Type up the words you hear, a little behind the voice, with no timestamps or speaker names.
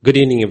Good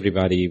evening,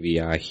 everybody. We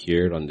are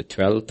here on the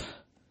 12th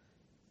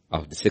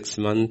of the 6th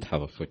month,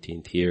 our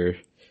 14th year.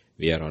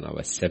 We are on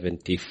our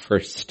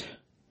 71st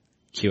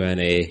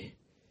Q&A.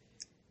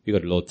 We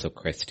got loads of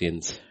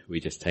questions. We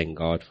just thank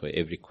God for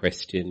every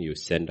question you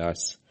send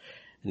us.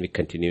 And we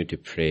continue to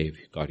pray.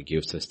 God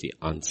gives us the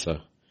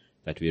answer,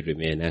 that we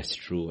remain as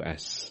true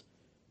as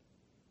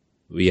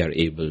we are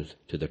able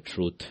to the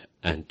truth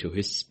and to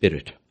His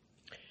Spirit.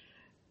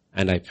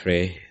 And I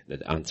pray that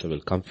the answer will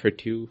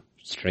comfort you,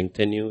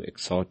 strengthen you,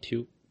 exhort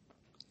you,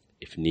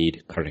 if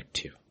need,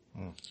 correct you.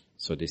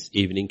 So this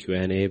evening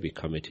Q&A, we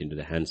commit into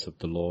the hands of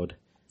the Lord.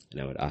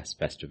 And I would ask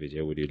Pastor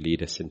Vijay, would you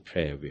lead us in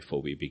prayer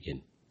before we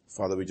begin?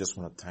 Father, we just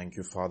want to thank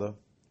you, Father.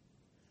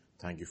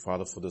 Thank you,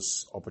 Father, for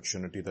this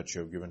opportunity that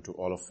you have given to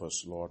all of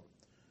us, Lord.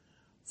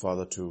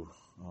 Father, to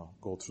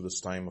go through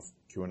this time of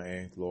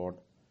Q&A, Lord.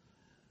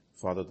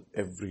 Father,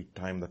 every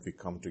time that we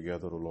come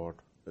together, O Lord,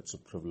 it's a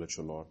privilege,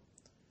 O Lord.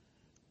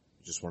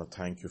 We just want to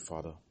thank you,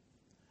 Father.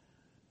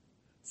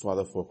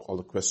 Father, for all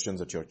the questions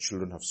that your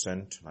children have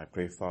sent, and I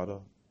pray, Father,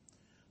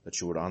 that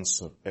you would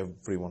answer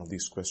every one of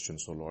these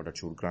questions, O Lord,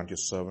 that you would grant your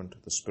servant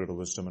the spirit of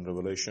wisdom and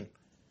revelation,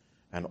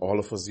 and all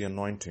of us the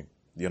anointing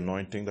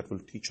that will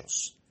teach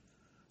us.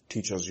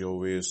 Teach us your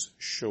ways,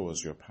 show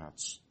us your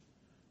paths.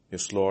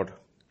 Yes, Lord,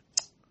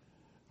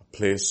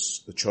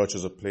 the church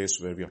is a place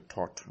where we are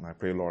taught, and I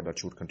pray, Lord,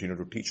 that you would continue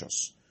to teach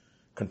us,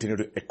 continue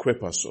to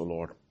equip us, O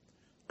Lord,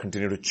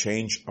 continue to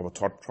change our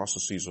thought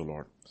processes, O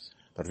Lord,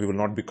 that we will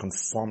not be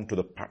conformed to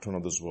the pattern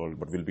of this world,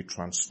 but will be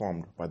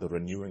transformed by the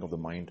renewing of the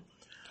mind,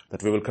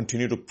 that we will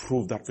continue to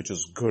prove that which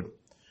is good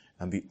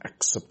and the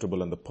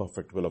acceptable and the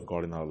perfect will of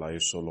God in our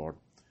lives, O Lord,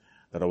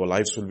 that our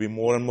lives will be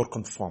more and more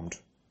conformed,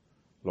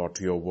 Lord,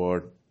 to your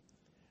word,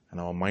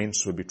 and our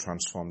minds will be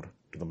transformed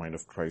to the mind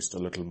of Christ a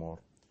little more.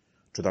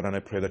 To that, and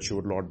I pray that you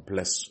would, Lord,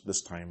 bless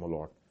this time, O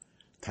Lord.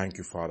 Thank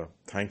you, Father.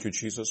 Thank you,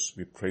 Jesus.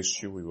 We praise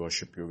you, we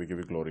worship you, we give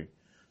you glory.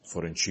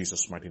 For in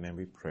Jesus' mighty name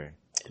we pray.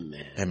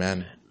 Amen.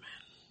 Amen.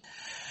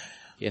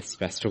 Yes,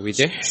 Pastor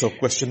Vijay. So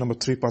question number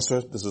 3,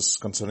 Pastor, this is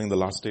concerning the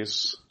last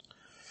days.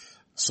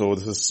 So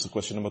this is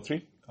question number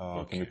 3.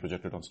 Can you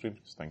project it on screen?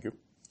 Thank you.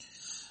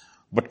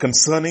 But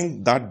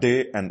concerning that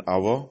day and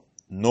hour,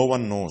 no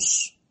one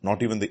knows,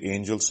 not even the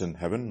angels in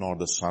heaven, nor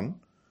the Son,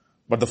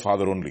 but the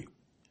Father only.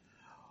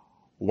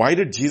 Why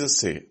did Jesus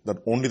say that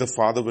only the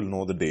Father will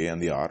know the day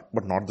and the hour,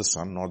 but not the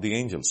Son, nor the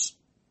angels?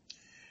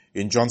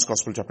 In John's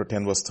Gospel, chapter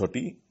 10, verse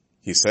 30,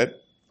 he said,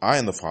 I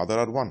and the Father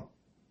are one.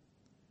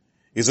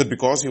 Is it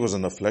because he was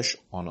in the flesh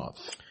on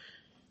earth?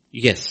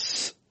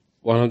 Yes.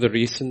 One of the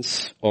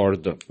reasons, or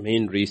the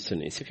main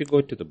reason, is if you go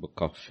to the book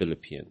of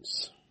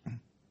Philippians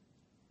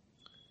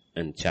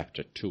and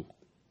chapter 2.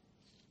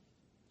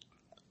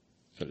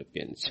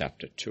 Philippians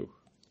chapter 2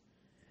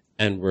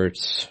 and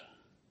verse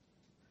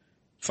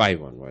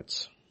 5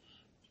 onwards.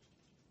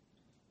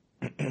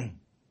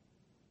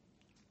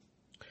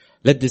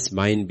 Let this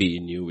mind be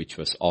in you, which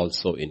was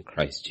also in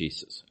Christ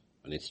Jesus.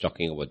 And it's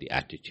talking about the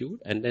attitude.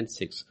 And then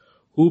 6,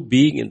 who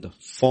being in the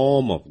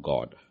form of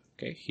God,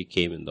 okay, he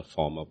came in the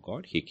form of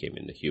God, he came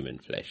in the human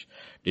flesh,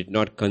 did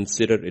not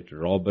consider it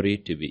robbery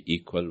to be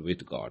equal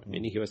with God,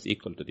 meaning he was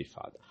equal to the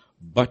Father,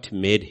 but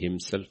made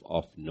himself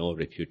of no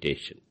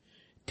reputation,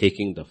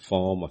 taking the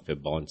form of a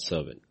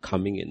bondservant,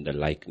 coming in the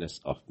likeness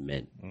of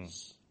men.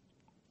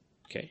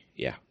 Okay,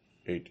 yeah.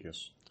 8,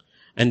 yes.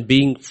 And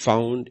being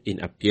found in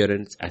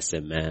appearance as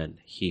a man,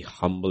 he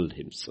humbled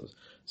himself.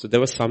 So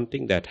there was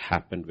something that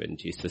happened when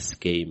Jesus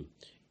came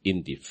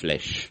in the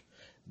flesh.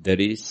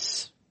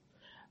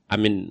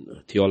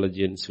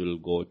 Theologians will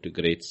go to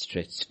great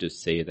stretch to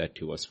say that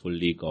he was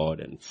fully God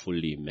and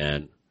fully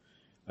man.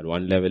 At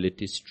one level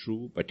it is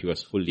true, but he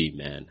was fully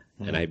man.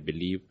 And I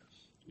believe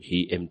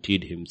he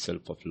emptied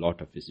himself of a lot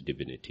of his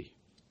divinity.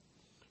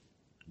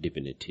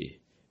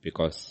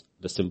 Because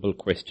the simple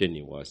question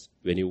was,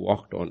 when he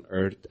walked on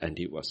earth and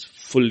he was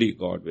fully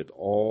God with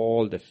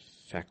all the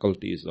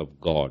faculties of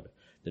God,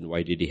 then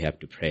why did he have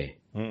to pray?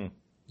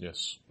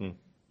 Yes.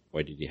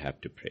 Why did he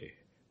have to pray?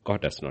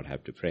 God does not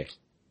have to pray.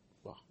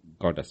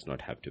 God does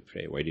not have to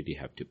pray. Why did he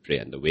have to pray?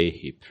 And the way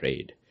he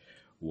prayed,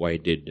 why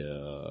did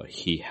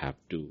he have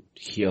to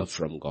hear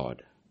from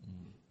God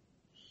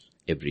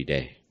every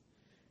day?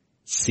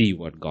 See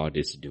what God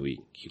is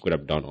doing. He could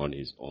have done on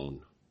his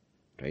own.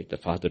 Right? The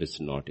Father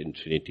is not in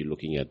Trinity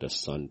looking at the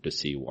Son to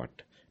see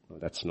what. No,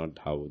 that's not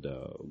how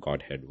the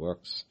Godhead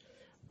works.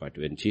 But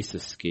when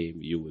Jesus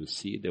came, you will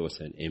see there was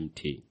an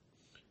emptying.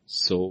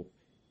 So,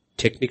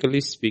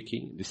 technically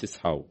speaking, this is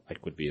how, I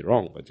could be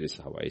wrong, but this is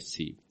how I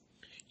see.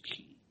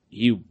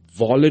 He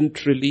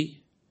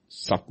voluntarily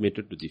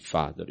submitted to the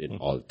Father in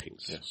all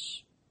things.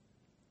 Yes.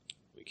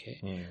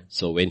 Okay.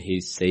 So when he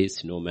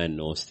says no man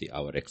knows the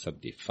hour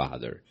except the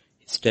Father,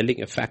 he's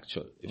telling a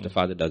factual. If the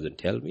Father doesn't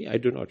tell me, I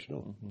do not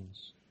know.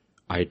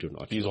 I do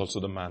not He's know. also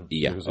the man.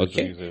 Yeah,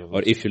 okay.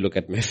 Or if you look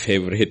at my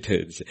favorite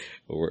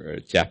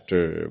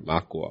chapter,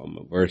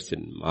 verse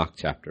in Mark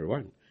chapter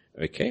 1.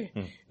 Okay.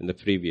 In the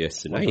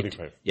previous night.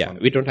 Yeah,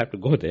 we don't have to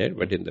go there,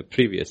 but in the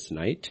previous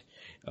night,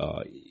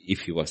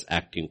 if he was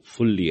acting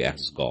fully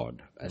as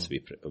God, as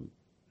we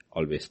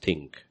always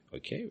think,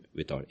 okay,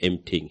 without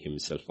emptying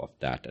himself of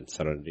that and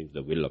surrendering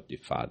the will of the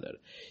Father,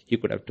 he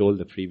could have told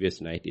the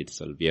previous night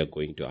itself, we are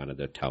going to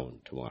another town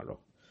tomorrow,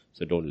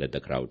 so don't let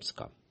the crowds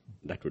come.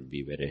 That would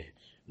be very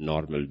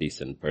normal,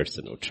 decent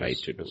person who tried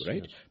to do,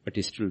 right? Yes. But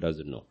he still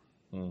doesn't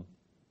know.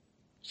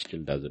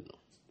 Still doesn't know.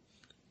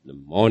 In the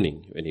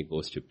morning, when he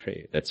goes to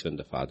pray, that's when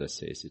the Father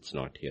says, it's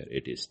not here,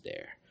 it is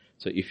there.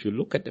 So if you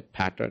look at the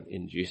pattern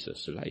in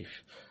Jesus'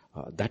 life,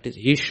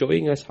 he's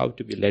showing us how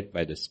to be led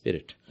by the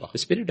Spirit. Wow. The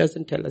Spirit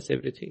doesn't tell us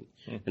everything.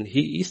 And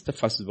he is the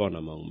firstborn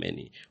among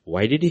many.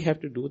 Why did he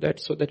have to do that?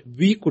 So that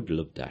we could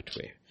live that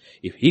way.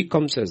 If he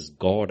comes as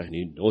God and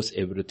he knows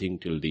everything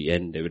till the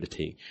end,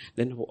 everything,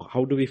 then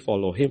how do we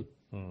follow him?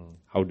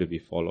 How do we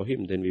follow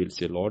him? Then we will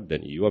say, Lord,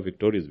 then you are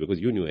victorious because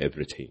you knew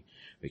everything.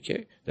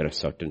 Okay? There are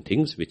certain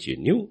things which you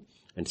knew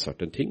and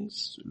certain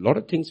things, a lot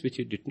of things which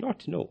you did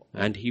not know.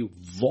 And he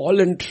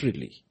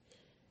voluntarily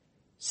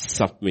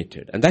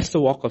submitted. And that's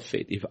the walk of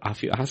faith.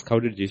 If you ask, how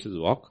did Jesus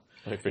walk?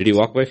 Did he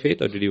walk by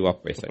faith or did he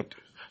walk by sight?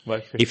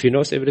 By faith. If he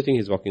knows everything,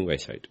 he's walking by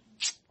sight.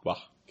 Wow.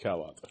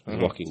 He's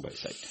walking by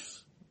sight.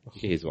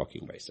 Okay, he's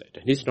walking by sight.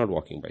 And he's not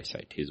walking by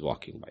sight. He's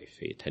walking by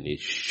faith. And he's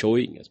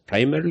showing us,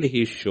 primarily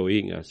he's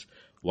showing us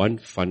one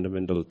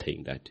fundamental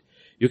thing, that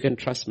you can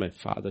trust my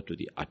Father to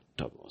the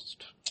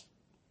uttermost.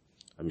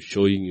 I'm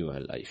showing you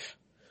a life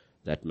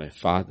that my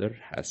Father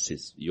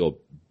has your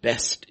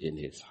best in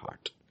his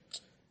heart.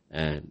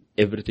 And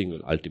everything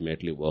will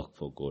ultimately work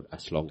for good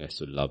as long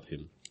as you love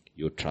him,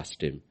 you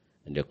trust him,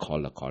 and you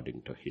call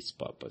according to his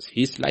purpose.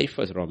 His life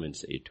was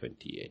Romans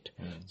 8:28.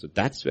 So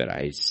that's where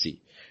I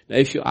see. Now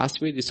if you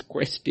ask me this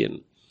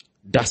question,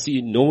 does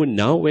he know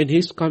now when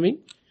he's coming?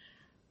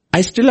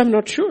 I still am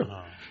not sure.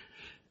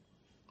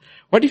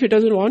 What if he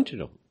doesn't want to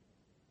know?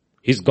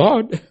 He's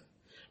God.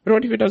 But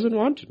what if he doesn't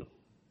want to know?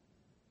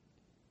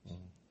 And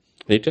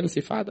he tells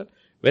the Father,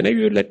 whenever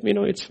you let me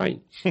know, it's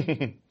fine.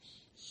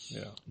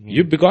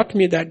 You begot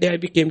me that day, I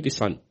became the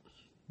Son.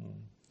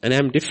 And I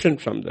am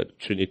different from the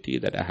Trinity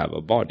that I have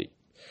a body.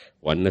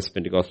 Oneness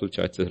Pentecostal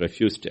churches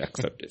refuse to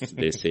accept this.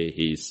 They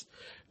say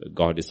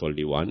God is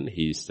only one.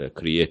 He is the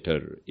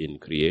creator in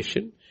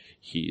creation.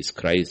 He is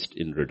Christ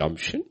in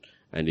redemption.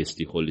 And is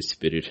the Holy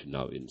Spirit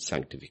now in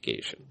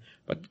sanctification.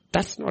 But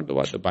that's not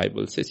what the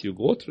Bible says. You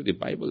go through the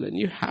Bible and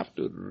you have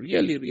to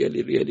really,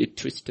 really, really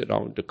twist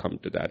around to come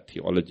to that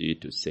theology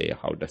to say,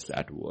 how does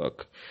that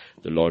work?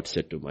 The Lord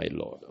said to my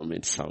Lord. I mean,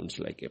 it sounds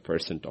like a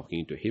person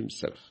talking to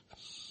himself.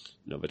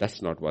 No, but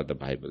that's not what the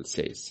Bible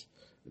says.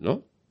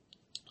 No?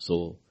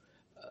 So,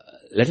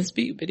 let us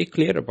be very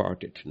clear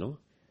about it. No?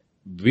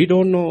 We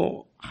don't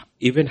know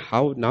even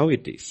how now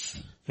it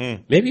is.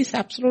 Maybe he's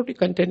absolutely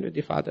content with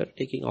the Father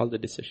taking all the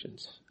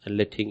decisions and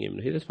letting him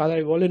know. He says, Father,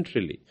 I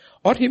voluntarily.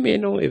 Or he may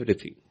know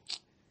everything.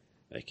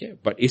 Okay.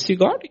 But is he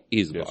God? He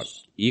is God.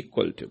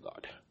 Equal to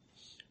God.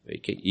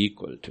 Okay.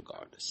 Equal to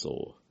God.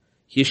 So,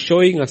 he's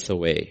showing us a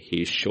way.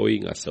 He's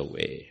showing us a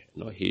way.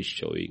 No, he's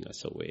showing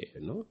us a way.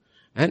 No?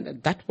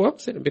 And that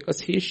works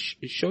because he's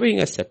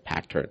showing us a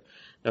pattern.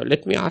 Now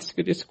let me ask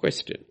you this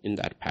question in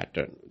that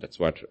pattern. That's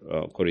what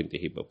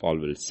Corinthian Hebrew Paul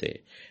will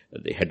say.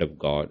 The head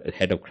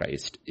of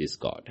Christ is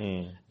God.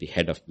 The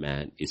head of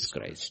man is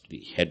Christ.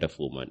 The head of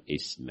woman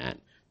is man.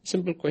 The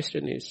simple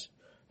question is,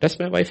 does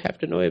my wife have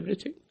to know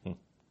everything?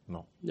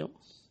 No. No.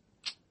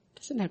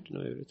 Doesn't have to know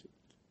everything.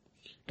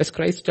 Does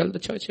Christ tell the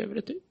church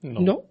everything?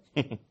 No.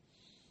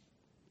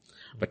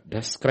 But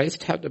does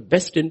Christ have the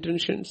best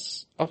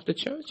intentions of the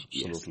church?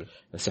 Absolutely. Yes.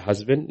 Does a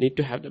husband need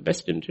to have the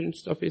best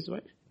intentions of his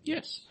wife?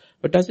 Yes.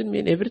 But doesn't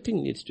mean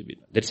everything needs to be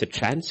done. There's a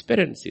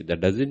transparency.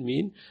 That doesn't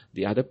mean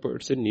the other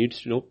person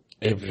needs to know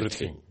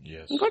everything.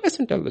 Yes. And God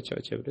doesn't tell the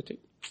church everything.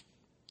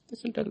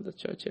 Doesn't tell the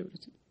church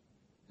everything.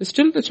 And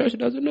still the church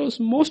doesn't know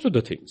most of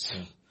the things.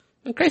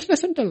 And Christ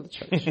doesn't tell the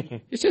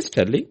church. He's just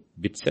telling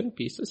bits and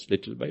pieces,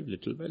 little by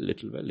little by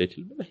little by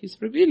little by. He's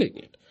revealing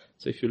it.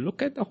 So if you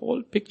look at the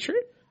whole picture,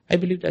 I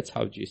believe that's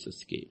how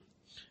Jesus came.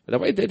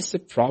 Otherwise there is a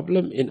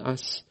problem in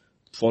us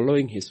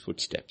following his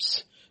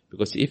footsteps.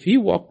 Because if he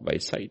walked by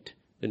sight,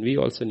 then we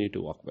also need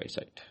to walk by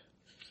sight.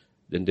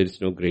 Then there is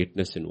no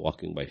greatness in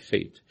walking by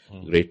faith.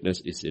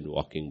 Greatness is in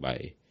walking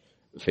by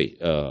faith,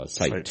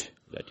 sight.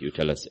 That you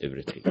tell us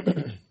everything.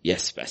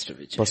 Yes, Pastor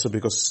Vijay. Pastor,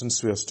 because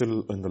since we are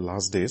still in the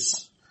last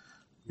days,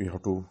 we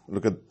have to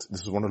look at,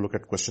 this is want to look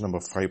at question number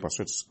 5,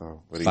 Pastor. It's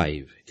very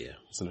 5, yeah.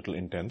 It's a little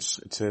intense.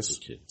 It says,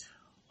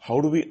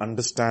 how do we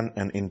understand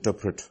and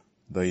interpret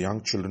the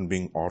young children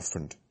being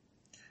orphaned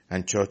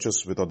and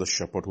churches without the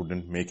shepherd who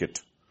didn't make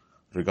it,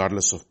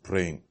 regardless of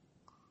praying,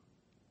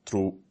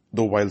 though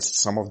whilst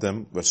some of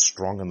them were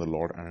strong in the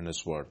Lord and in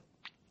his word?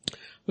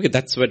 Okay,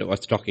 that's what I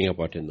was talking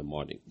about in the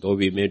morning. Though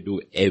we may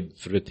do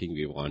everything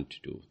we want to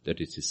do,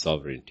 that is the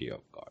sovereignty of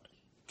God.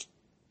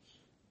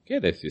 Okay,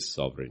 there's the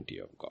sovereignty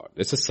of God.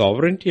 There's a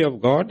sovereignty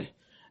of God,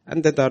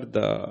 and that are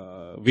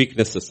the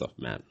weaknesses of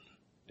man.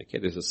 Okay,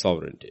 there's a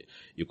sovereignty.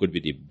 You could be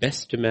the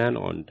best man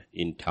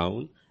in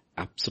town,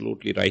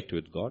 absolutely right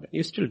with God, and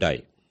you still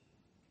die.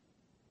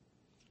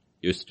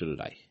 You still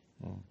die.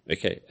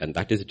 Okay. And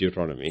that is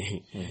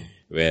Deuteronomy,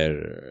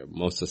 where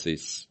Moses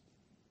is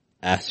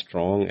as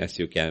strong as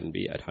you can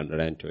be at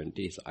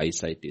 120. His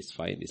eyesight is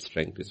fine, his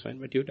strength is fine,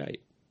 but you die.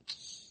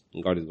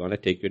 God is going to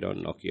take you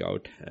down, knock you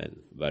out, and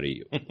bury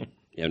you.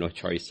 You have no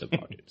choice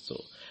about it. So,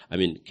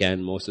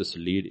 can Moses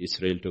lead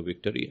Israel to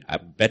victory?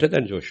 Better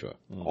than Joshua.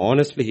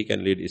 Honestly, he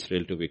can lead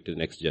Israel to victory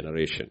next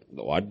generation.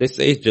 What they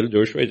say is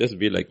Joshua just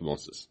be like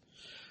Moses.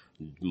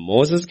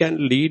 Moses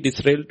can lead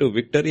Israel to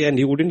victory, and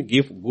he wouldn't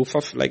goof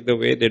off like the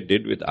way they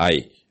did with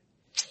Ai.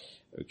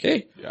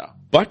 Okay? Yeah.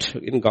 But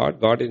in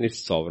God in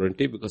his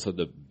sovereignty, because of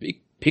the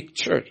big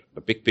picture,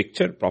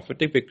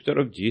 prophetic picture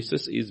of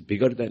Jesus is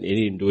bigger than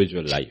any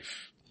individual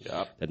life.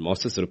 Yeah. That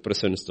Moses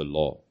represents the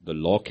law. The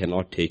law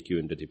cannot take you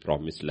into the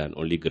promised land.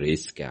 Only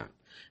grace can.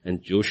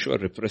 And Joshua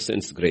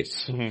represents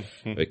grace.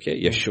 Okay,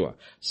 Yeshua.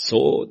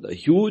 So the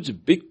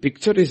huge big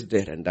picture is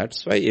there, and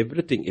that's why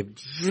everything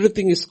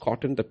is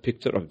caught in the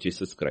picture of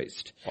Jesus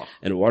Christ. Wow.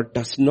 And what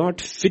does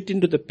not fit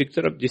into the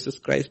picture of Jesus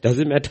Christ,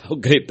 doesn't matter how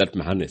great that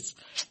man is.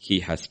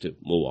 He has to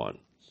move on,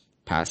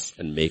 pass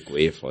and make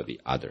way for the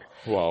other.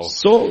 Wow.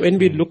 So when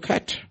we look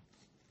at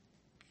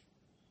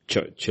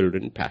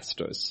children,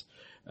 pastors,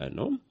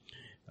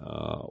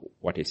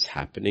 what is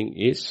happening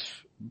is,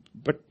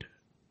 but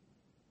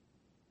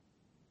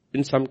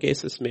in some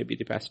cases maybe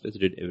the pastors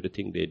did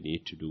everything they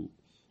need to do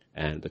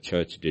and the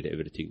church did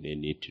everything they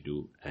need to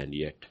do, and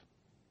yet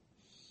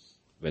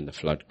when the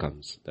flood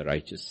comes, the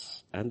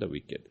righteous and the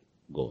wicked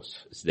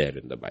goes. It's there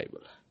in the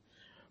Bible.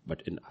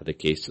 But in other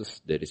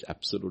cases, there is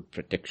absolute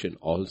protection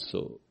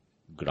also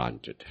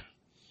granted.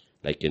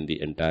 Like in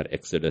the entire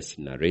Exodus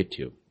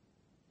narrative,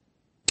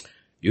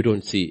 you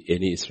don't see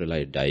any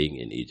Israelite dying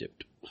in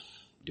Egypt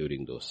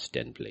during those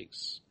 10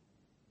 plagues.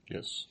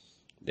 Yes.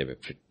 They were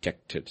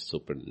protected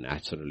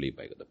supernaturally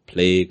by the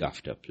plague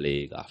after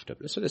plague after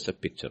plague. So there's a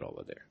picture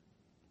over there.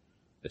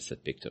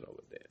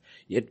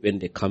 Yet when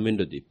they come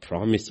into the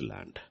promised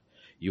land,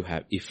 you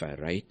have, if I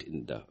write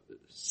in the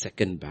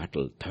second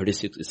battle,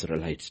 36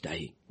 Israelites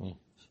dying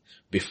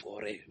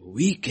before a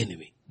weak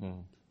enemy.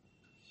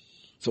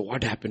 So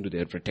what happened to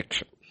their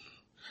protection?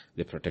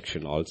 Their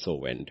protection also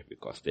went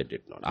because they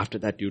did not. After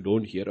that, you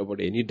don't hear about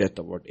any death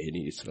about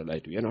any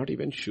Israelite. We are not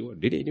even sure.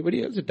 Did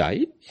anybody else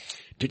die?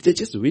 Did they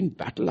just win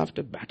battle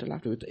after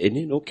with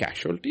no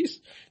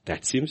casualties?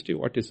 That seems to be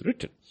what is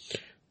written.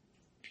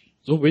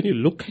 So when you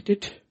look at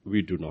it,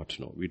 we do not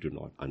know. We do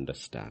not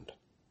understand.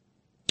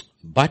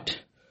 But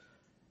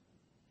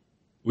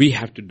we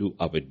have to do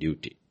our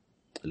duty.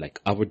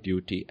 Like our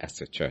duty as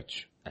a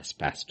church, as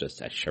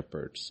pastors, as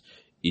shepherds,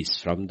 is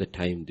from the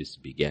time this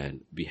began,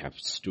 we have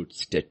stood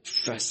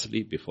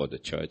steadfastly before the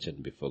church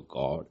and before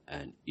God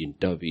and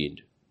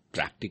intervened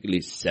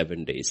practically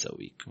 7 days a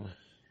week.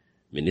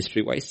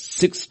 Ministry-wise,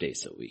 6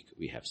 days a week.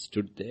 We have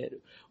stood there.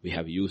 We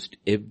have used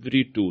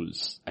every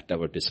tools at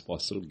our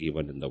disposal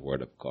given in the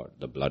Word of God.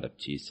 The blood of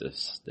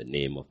Jesus, the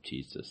name of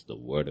Jesus, the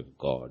Word of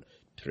God,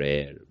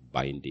 prayer,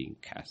 binding,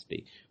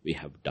 casting. We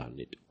have done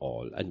it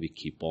all and we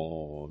keep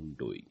on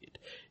doing it.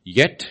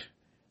 Yet,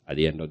 at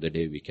the end of the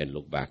day, we can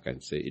look back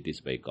and say it is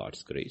by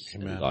God's grace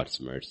and God's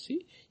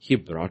mercy. He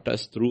brought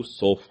us through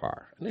so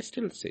far. And I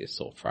still say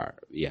so far.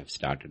 We have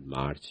started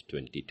March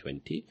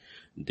 2020.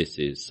 This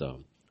is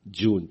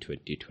June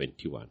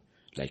 2021.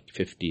 Like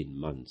 15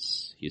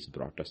 months, He's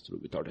brought us through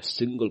without a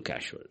single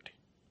casualty.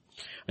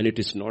 And it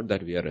is not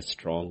that we are a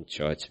strong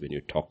church when you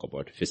talk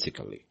about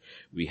physically.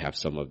 We have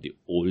some of the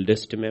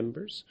oldest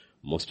members,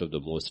 most of the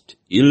most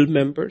ill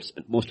members,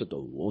 and most of the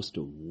most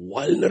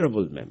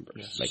vulnerable members.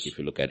 Yes. Like if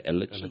you look at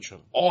LHM,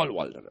 all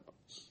vulnerable.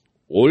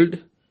 Old,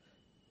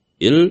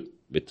 ill,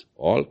 with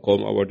all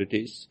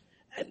comorbidities,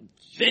 and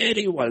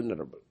very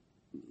vulnerable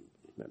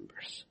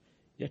members.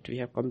 Yet we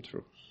have come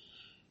through.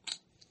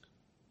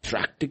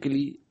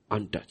 Practically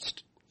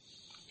untouched.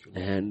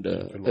 And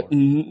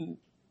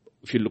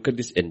if you look at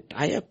this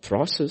entire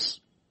process,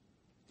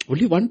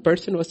 only one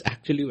person was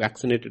actually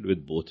vaccinated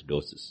with both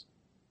doses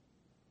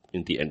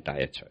in the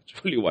entire church.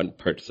 Only one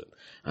person.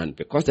 And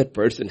because that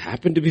person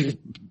happened to be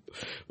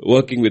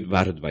working with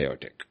Bharat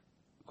Biotech,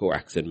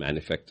 co-vaccine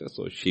manufacturer,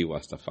 so she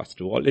was the first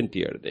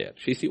volunteer there.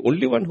 She's the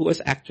only one who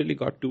has actually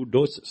got 2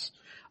 doses.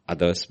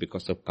 Others,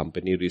 because of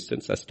company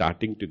reasons, are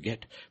starting to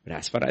get. But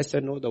as far as I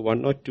know, the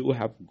 1 or 2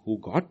 who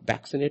got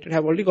vaccinated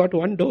have only got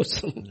 1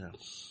 dose. Yeah.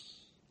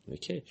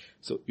 Okay.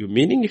 So,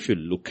 meaning if you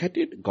look at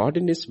it, God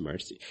in His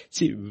mercy.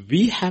 See,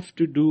 we have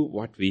to do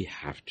what we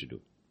have to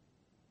do.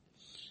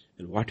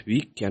 And what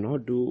we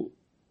cannot do,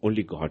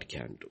 only God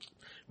can do.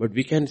 But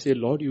we can say,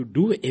 Lord, you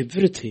do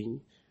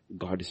everything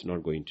God is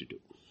not going to do.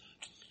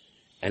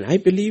 And I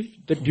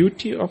believe the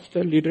duty of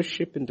the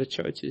leadership in the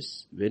church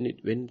is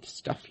when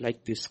stuff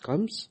like this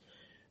comes,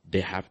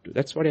 they have to.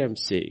 That's what I am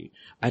saying.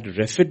 At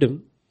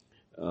Rephidim,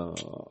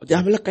 the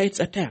Amalekites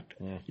attacked.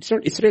 It's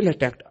not Israel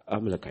attacked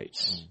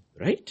Amalekites,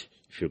 right?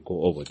 If you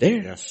go over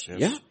there. Yes.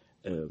 Yeah.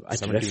 At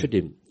 17.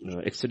 Rephidim,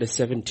 Exodus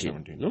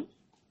 17. No?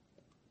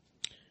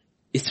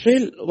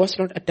 Israel was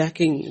not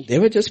attacking. They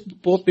were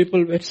just poor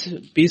people were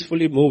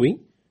peacefully moving,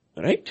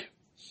 right?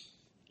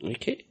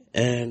 Okay.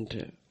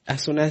 And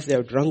as soon as they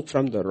have drunk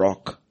from the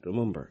rock,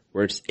 remember,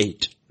 verse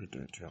 8.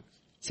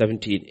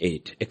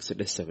 17:8.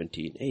 Exodus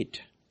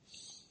 17:8.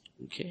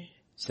 Okay,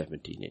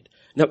 17:8.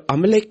 Now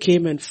Amalek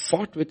came and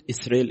fought with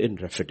Israel in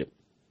Rephidim.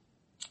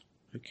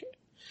 Okay.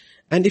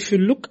 And if you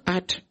look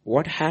at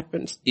what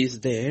happens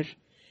is there,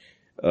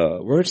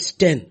 verse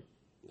 10.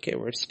 Okay,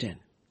 verse 10.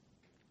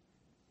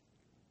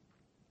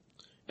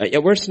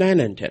 Verse 9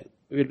 and 10.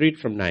 We'll read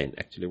from 9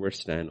 actually,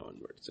 verse 9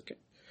 onwards. Okay.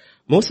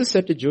 Moses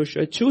said to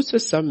Joshua, choose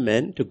us some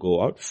men to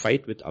go out,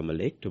 fight with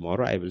Amalek.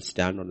 Tomorrow I will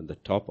stand on the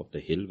top of the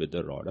hill with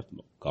the rod of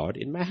God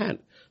in my hand.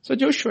 So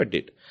Joshua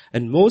did.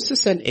 And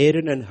Moses and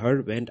Aaron and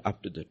Hur went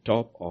up to the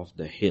top of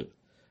the hill.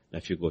 Now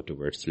if you go to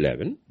verse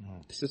 11,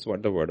 this is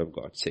what the word of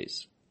God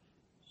says.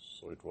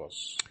 So it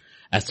was.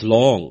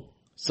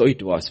 So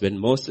it was when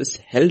Moses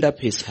held up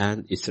his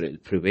hand, Israel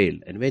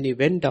prevailed. And when he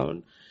went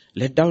down,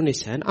 let down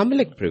his hand,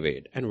 Amalek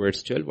prevailed. And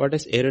verse 12, what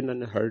does Aaron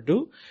and Hur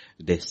do?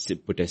 They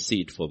put a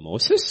seat for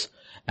Moses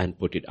and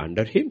put it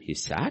under him. He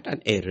sat,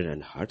 and Aaron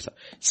and Hur.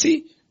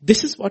 See,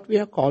 this is what we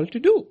are called to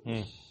do.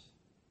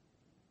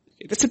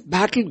 It's a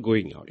battle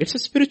going on. It's a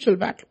spiritual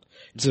battle.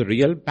 It's a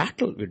real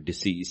battle with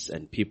disease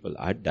and people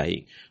are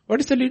dying.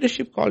 What is the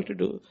leadership called to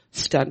do?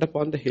 Stand up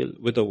on the hill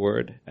with a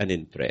word and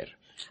in prayer.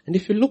 And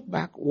if you look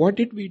back, what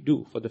did we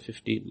do for the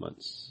 15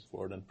 months?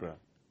 Word and prayer.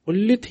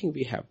 Only thing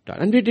we have done.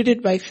 And we did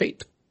it by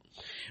faith.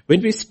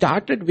 When we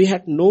started, we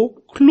had no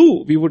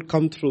clue we would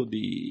come through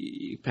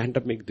the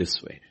pandemic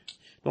this way.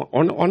 Now,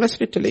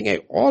 honestly telling, I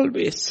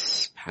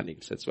always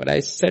panicked. That's what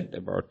I said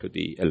about to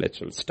the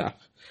electoral staff.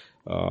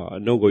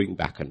 No going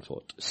back and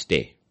forth.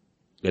 Stay.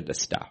 Let the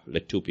staff,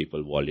 let 2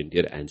 people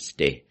volunteer and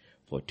stay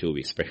for 2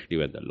 weeks, especially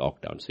when the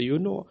lockdown. So you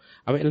know,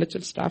 our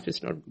electoral staff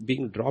is not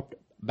being dropped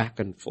back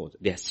and forth.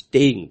 They are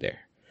staying there.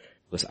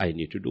 Because I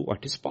need to do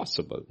what is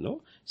possible,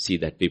 no? See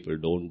that people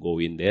don't go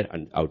in there,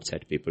 and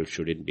outside people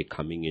shouldn't be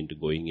going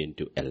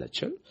into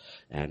LHL.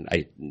 And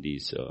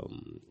these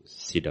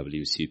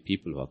CWC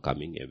people who are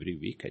coming every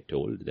week, I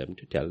told them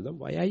to tell them,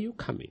 why are you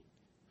coming?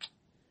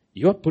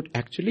 You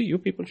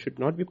people should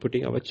not be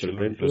putting our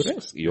children to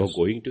rest. You're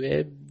going to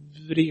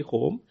every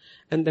home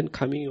and then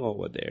coming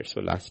over there.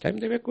 So last time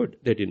they were good.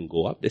 They didn't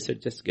go up. They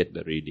said, just get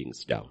the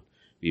readings down.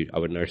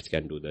 Our nurse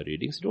can do the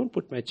readings. Don't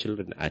put my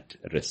children at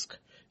risk.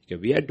 Okay,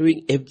 we are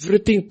doing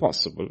everything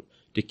possible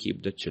to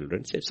keep the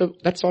children safe. So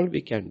that's all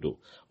we can do.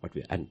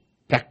 And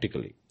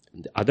practically,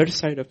 on the other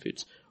side of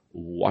it,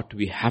 what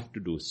we have to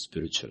do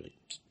spiritually.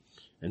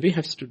 And we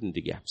have stood in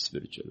the gap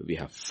spiritually. We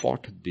have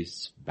fought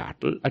this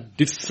battle at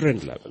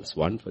different levels.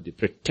 One, for the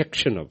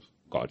protection of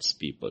God's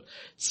people.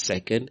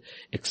 Second,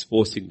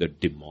 exposing the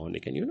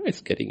demonic. And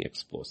it's getting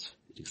exposed.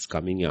 It's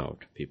coming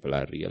out. People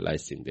are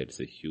realizing there's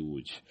a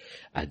huge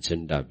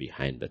agenda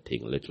behind the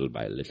thing. Little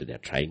by little, they're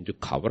trying to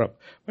cover up.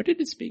 But it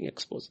is being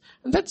exposed.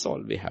 And that's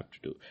all we have to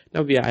do.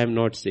 Now, I am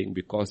not saying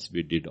because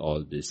we did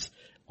all this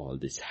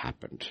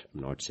happened.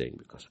 I'm not saying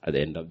because at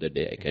the end of the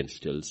day, I can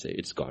still say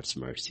it's God's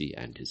mercy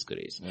and His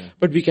grace.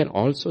 But we can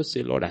also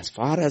say, Lord, as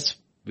far as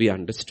we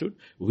understood,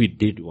 we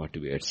did what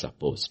we are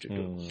supposed to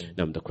do.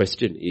 Now, the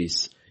question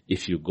is,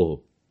 if you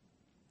go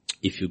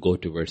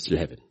to verse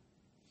 11.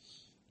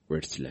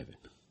 Verse 11.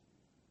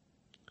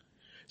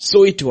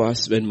 So it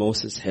was when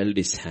Moses held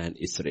his hand,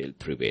 Israel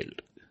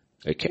prevailed.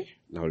 Okay?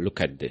 Now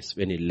look at this.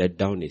 When he let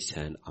down his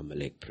hand,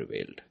 Amalek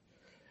prevailed.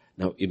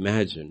 Now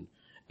imagine,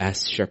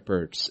 as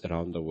shepherds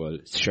around the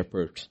world,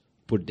 shepherds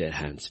put their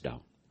hands down.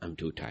 I'm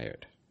too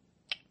tired.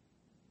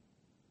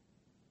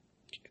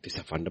 This is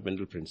a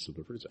fundamental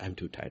principle. I'm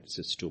too tired. This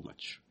is too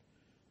much.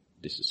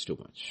 This is too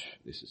much.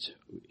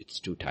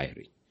 It's too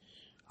tiring.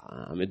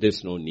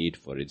 There's no need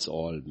for it. It's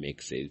all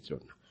makes sense.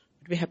 But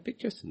we have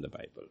pictures in the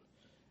Bible.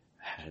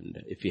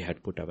 And if we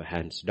had put our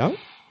hands down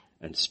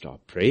and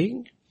stopped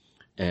praying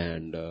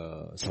and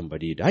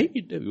somebody died,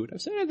 we would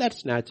have said,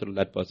 that's natural.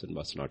 That person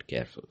was not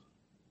careful.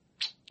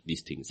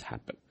 These things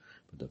happen.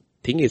 But the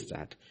thing is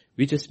that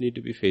we just need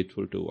to be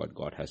faithful to what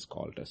God has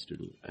called us to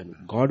do. And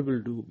God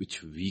will do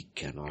which we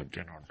cannot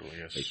do.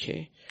 Yes.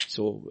 Okay?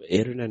 So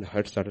Aaron and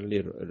Hur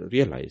suddenly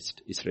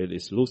realized Israel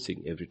is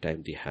losing every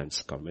time the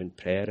hands come. When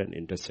prayer and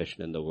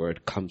intercession and the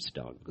word comes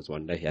down, because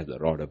one day he has the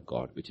rod of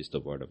God, which is the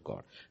word of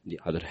God. The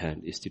other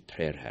hand is the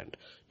prayer hand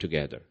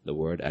together, the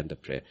word and the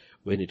prayer.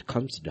 When it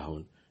comes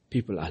down,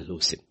 people are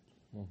losing.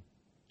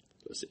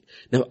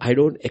 Now, I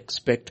don't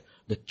expect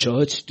the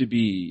church to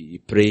be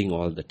praying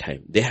all the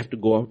time. They have to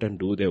go out and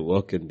do their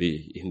work in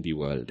the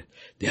world.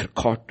 They are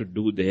called to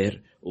do their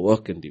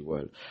work in the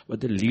world. But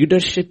the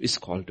leadership is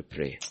called to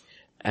pray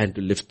and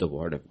to lift the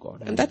word of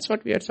God. And that's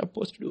what we are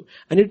supposed to do.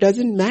 And it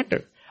doesn't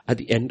matter. At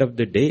the end of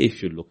the day,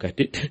 if you look at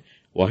it,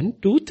 1,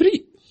 2,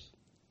 3.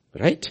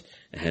 Right?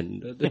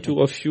 And the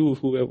 2 of you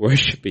who were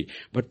worshipping.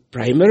 But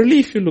primarily,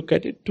 if you look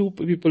at it, 2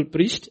 people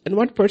preached and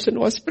 1 person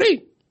was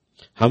praying.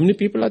 How many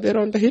people are there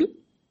on the hill?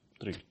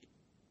 3.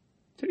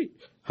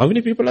 How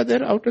many people are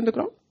there out on the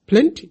ground?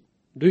 Plenty.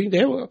 Doing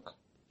their work.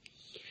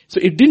 So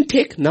it didn't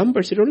take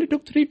numbers. It only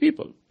took 3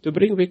 people to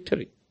bring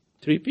victory.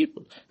 3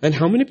 people. And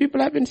how many people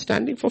have been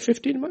standing for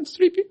 15 months?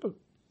 3 people.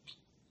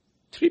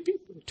 3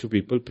 people. 2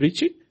 people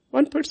preaching.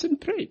 One person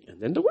praying, and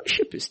then the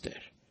worship is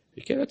there.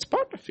 Okay, that's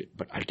part of it.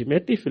 But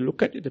ultimately, if you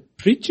look at it, the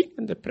preaching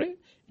and the prayer,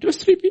 it was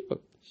 3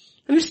 people.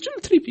 And it's still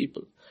 3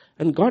 people.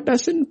 And God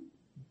doesn't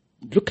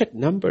look at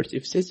numbers.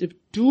 It says if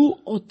 2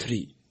 or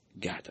 3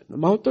 gather, the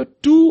mouth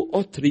of 2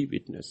 or 3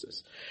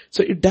 witnesses.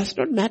 So it does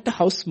not matter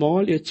how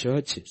small your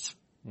church is.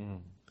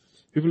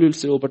 People will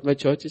say, oh, but my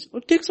church is,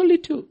 it takes only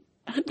 2.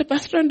 And the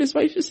pastor and his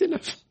wife is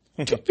enough.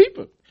 2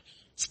 people.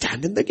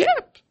 Stand in the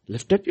gap.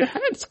 Lift up your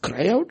hands.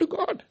 Cry out to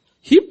God.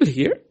 He will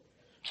hear.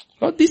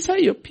 Lord, these are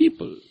your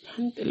people.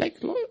 And they're like,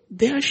 Lord,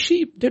 they are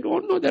sheep. They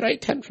don't know the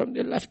right hand from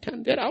their left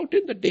hand. They're out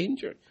in the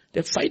danger.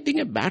 They're fighting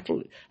a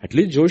battle. At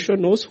least Joshua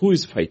knows who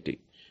is fighting.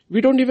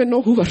 We don't even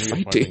know who are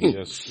fighting.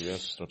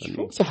 Yes, that's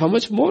true. So how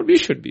much more we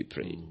should be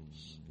praying,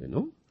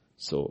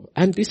 So,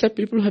 and these are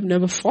people who have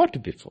never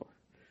fought before.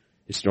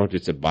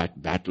 It's a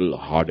battle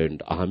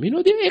hardened army.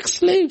 They're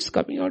ex-slaves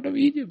coming out of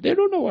Egypt. They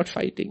don't know what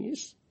fighting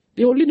is.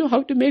 They only know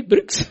how to make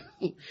bricks.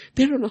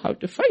 They don't know how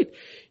to fight.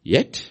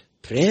 Yet,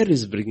 prayer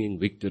is bringing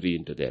victory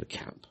into their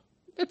camp.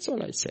 That's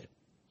all I said.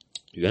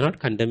 We are not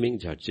condemning,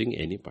 judging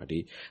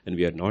anybody, and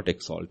we are not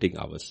exalting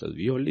ourselves.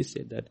 We only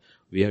say that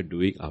we are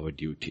doing our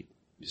duty.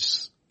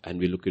 And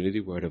we look into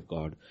the Word of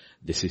God.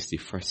 This is the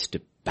first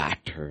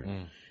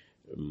battle.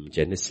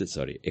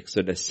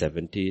 Exodus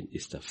 17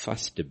 is the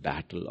first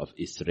battle of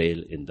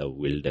Israel in the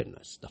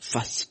wilderness. The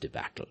first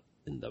battle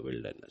in the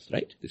wilderness,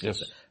 right? This is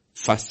the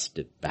first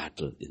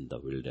battle in the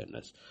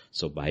wilderness.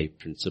 So by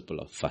principle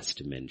of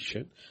first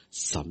mention,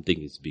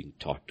 something is being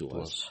taught to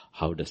us.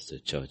 How does the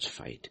church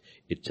fight?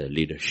 It's a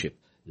leadership,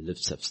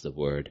 lifts up the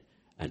word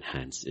and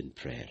hands in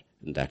prayer.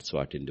 And that's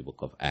what in the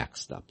book of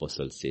Acts the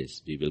apostle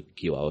says, we will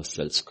give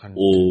ourselves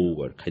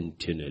over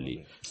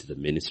continually to the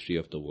ministry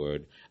of the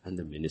word and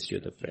the ministry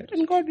of the prayer.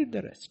 And God did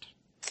the rest.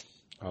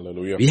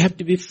 Hallelujah. We have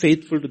to be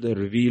faithful to the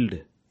revealed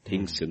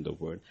things in the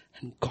word.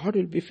 And God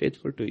will be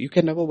faithful to you. You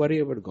can never worry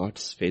about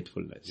God's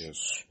faithfulness.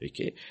 Yes.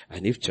 Okay.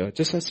 And if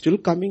churches are still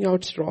coming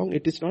out strong,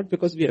 it is not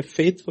because we are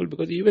faithful,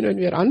 because even when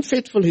we are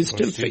unfaithful, He's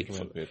still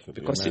faithful.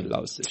 Because He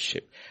loves His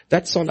sheep.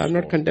 That's all. I'm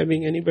not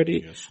condemning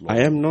anybody. I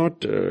am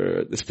not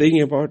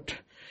saying about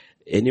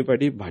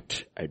anybody,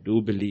 but I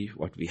do believe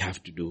what we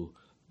have to do,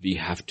 we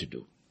have to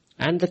do.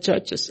 And the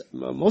churches,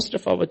 most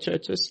of our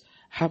churches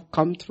have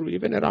come through,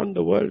 even around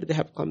the world, they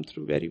have come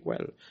through very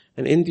well.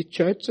 And in the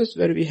churches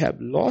where we have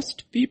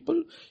lost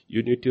people,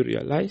 you need to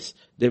realize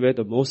they were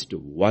the most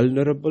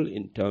vulnerable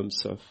in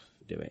terms of,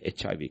 they were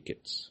HIV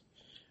kids.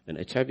 And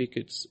HIV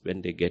kids,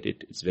 when they get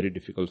it, it's very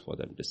difficult for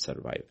them to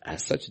survive.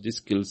 As such, this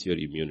kills your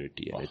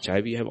immunity. And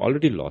HIV, you have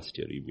already lost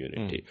your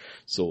immunity.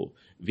 So,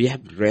 we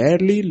have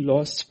rarely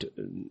lost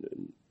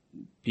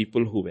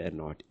people who were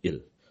not ill.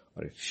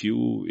 Or a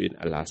few in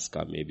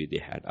Alaska, maybe they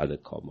had other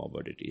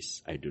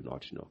comorbidities. I do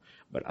not know.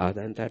 But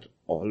other than that,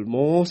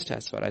 almost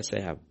as far as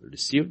I have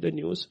received the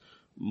news,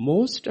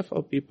 most of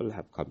our people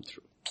have come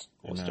through.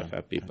 Most of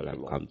our people have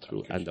come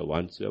through. And the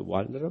ones who are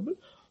vulnerable,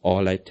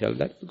 all I tell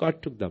that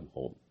God took them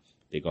home.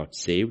 They got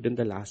saved in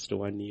the last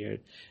 1 year.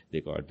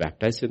 They got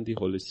baptized in the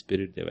Holy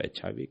Spirit. They were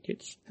HIV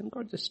kids. And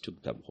God just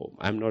took them home.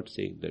 I'm not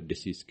saying the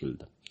disease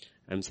killed them.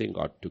 I'm saying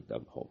God took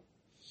them home.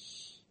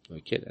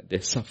 Okay, they're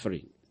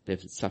suffering. Their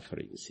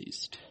suffering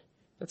ceased.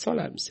 That's all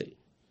I'm saying.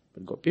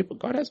 But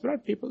God has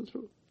brought people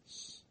through.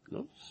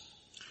 No?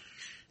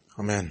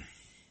 Amen.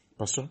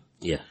 Pastor?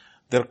 Yeah.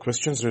 There are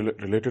questions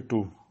related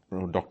to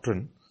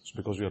doctrine. It's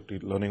because we are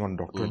learning on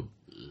doctrine.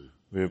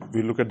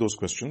 We look at those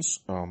questions.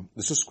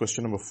 This is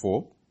question number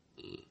 4.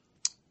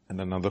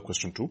 And another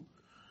question 2.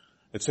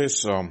 It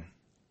says,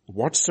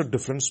 what's the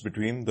difference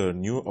between the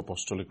New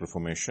Apostolic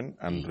Reformation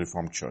and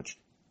Reformed Church?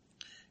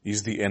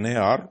 Is the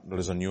NAR, that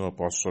is a New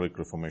Apostolic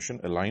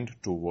Reformation, aligned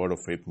to Word of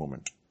Faith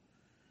movement?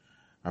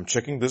 I'm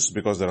checking this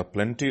because there are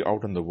plenty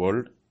out in the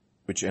world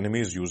which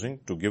enemy is using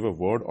to give a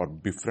word or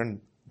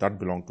befriend that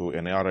belong to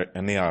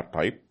NAR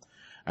type,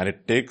 and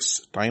it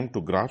takes time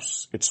to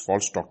grasp its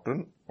false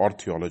doctrine or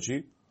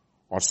theology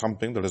or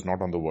something that is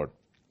not on the word.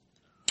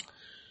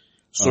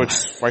 So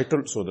it's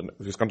vital,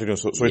 let's continue.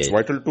 So it's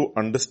vital to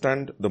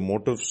understand the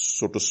motives,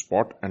 so to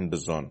spot and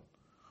discern.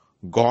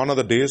 Gone are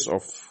the days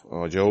of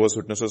Jehovah's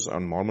Witnesses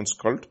and Mormons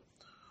cult.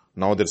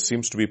 Now there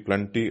seems to be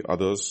plenty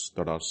others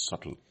that are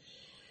subtle.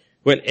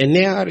 Well,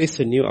 NAR is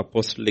a New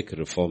Apostolic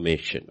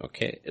Reformation,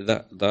 okay?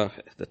 The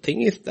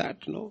thing is that,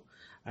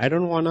 I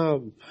don't want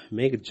to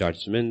make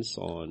judgments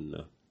on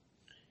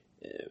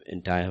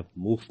entire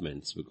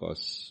movements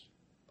because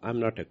I'm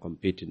not a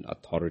competent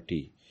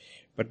authority.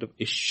 But the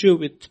issue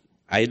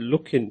I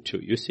look into,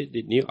 you see,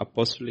 the New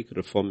Apostolic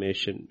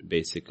Reformation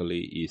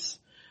basically is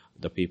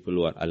the people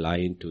who are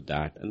aligned to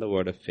that, and the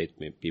Word of Faith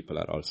people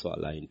are also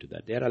aligned to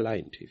that. They are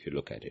aligned, if you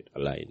look at it,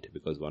 aligned,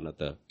 because one of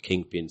the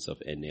kingpins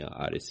of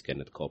NAR is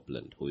Kenneth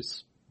Copeland, who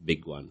is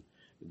big one,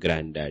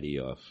 granddaddy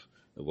of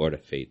the Word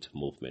of Faith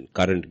movement,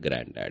 current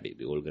granddaddy.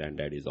 The old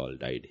granddaddies all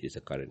died. He's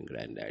a current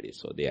granddaddy,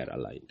 so they are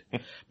aligned.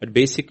 But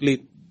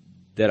basically,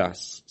 there are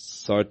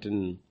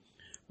certain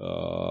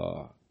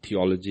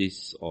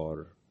theologies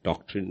or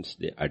doctrines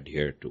they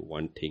adhere to.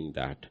 One thing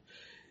that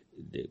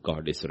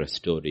God is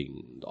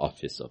restoring the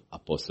office of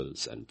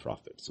apostles and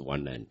prophets,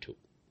 1 and 2.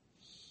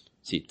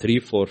 See, 3,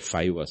 4,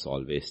 5 was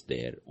always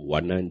there.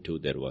 1 and 2,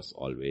 there was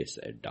always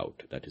a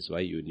doubt. That is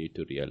why you need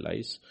to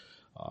realize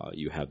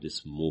you have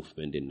this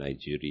movement in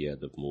Nigeria,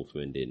 the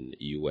movement in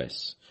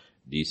US.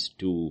 These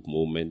two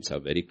movements are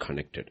very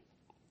connected.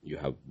 You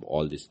have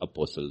all these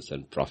apostles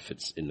and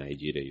prophets in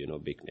Nigeria,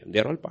 big name.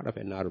 They're all part of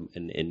NAR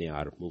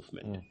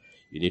movement.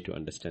 You need to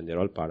understand they're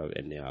all part of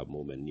NAR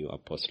movement, New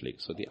Apostolic.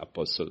 So the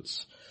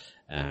apostles.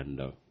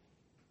 And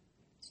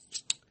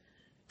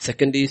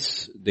second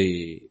is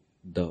they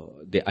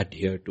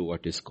adhere to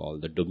what is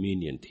called the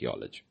dominion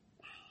theology.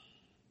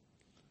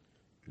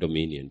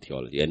 Dominion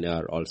theology.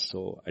 NAR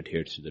also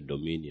adheres to the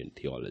dominion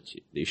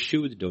theology. The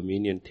issue with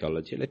dominion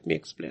theology, let me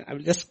explain. I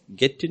will just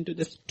get into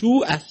this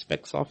 2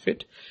 aspects of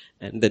it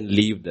and then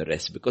leave the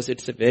rest, because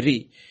it's a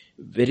very,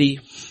 very,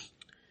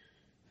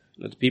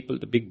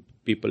 the big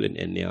people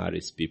in NAR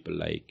is people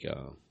like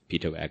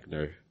Peter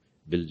Wagner,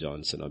 Bill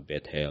Johnson of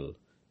Bethel,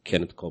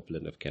 Kenneth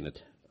Copeland of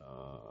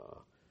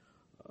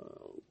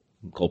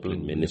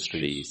Copeland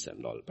Ministries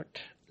and all. But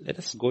let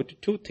us go to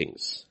 2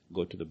 things.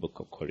 Go to the book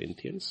of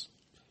Corinthians.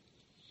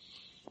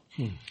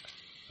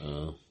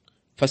 1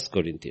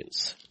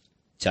 Corinthians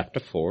chapter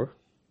 4.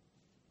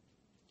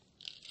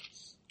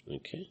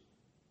 Okay.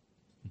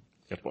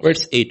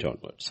 Verse 8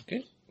 onwards.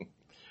 Okay.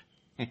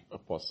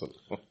 Apostle.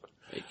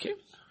 Okay.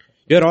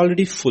 You're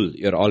already full.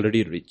 You're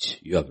already rich.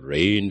 You have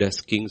reigned as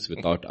kings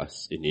without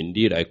us.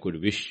 Indeed, I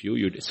could wish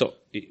you. So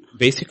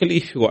basically,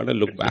 if you want to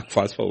look back,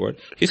 fast forward,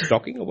 he's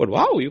talking about,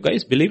 wow, you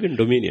guys believe in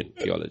dominion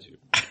theology.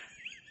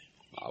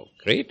 Wow,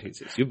 great. He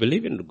says, you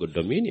believe in good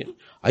dominion.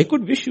 I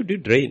could wish you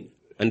did reign,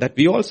 and that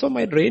we also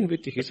might reign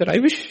with you. He said, I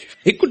wish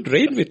I could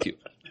reign with you.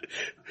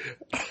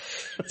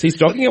 So he's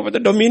talking about the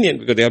dominion,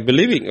 because they are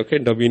believing,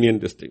 dominion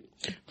this thing.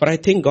 For I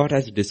think God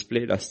has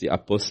displayed us, the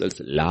apostles,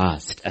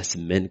 last as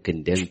men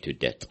condemned to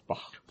death.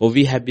 For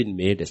we have been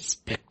made a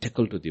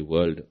spectacle to the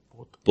world,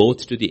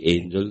 both to the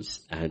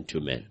angels and to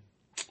men.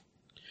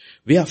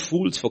 We are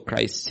fools for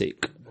Christ's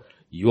sake.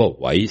 You are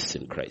wise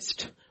in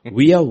Christ.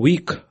 We are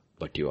weak,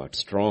 but you are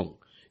strong.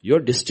 You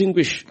are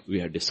distinguished,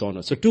 we are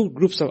dishonored. So 2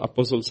 groups of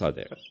apostles are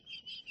there.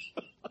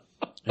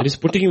 And he's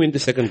putting him in the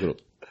second group.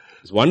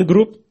 There's one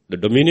group, the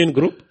dominion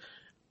group,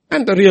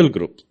 and the real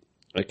group.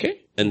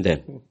 Okay? And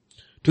then,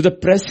 to the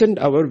present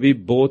hour we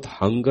both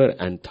hunger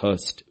and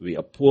thirst. We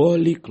are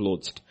poorly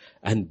clothed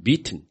and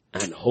beaten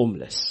and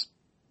homeless.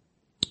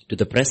 To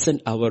the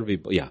present hour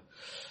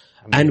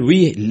and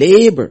we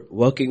labor,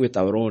 working with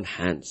our own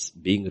hands.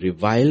 Being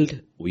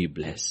reviled, we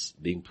bless.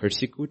 Being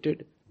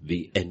persecuted,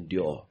 we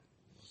endure.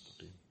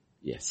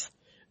 Yes.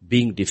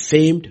 Being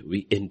defamed,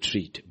 we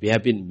entreat. We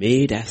have been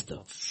made as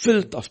the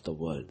filth of the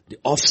world, the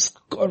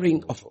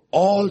offscouring of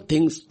all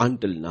things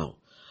until now.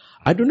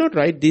 I do not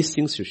write these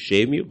things to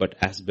shame you, but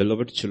as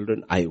beloved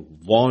children, I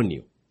warn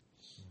you.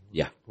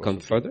 Yeah, come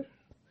further.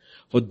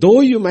 For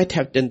though you might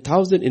have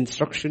 10,000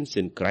 instructions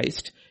in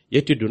Christ,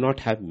 yet you do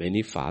not have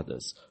many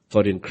fathers.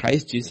 For in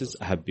Christ Jesus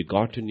I have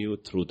begotten you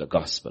through the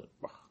gospel.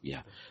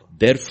 Yeah.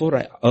 Therefore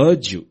I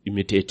urge you,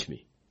 imitate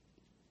me.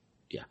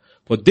 Yeah.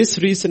 For this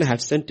reason I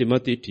have sent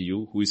Timothy to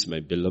you, who is my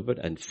beloved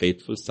and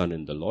faithful son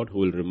in the Lord, who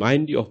will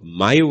remind you of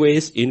my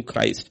ways in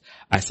Christ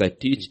as I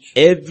teach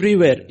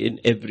everywhere in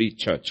every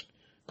church.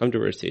 Come to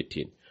verse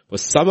 18. For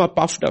some are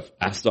puffed up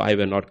as though I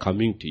were not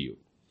coming to you.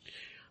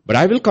 But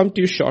I will come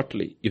to you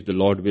shortly, if the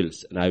Lord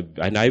wills, and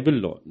I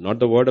will know, not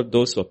the word of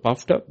those who are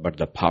puffed up, but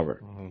the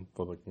power.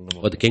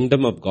 For the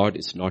kingdom of God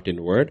is not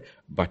in word,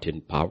 but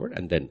in power.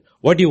 And then,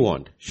 what do you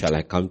want? Shall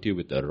I come to you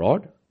with a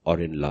rod,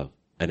 or in love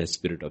and a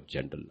spirit of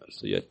gentleness?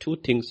 So you have 2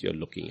 things you're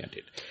looking at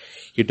it.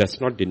 He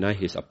does not deny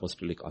his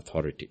apostolic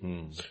authority.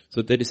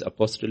 So there is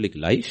apostolic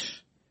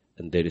life,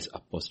 and there is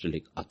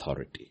apostolic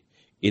authority.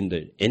 In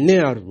the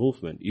NAR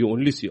movement, you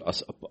only see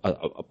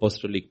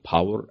apostolic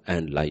power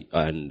and life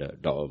and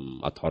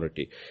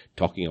authority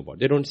talking about.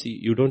 You don't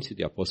see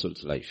the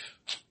apostles' life.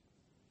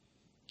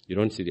 You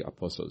don't see the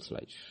apostles'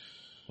 life.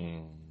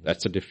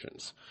 That's the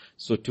difference.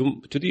 So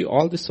to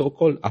all the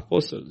so-called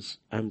apostles,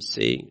 I'm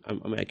saying,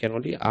 I can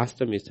only ask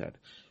them is that,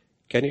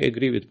 can you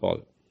agree with Paul?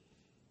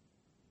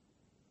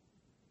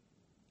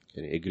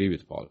 Can you agree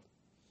with Paul?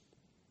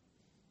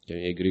 Can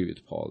you agree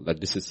with Paul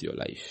that this is your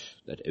life?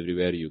 That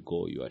everywhere you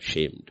go, you are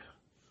shamed.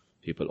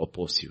 People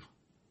oppose you.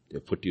 They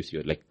put you,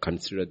 you're like,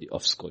 consider the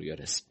offscore. You're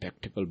a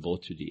spectacle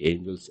both to the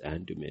angels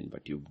and to men,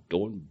 but you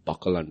don't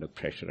buckle under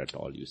pressure at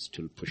all. You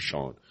still push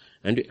on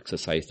and you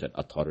exercise that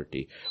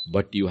authority.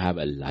 But you have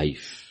a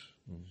life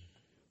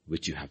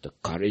which you have the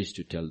courage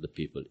to tell the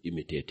people,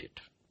 imitate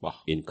it.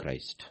 In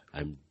Christ.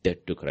 I'm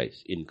dead to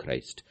Christ, in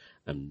Christ.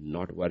 I'm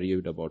not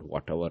worried about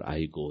whatever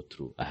I go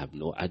through. I have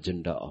no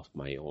agenda of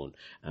my own.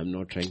 I'm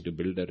not trying to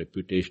build a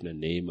reputation, a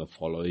name, a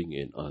following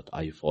in earth.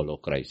 I follow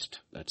Christ.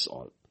 That's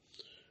all.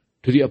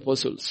 To the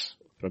apostles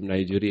from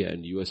Nigeria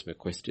and US, my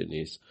question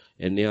is,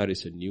 NAR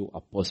is a new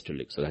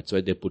apostolic. So that's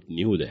why they put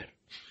new there.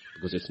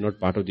 Because it's not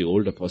part of the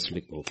old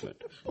apostolic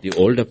movement. The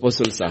old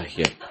apostles are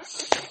here.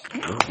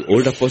 The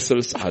old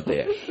apostles are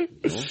there.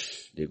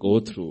 They go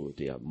through,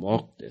 they are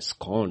mocked, they're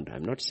scorned.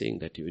 I'm not saying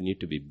that you need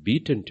to be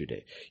beaten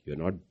today. You're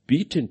not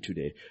beaten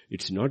today.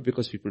 It's not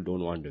because people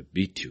don't want to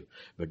beat you,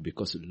 but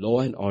because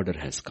law and order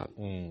has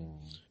come.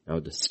 Now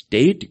the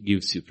state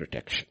gives you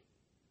protection.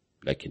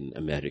 Like in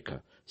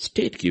America,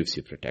 state gives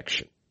you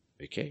protection.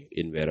 Okay?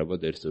 In wherever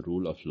there's a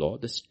rule of law,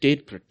 the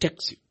state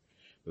protects you.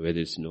 Where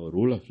there's no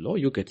rule of law,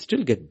 you can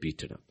still get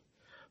beaten up.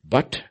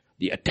 But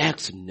the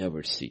attacks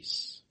never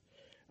cease.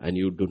 And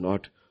you do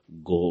not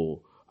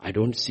go. I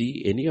don't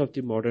see any of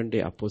the modern day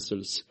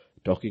apostles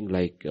talking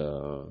like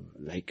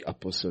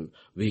apostle.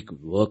 We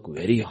work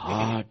very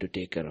hard to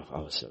take care of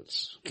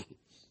ourselves.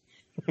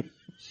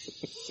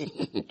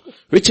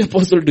 Which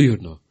apostle do you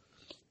know?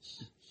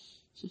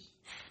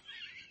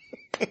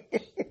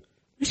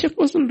 Which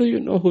apostle do you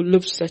know who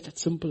lives such a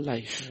simple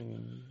life?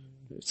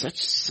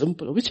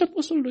 Which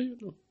apostle do you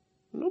know?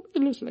 Nobody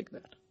lives like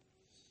that.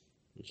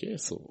 Okay,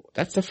 so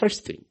that's the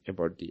first thing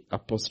about the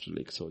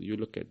apostolic. So you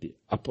look at the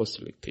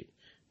apostolic thing.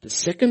 The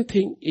second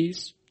thing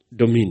is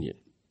dominion.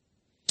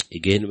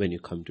 Again, when you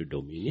come to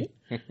dominion,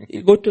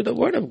 you go to the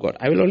Word of God.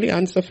 I will only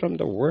answer from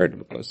the Word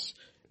because,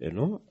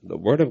 the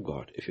Word of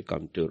God. If you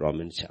come to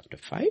Romans chapter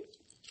 5.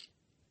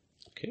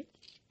 Okay.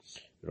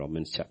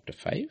 Romans chapter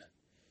 5.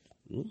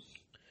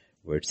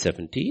 Verse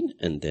 17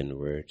 and then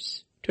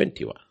verse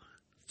 21.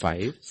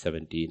 5,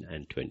 17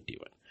 and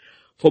 21.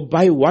 For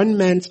by one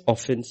man's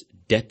offense,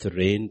 death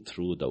reigned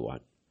through the one.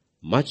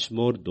 Much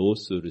more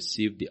those who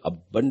receive the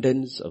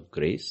abundance of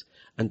grace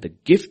and the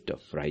gift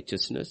of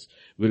righteousness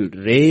will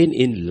reign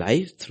in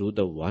life through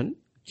the one,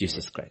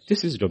 Jesus Christ.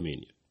 This is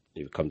dominion.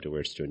 You come to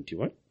verse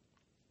 21.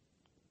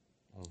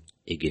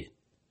 Again.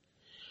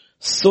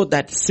 So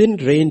that sin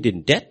reigned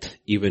in death,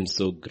 even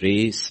so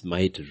grace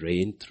might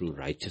reign through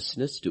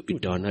righteousness to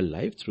eternal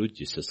life through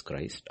Jesus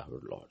Christ our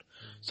Lord.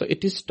 So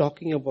it is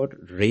talking about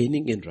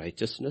reigning in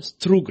righteousness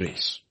through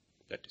grace.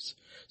 That is.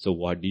 So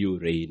what do you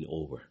reign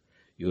over?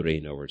 You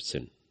reign over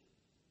sin.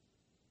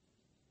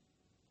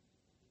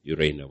 You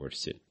reign over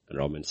sin. And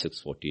Romans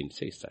 6:14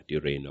 says that. You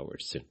reign over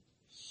sin.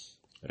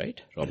 Right?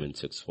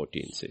 Romans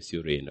 6:14 says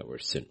you reign over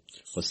sin.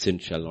 For sin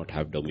shall not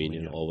have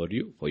dominion over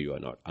you, for you are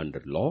not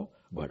under law,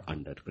 but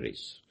under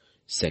grace.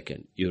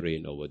 Second, you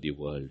reign over the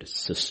world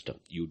system.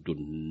 You do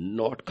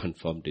not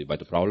conform to it. But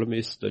the problem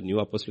is the new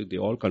apostles, they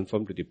all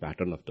conform to the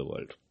pattern of the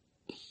world.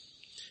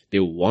 They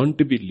want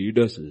to be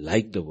leaders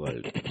like the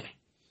world.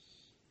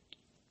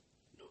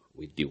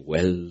 With the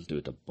wealth,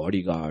 with the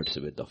bodyguards,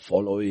 with the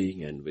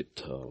following, and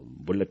with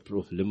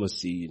bulletproof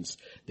limousines.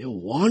 They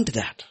want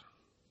that.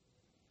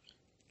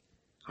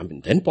 I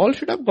mean, then Paul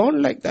should have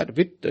gone like that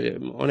with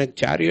on a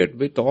chariot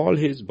with all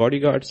his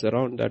bodyguards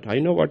around that. I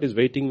know what is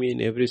waiting me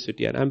in every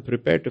city and I'm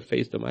prepared to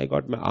face them. I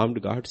got my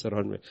armed guards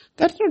around me.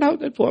 That's not how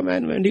that poor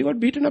man went. He got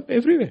beaten up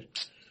everywhere.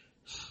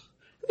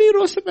 He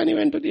rose up and he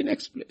went to the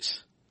next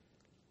place.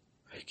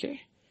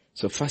 Okay.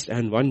 So first,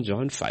 and 1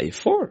 John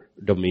 5:4,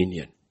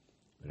 dominion.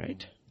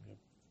 Right?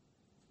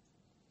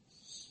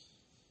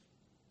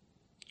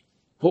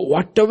 For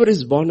whatever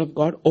is born of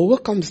God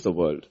overcomes the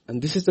world.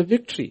 And this is the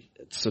victory.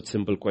 So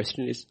simple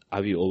question is,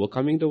 are we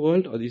overcoming the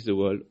world or is the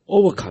world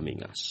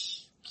overcoming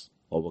us?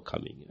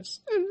 Overcoming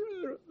us.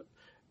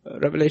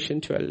 And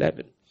Revelation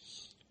 12:11.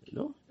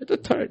 The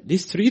third,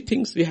 these three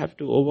things we have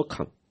to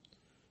overcome.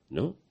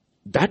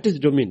 That is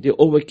dominion. They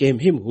overcame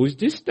him. Who is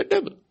this? The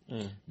devil.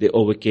 They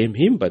overcame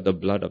him by the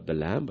blood of the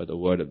Lamb, by the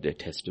word of their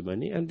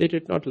testimony, and they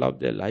did not love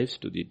their lives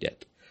to the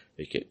death.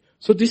 Okay.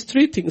 So these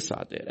three things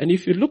are there. And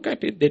if you look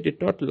at it, they did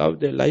not love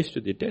their lives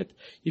to the death.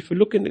 If you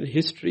look in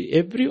history,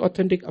 every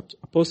authentic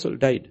apostle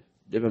died.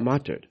 They were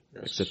martyred.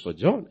 Yes. Except for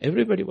John.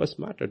 Everybody was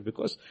martyred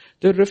because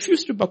they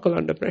refused to buckle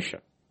under pressure.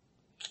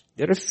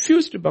 They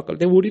refused to buckle.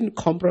 They wouldn't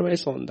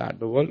compromise on that.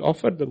 The world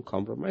offered them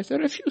compromise. They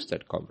refused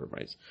that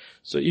compromise.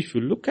 So if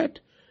you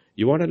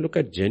want to look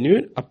at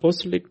genuine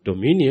apostolic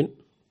dominion,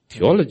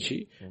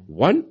 theology,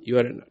 one, you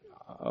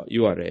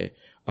are a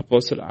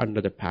apostle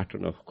under the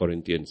pattern of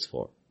Corinthians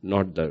 4.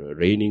 Not the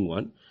reigning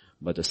one,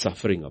 but the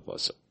suffering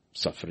apostle.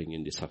 Suffering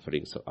in the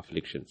sufferings of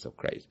afflictions of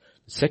Christ.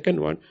 The second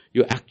one,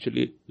 you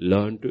actually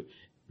learn to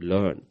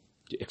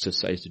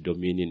exercise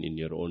dominion in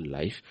your own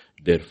life.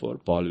 Therefore,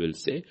 Paul will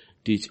say,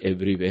 teach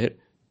everywhere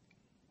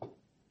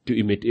to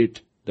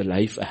imitate the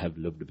life I have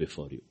lived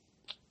before you.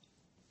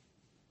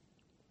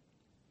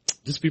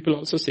 These people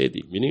also say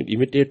meaning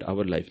imitate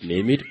our life.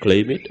 Name it,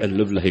 claim it, and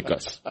live like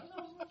us.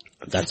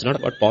 That's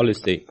not what Paul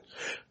is saying.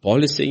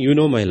 Paul is saying, you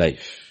know my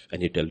life.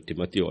 And he tells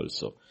Timothy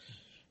also,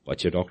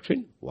 watch your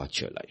doctrine,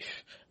 watch your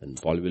life.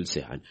 And Paul will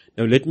say,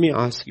 now let me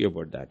ask you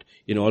about that.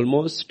 In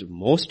almost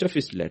most of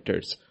his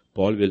letters,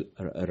 Paul will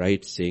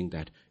write saying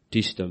that,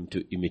 teach them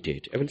to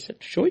imitate. I will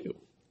show you.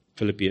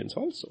 Philippians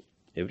also.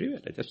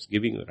 Everywhere. I'm just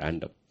giving you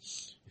random.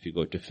 If you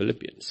go to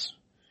Philippians,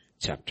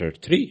 chapter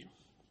 3.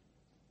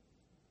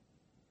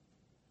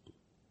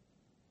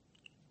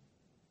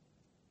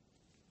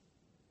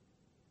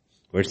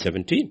 Verse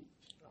 17.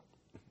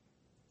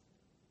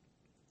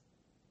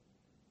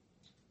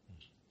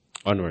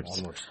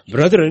 Onwards.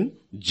 Brethren,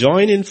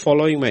 join in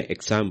following my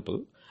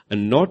example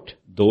and not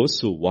those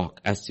who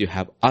walk as you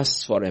have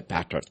us for a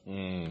pattern.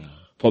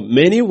 For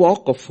many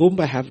walk, of whom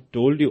I have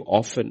told you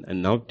often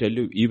and now tell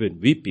you even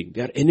weeping,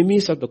 they are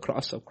enemies of the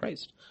cross of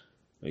Christ.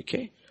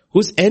 Okay?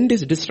 Whose end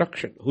is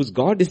destruction, whose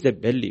God is their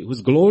belly,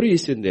 whose glory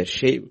is in their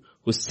shame,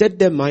 who set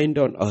their mind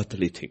on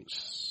earthly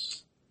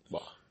things.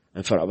 Wow.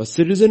 And for our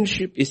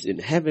citizenship is in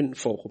heaven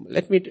for whom.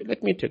 Let me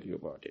tell you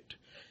about it.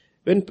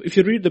 If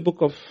you read the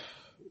book of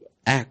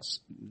Acts,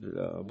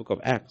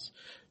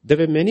 there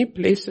were many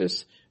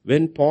places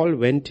when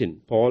Paul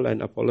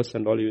and Apollos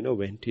and all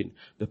went in,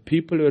 the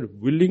people were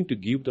willing to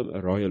give them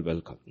a royal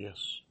welcome.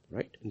 Yes.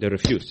 Right? And they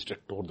refused. They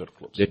tore their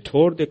clothes. They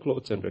tore their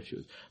clothes and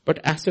refused. But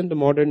as in the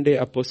modern day,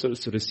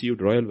 apostles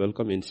received royal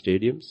welcome in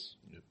stadiums.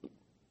 Yep.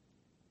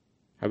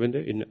 Haven't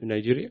they? In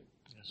Nigeria?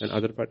 Yes. And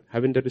other part,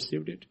 haven't they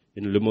received it?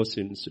 In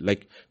limousines,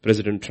 like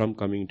President Trump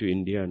coming to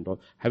India and all.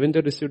 Haven't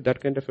they received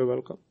that kind of a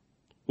welcome?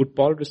 Would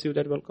Paul receive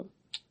that welcome?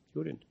 He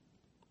wouldn't.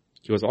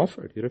 He was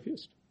offered. He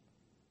refused.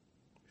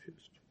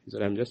 He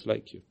said, I'm just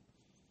like you.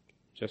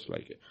 Just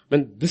like you.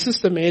 This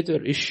is the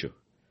major issue.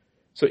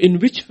 So in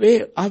which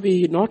way are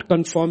we not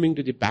conforming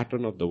to the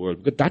pattern of the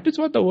world? Because that is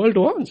what the world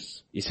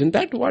wants. Isn't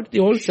that what the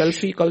whole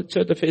selfie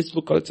culture, the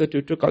Facebook culture,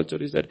 Twitter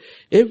culture is that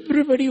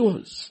everybody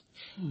wants?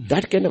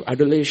 That kind of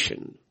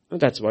adulation. And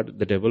that's what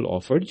the devil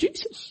offered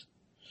Jesus.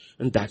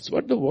 And that's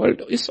what the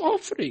world is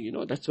offering,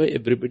 That's why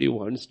everybody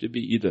wants to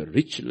be either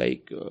rich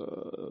like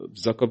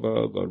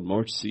Zuckerberg or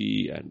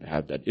Marcy and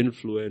have that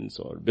influence,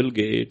 or Bill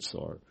Gates,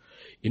 or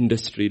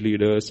industry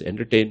leaders,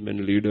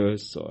 entertainment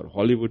leaders, or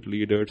Hollywood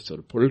leaders,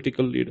 or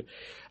political leaders.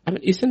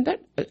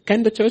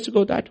 Can the church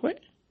go that way?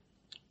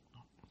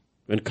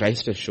 When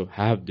Christ has shown,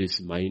 have this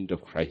mind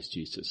of Christ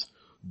Jesus,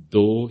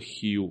 though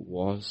he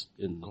was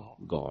in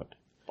God,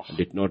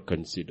 did not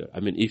consider.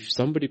 If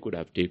somebody could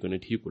have taken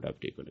it, he could have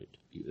taken it.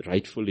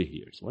 Rightfully he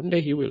is. One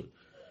day he will.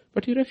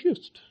 But he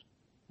refused.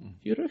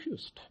 He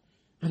refused.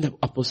 And the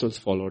apostles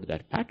followed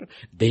that pattern.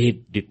 They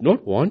did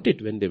not want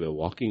it when they were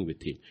walking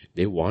with him.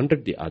 They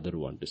wanted the other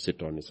one to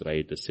sit on his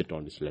right, to sit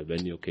on his left,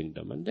 when your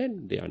kingdom. And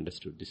then they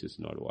understood this is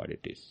not what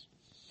it is.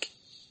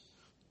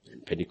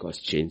 And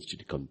Pentecost changed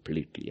it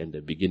completely. And they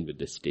begin with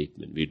the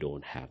statement, we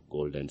don't have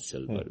gold and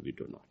silver, we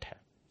do not have.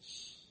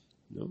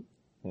 No?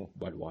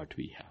 But what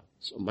we have.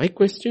 So my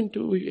question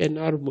to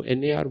NAR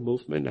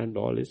movement and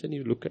all is, and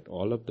you look at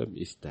all of them,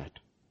 is that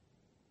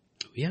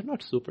we are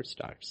not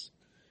superstars.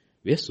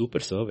 We are super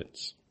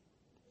servants.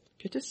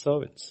 We are just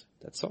servants.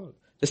 That's all.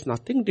 There's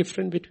nothing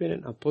different between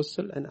an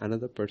apostle and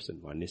another person.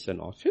 One is an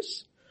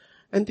office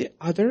and the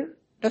other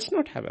does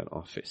not have an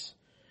office.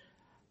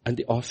 And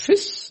the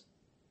office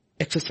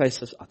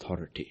exercises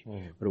authority.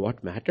 But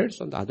what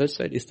matters on the other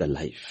side is the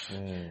life.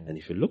 And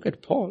if you look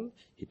at Paul,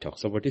 he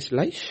talks about his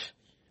life.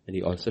 And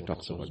he also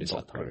talks about his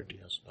authority.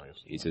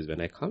 He says,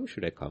 when I come,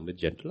 should I come with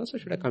gentleness or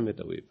should I come with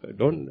a whip?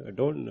 Don't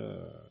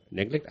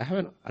neglect. I have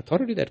an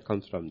authority that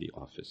comes from the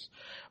office.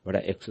 But I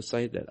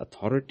exercise that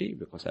authority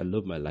because I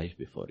live my life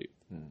before you.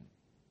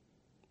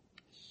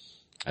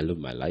 I live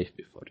my life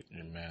before you.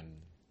 Amen.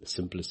 The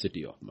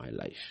simplicity of my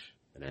life.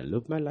 When I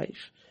live my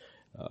life,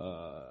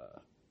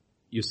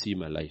 you see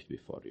my life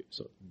before you.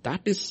 So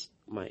that is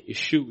my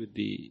issue with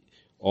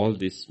all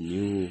this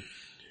new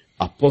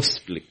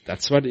apostolic,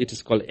 that's what it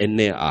is called,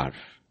 NAR,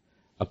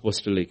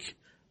 apostolic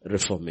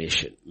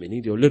reformation.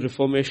 Meaning the only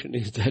reformation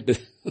is that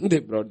they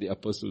brought the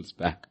apostles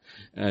back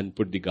and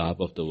put the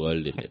garb of the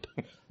world in it.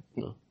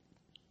 No?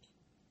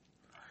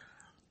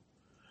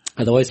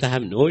 Otherwise I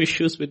have no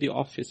issues with the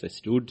office. I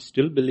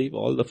still believe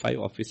all the 5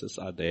 offices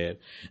are there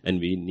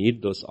and we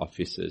need those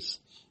offices,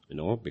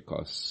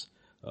 because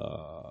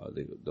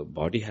the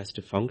body has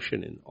to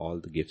function in all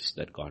the gifts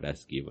that God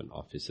has given,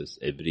 offices,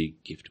 every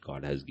gift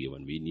God has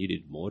given. We need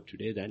it more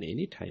today than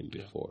any time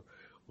before.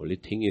 Only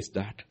thing is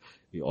that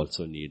we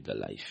also need the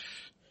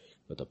life.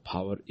 But the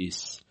power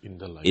is in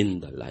the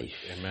life.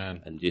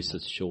 Amen. And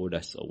Jesus showed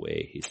us a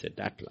way. He said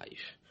that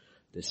life,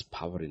 there's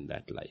power in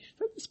that life.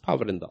 And there's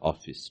power in the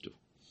office too.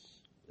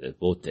 There's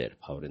both there,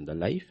 power in the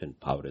life and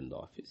power in the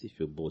office. If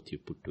you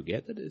put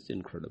together, there's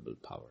incredible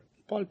power.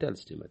 Paul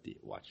tells Timothy,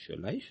 watch your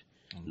life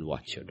and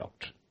watch your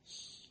doctrine.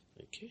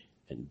 Okay?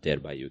 And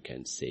thereby you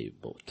can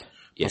save both.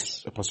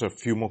 Yes. Pastor, a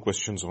few more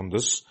questions on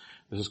this.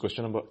 This is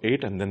question number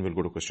 8 and then we'll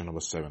go to question number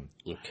 7.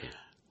 Okay.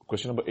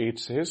 Question number 8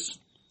 says,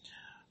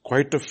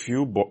 quite a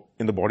few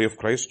in the body of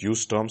Christ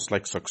use terms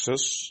like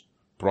success,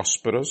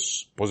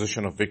 prosperous,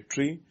 possession of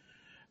victory,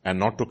 and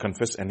not to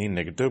confess any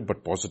negative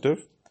but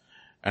positive,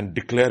 and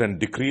declare and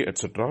decree,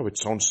 etc., which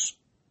sounds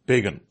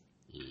pagan,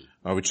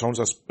 which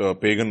sounds as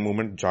pagan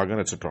movement, jargon,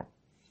 etc.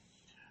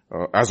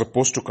 As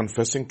opposed to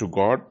confessing to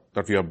God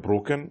that we are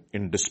broken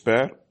in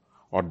despair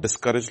or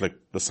discouraged like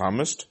the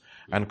psalmist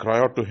and cry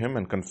out to him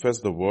and confess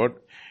the word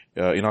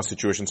in our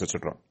situations,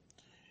 etc.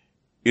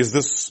 This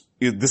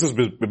is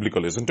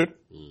biblical, isn't it?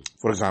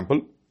 For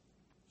example,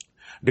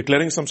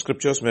 declaring some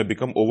scriptures may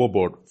become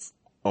overboard,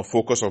 a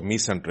focus of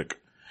me-centric.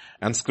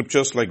 And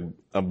scriptures like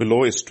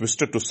below is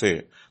twisted to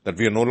say that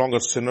we are no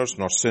longer sinners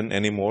nor sin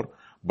anymore,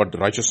 but the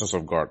righteousness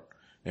of God.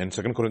 In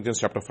 2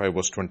 Corinthians chapter 5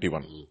 verse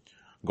 21.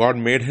 God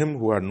made him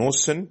who had no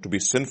sin to be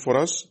sin for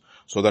us,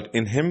 so that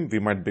in him we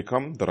might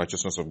become the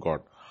righteousness of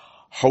God.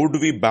 How do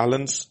we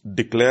balance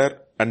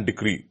declare and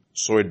decree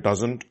so it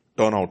doesn't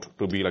turn out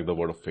to be like the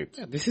word of faith?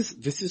 Yeah, this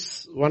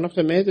is one of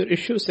the major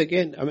issues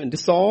again. I mean,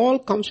 this all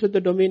comes with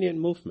the dominion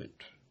movement.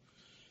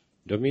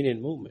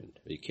 Dominion movement,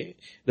 okay?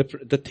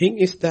 The thing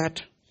is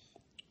that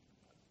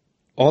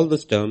all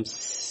those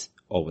terms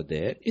over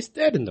there is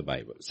there in the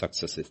Bible.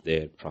 Success is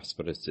there,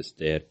 prosperous is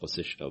there,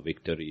 possession of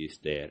victory is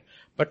there.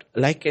 But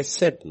like I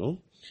said,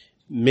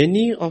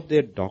 many of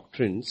their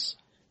doctrines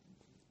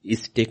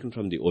is taken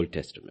from the Old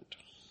Testament.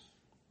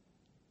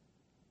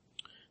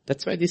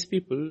 That's why these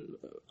people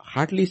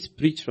hardly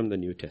preach from the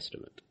New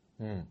Testament.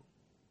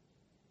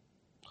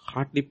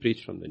 Hardly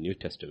preach from the New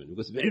Testament.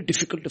 Because it's very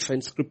difficult to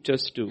find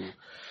scriptures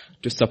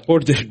to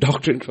support their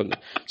doctrine from them.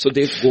 So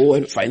they go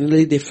and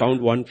finally they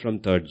found one from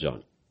 3rd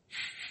John.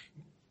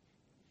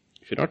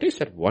 If you notice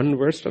that one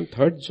verse from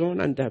 3rd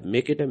John and they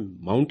make it a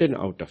mountain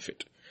out of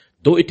it.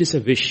 Though it is a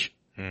wish.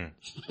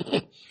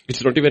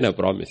 It's not even a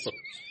promise.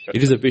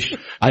 It is a wish.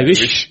 I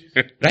wish.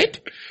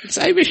 Right? It's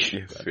I wish.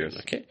 Yes.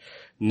 Okay.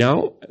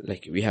 Now,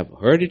 like we have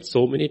heard it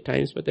so many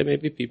times, but there may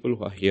be people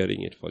who are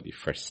hearing it for the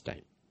first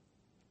time.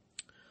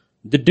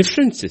 The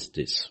difference is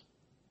this.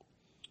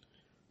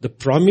 The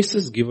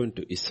promises given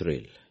to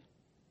Israel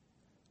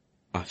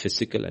are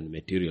physical and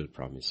material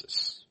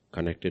promises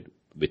connected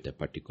with a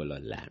particular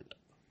land.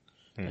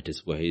 That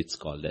is why it's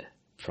called a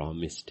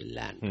promised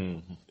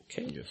land.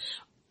 Okay? Yes.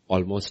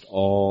 Almost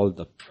all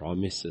the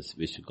promises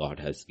which God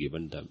has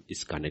given them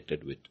is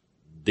connected with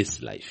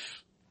this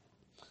life.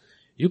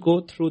 You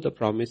go through the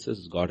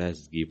promises God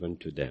has given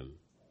to them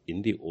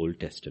in the Old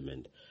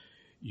Testament,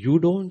 you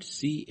don't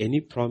see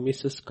any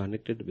promises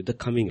connected with the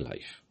coming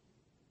life.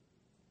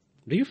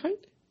 Do you find?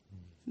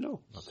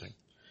 No. Nothing.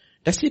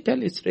 Does he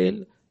tell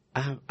Israel,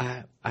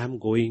 I am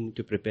going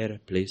to prepare a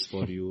place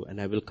for you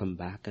and I will come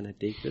back and I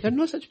take you? There are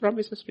no such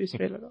promises to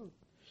Israel at all.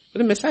 But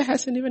the Messiah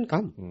hasn't even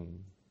come.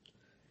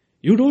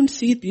 You don't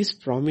see these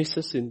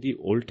promises in the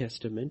Old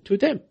Testament to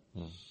them.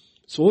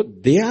 So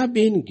they are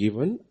being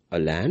given a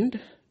land.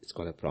 It's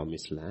called a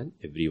promised land.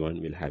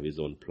 Everyone will have his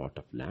own plot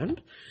of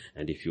land.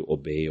 And if you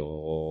obey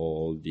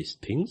all these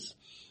things,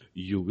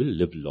 you will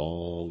live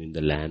long in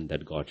the land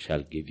that God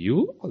shall give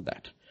you, all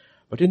that.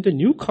 But in the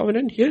new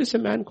covenant, here is a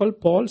man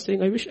called Paul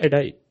saying, I wish I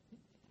died.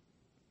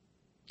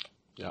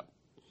 Yeah.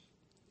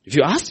 If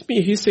you ask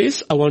me, he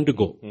says, I want to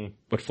go.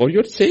 But for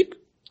your sake,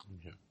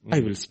 I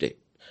will stay.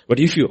 But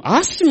if you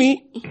ask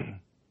me,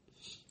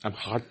 I'm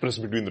hard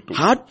pressed between the two.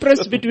 Hard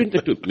pressed between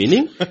the two.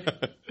 Meaning,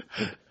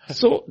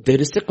 so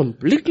there is a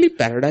completely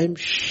paradigm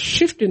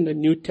shift in the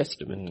New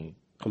Testament.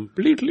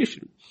 Completely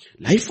shift.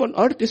 Life on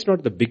earth is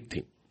not the big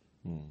thing.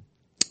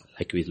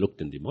 Like we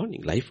looked in the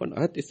morning. Life on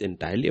earth is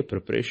entirely a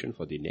preparation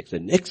for the next. The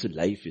next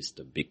life is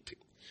the big thing.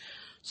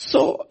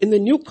 So in the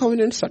New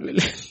Covenant,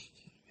 suddenly,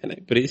 when I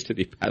preached to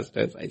the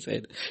pastors, I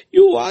said,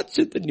 you watch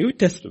in the New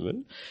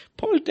Testament,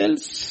 Paul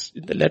tells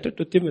in the letter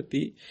to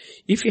Timothy,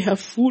 if you have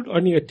food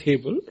on your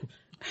table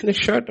and a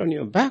shirt on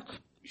your back,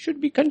 you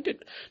should be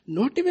content.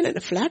 Not even a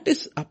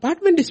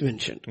apartment is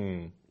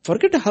mentioned.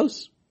 Forget a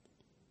house.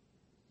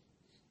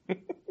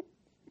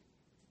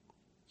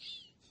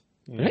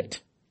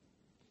 Right?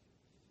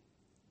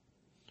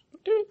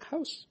 Not even a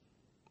house.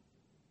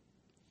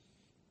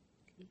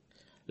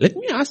 Let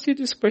me ask you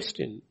this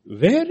question.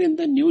 Where in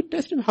the New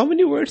Testament, how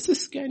many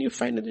verses can you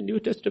find in the New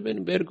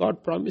Testament where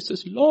God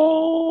promises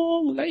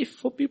long life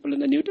for people in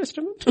the New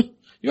Testament?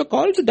 You are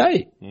called to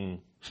die.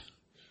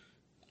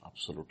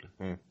 Absolutely.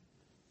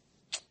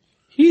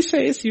 He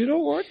says, you know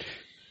what?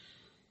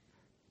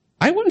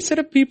 I want a set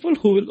of people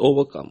who will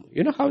overcome.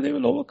 You know how they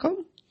will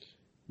overcome?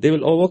 They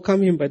will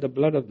overcome him by the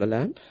blood of the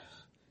Lamb,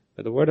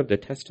 by the word of their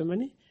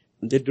testimony.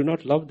 And they do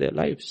not love their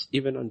lives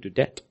even unto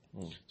death.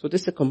 So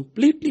this is a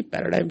completely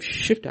paradigm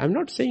shift. I'm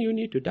not saying you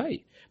need to die,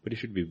 but you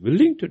should be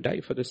willing to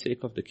die for the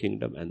sake of the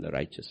kingdom and the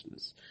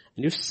righteousness.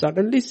 And you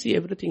suddenly see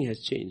everything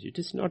has changed. It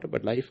is not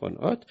about life on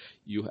earth.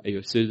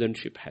 Your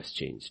citizenship has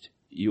changed.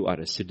 You are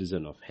a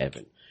citizen of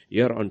heaven.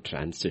 You are on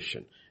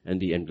transition.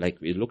 And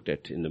like we looked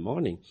at in the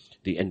morning,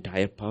 the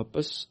entire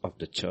purpose of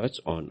the church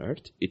on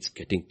earth, it's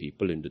getting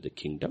people into the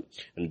kingdom.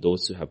 And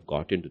those who have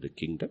got into the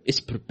kingdom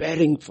is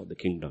preparing for the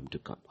kingdom to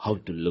come. How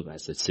to live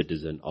as a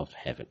citizen of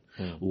heaven.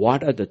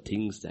 What are the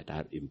things that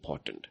are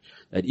important?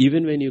 That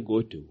even when you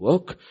go to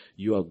work,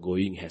 you are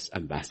going as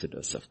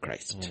ambassadors of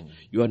Christ.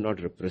 You are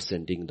not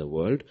representing the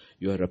world.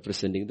 You are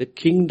representing the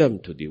kingdom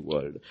to the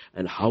world.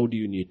 And how do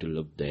you need to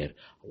live there?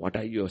 What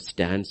are your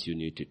stands you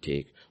need to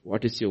take?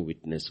 What is your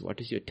witness? What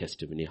is your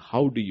testimony?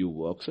 How do you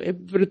work? So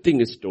everything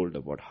is told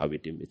about how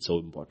it's so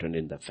important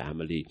in the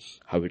family,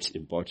 how it's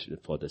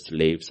important for the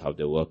slaves, how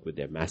they work with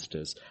their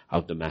masters,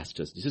 how the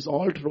masters. This is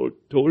all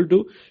told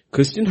to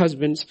Christian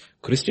husbands,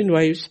 Christian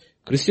wives,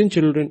 Christian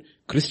children,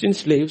 Christian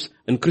slaves,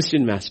 and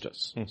Christian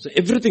masters. So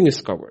everything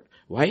is covered.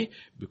 Why?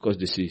 Because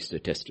this is the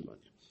testimony.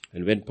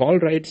 And when Paul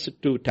writes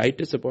to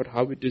Titus about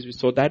how it is,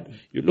 so that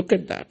you look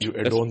at that. You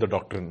adorn the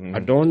doctrine.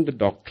 Adorn the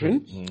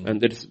doctrine. And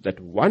there is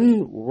that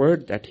one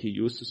word that he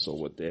uses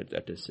over there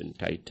that is in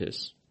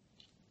Titus.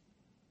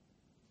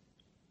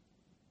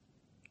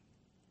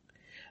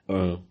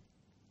 Verse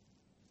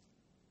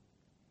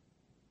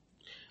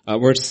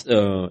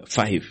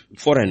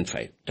 4 and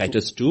 5.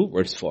 Titus 2,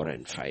 verse 4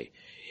 and 5.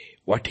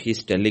 What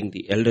he's telling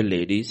the elder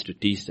ladies to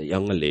teach the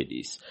younger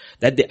ladies,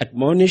 that they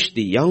admonish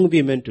the young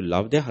women to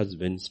love their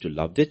husbands, to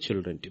love their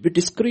children, to be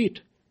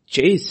discreet,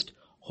 chaste,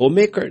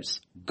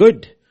 homemakers,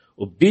 good,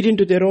 obedient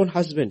to their own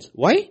husbands.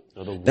 Why?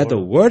 That the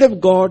word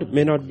of God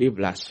may not be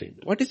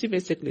blasphemed. What is he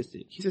basically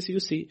saying? He says, you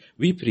see,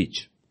 we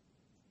preach.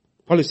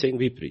 Paul is saying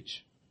we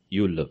preach.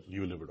 You live.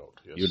 You live it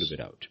out. Yes. You live it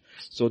out.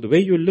 So the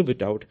way you live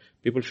it out,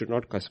 people should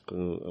not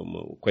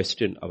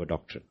question our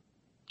doctrine.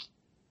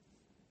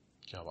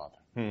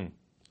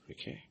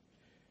 Okay.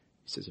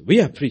 He says,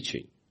 we are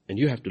preaching and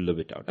you have to live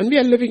it out. And we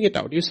are living it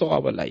out. You saw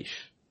our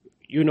life.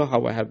 You know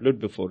how I have lived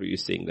before you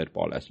saying that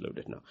Paul has lived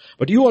it now.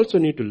 But you also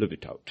need to live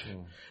it out.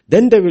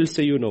 Then they will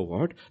say, you know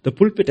what? The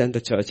pulpit and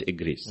the church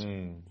agrees.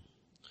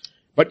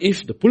 But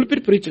if the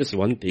pulpit preaches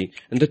one thing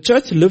and the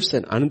church lives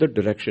in another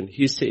direction,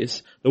 he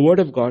says the word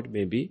of God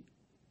may be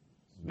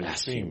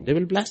blasphemed. They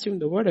will blaspheme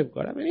the word of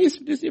God. I mean,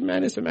 this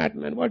man is a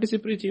madman. What is he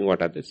preaching?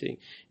 What are they saying?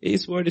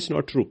 His word is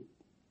not true.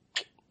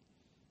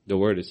 The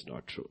word is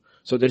not true.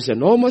 So there is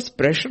enormous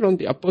pressure on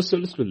the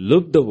apostles to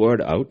live the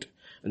word out.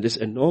 And this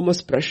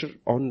enormous pressure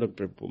on the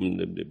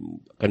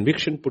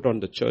conviction put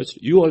on the church,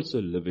 you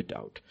also live it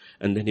out.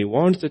 And then he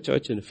warns the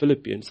church in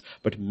Philippians,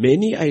 but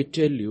many, I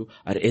tell you,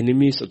 are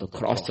enemies of the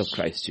cross of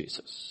Christ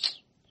Jesus.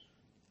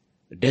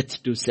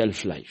 Death to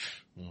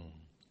self-life.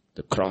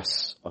 The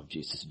cross of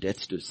Jesus,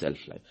 death to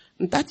self-life.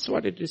 And that's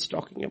what it is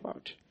talking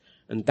about.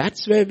 And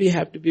that's where we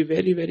have to be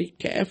very, very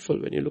careful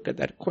when you look at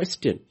that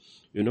question.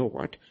 You know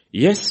what?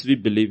 Yes, we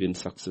believe in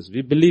success.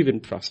 We believe in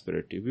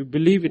prosperity. We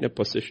believe in a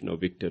position of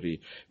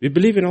victory. We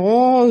believe in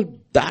all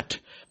that,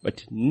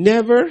 but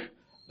never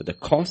at the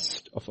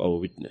cost of our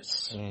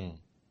witness.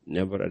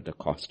 Never at the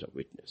cost of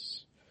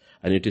witness.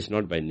 And it is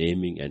not by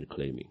naming and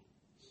claiming.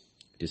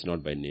 It is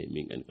not by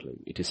naming and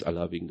claiming. It is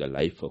allowing the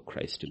life of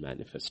Christ to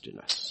manifest in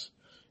us.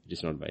 It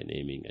is not by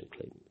naming and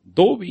claiming.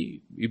 Though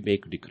we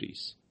make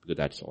decrees, because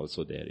that's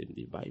also there in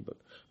the Bible.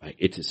 Right?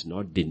 It is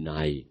not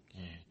denying.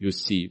 You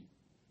see,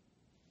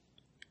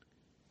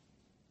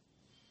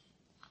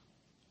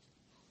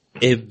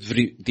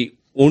 the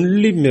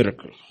only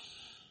miracle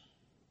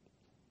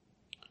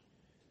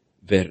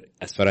where,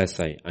 as far as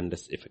I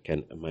understand, if I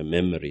can, my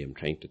memory, I'm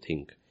trying to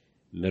think,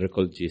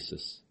 miracle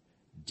Jesus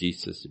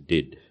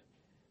did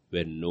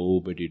where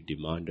nobody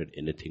demanded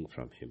anything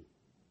from him.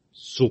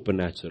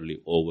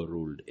 Supernaturally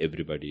overruled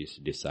everybody's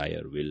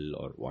desire, will,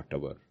 or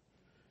whatever,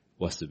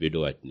 was the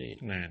widow at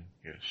Nain.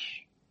 Yes.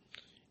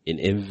 In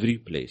every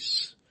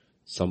place,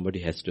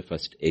 somebody has to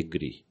first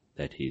agree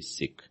that he is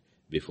sick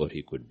before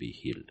he could be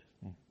healed.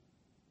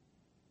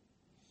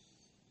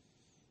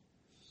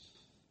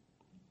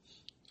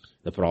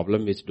 The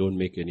problem is, don't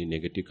make any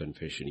negative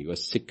confession. You are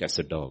sick as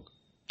a dog.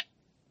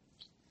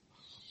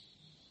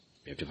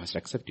 You have to first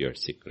accept you are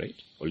sick, right?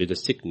 Only the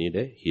sick need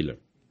a healer.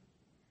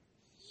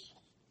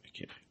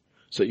 Okay.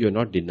 So you are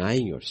not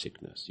denying your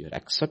sickness. You are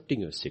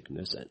accepting your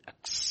sickness and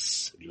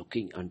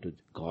looking unto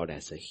God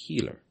as a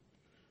healer.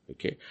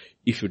 Okay.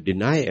 If you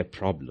deny a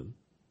problem,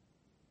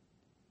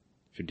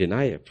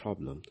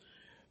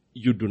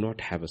 you do not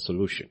have a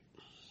solution.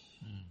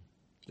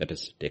 Let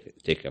us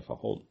take of a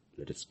home.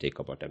 Let us take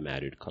about a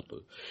married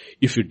couple.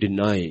 If you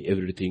deny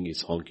everything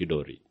is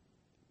honky-dory,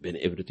 when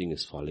everything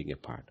is falling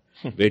apart,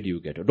 where do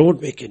you get it?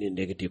 Don't make any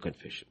negative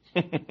confession.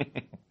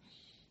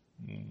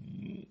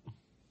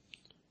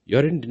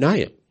 You're in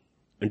denial.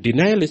 And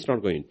denial is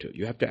not going to.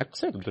 You have to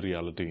accept. The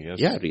reality, yes.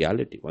 Yeah,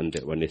 reality. One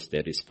is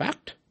there is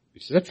fact.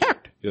 This is a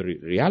fact. Your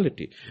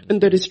reality.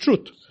 And there is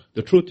truth.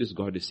 The truth is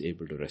God is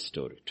able to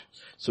restore it.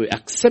 So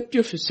accept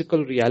your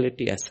physical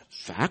reality as a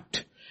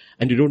fact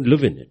and you don't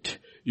live in it.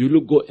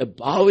 You go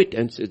above it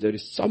and say there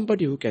is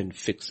somebody who can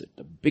fix it.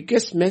 The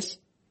biggest mess,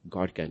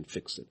 God can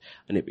fix it.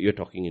 And if you're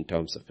talking in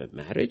terms of a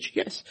marriage,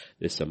 yes,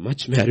 there's a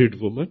much married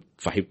woman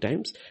 5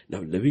 times. Now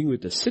living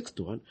with the 6th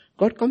one,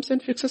 God comes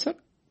and fixes her.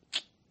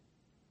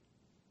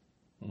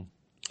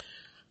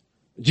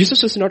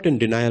 Jesus is not in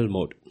denial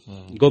mode.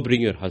 Go bring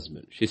your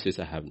husband. She says,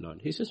 I have none.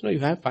 He says, no, you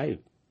have 5.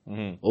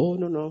 Oh,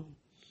 no.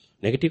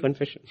 Negative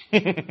confession. No,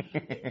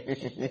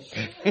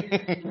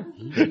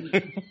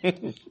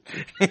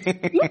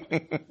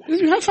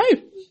 you have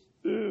 5.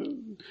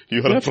 You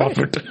are a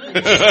prophet.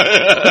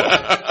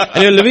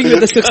 And you're living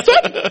with the 6th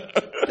one?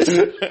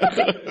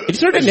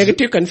 It's not a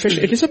negative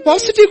confession. It is a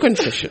positive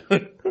confession.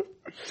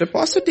 It's a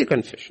positive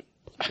confession.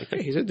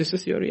 Okay, he said, this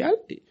is your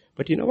reality.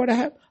 But you know what I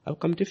have? I've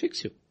come to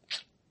fix you.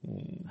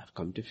 I've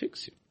come to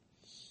fix you.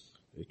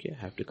 Okay,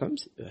 I have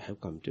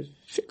come to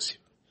fix you.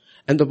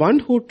 And the one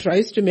who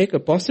tries to make a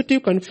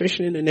positive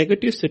confession in a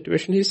negative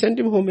situation, he sent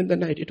him home in the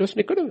night. It was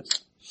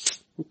Nicodemus.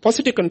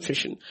 Positive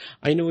confession.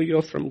 I know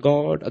you're from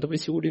God,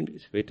 otherwise you wouldn't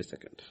be. Wait a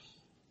second.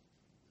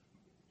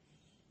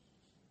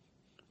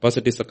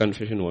 Positive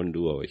confession won't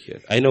do over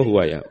here. I know who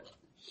I am.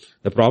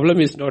 The problem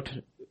is not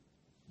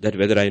that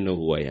whether I know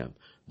who I am.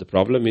 The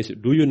problem is,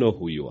 do you know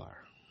who you are?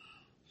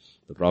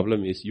 The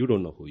problem is, you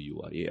don't know who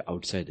you are. You're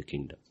outside the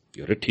kingdom.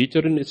 You're a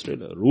teacher in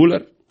Israel, a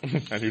ruler.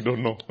 And you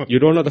don't know. You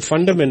don't know the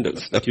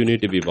fundamentals that you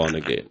need to be born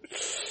again.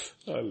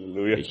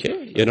 Hallelujah.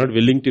 Okay? You're not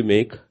willing to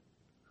make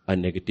a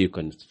negative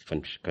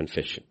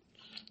confession.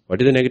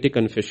 What is a negative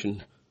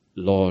confession?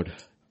 Lord,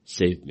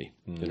 save me.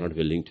 You're not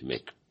willing to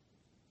make.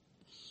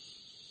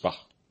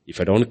 If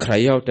I don't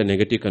cry out a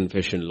negative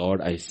confession,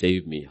 Lord, I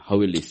save me, how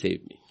will He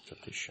save me?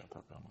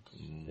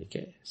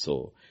 Okay,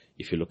 so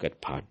if you look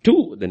at part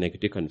 2, the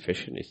negative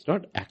confession is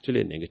not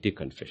actually a negative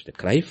confession. The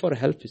cry for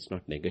help is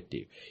not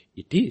negative.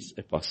 It is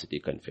a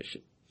positive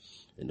confession.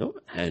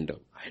 And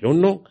I don't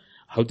know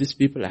how these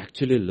people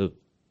actually live.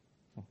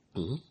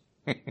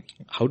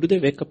 How do they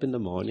wake up in the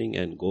morning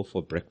and go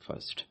for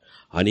breakfast?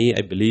 Honey,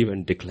 I believe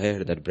and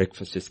declare that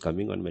breakfast is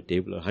coming on my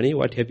table. Honey,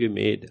 what have you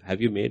made?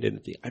 Have you made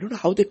anything? I don't know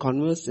how they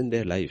converse in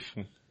their life.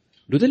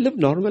 Do they live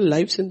normal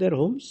lives in their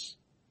homes?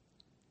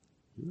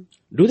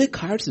 Do their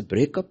cars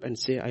break up and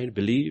say, I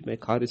believe my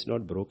car is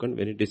not broken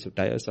when its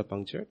tires are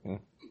punctured? I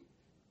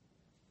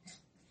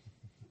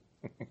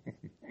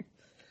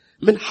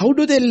mean, how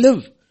do they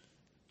live?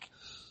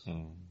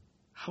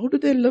 How do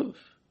they live?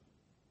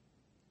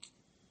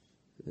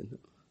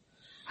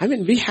 I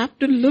mean, we have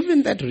to live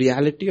in that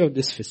reality of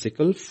this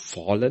physical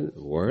fallen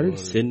world,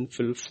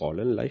 sinful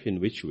fallen life in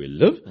which we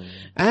live,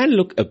 and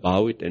look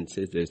above it and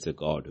say there's a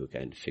God who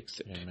can fix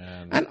it.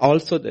 Amen. And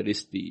also there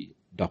is the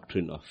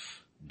doctrine of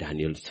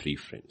Daniel's 3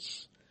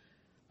 friends.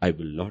 I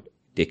will not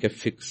take a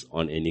fix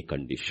on any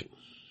condition.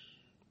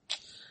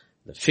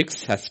 The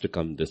fix has to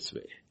come this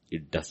way.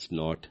 It does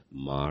not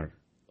mar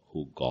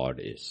who God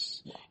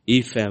is.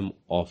 If I am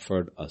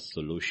offered a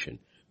solution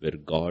where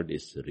God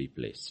is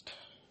replaced,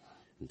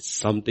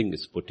 something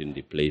is put in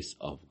the place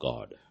of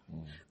God.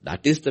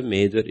 That is the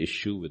major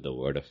issue with the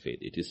word of faith.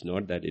 It is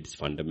not that it is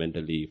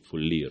fundamentally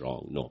fully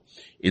wrong. No.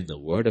 In the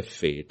word of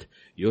faith,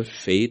 your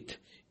faith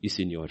is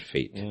in your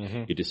faith.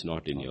 It is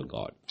not in your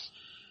God.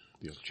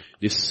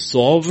 The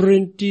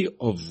sovereignty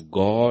of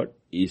God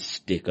is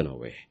taken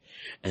away.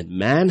 And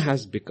man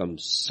has become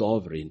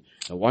sovereign.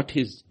 Now what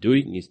he's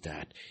doing is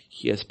that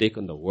he has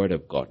taken the word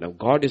of God. Now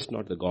God is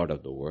not the God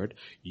of the word.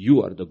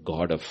 You are the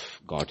God of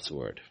God's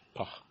word.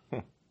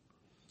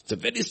 It's a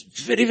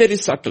very, very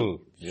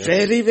subtle. Yes.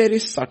 Very, very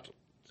subtle.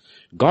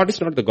 God is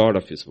not the God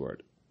of His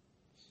word.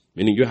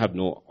 Meaning you have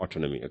no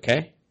autonomy,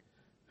 okay?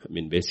 I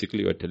mean, basically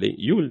you're telling,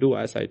 you will do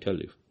as I tell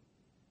you.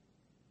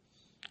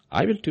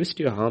 I will twist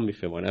your arm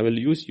if I want. I will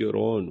use your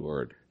own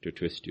word to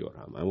twist your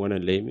arm. I want to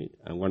claim it.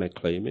 I want to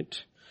claim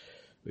it.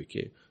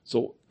 Okay.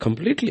 So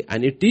completely,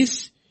 and it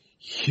is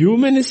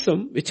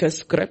humanism which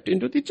has crept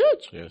into the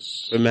church.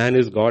 Yes. The man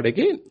is God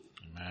again.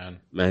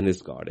 Man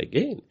is God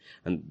again.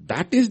 And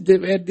that is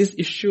where these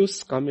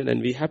issues come in,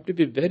 and we have to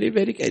be very,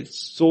 very careful. It's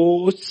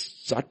so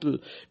subtle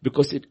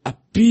because it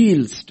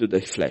appeals to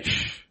the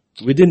flesh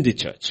within the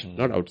church,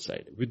 not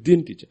outside,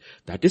 within the church.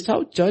 That is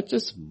how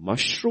churches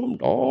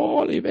mushroomed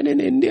even in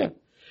India.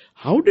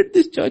 How did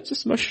these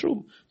churches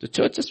mushroom? The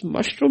churches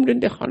mushroomed in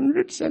the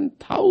hundreds and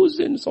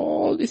thousands,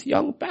 all these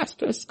young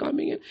pastors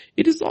coming in.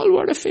 It is all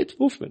word of faith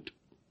movement.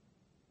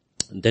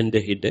 And then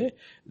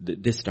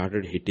they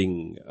started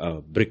hitting a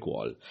brick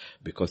wall,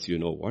 because you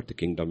know what? The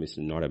kingdom is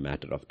not a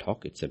matter of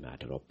talk, it's a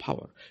matter of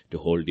power. To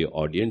hold your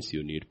audience,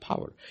 you need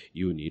power.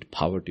 You need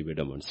power to be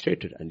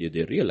demonstrated, and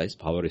they realized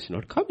power is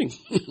not coming.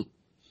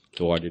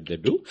 So what did they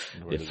do?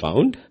 They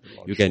found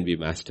you can be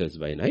masters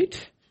by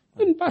night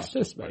and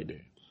pastors by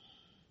day.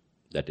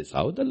 That is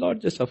how the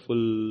lodges are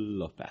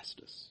full of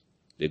pastors.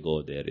 They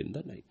go there in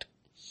the night.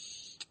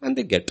 And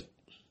they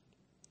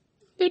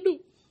do.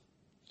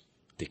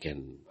 They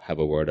can have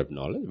a word of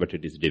knowledge, but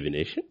it is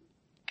divination.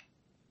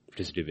 It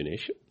is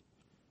divination.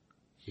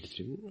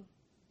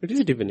 It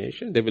is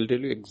divination. They will tell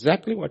you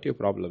exactly what your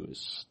problem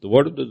is. The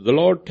word of the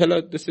Lord tell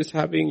us this is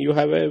happening. You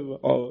have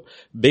a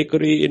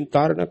bakery in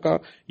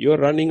Taranaka. You are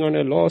running on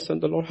a loss, and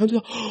the Lord has,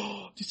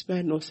 this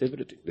man knows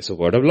everything. This is a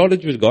word of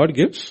knowledge which God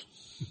gives.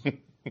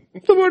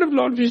 The word of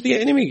Lord which the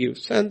enemy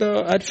gives. And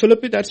at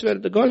Philippi, that's where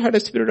the girl had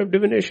a spirit of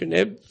divination.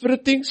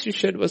 Everything she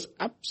said was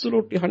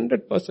absolutely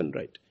 100%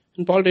 right.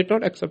 And Paul did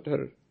not accept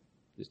her.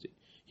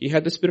 He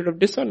had the spirit of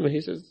discernment.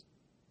 He says,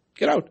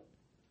 get out.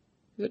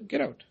 He said, get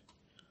out.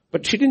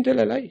 But she didn't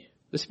tell a lie.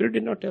 The spirit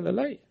did not tell a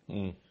lie.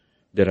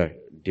 There are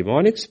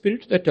demonic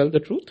spirits that tell the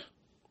truth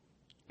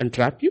and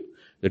trap you.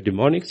 The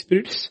demonic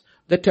spirits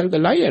that tell the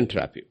lie and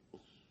trap you.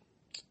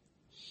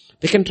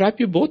 They can trap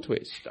you both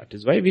ways. That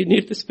is why we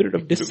need the spirit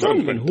of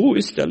discernment. Who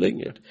is telling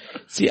it?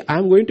 See,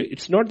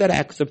 it's not that I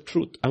accept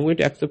truth. I'm going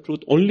to accept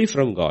truth only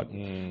from God.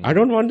 I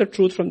don't want the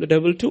truth from the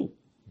devil too.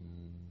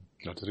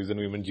 That's the reason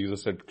even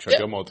Jesus said, shut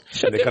your mouth.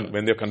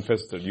 When they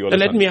confess that you are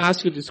Let me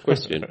ask you this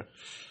question.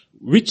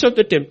 Which of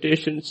the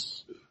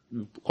temptations,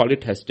 call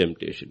it as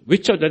temptation,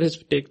 let us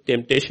take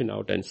temptation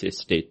out and say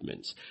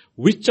statements.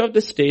 Which of the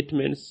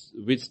statements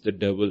which the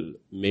devil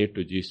made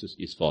to Jesus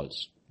is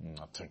false?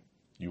 Nothing.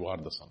 You are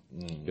the Son.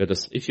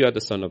 If you are the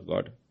Son of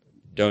God,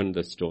 turn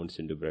the stones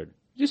into bread.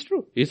 It's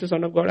true. He's the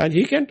Son of God and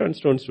He can turn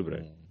stones to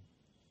bread.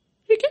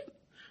 He can.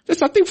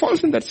 There's nothing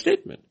false in that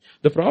statement.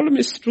 The problem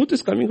is truth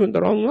is coming from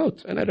the wrong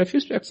mouth and I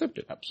refuse to accept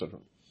it.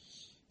 Absolutely.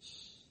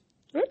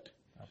 Right?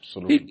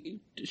 Absolutely.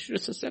 He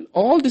said,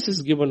 all this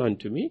is given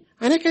unto me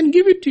and I can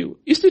give it to you.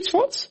 Is it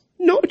false?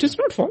 No, it is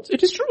not false.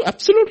 It is true.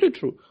 Absolutely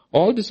true.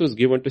 All this was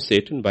given to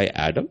Satan by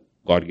Adam.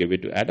 God gave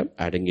it to Adam.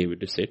 Adam gave it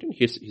to Satan.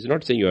 He's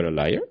not saying you're a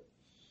liar.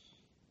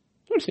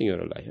 Not saying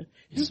you're a liar.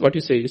 This is what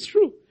you say is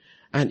true.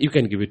 And you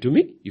can give it to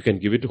me. You can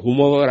give it to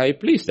whomever I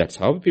please. That's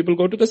how people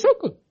go to the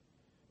circle.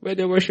 Where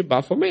they worship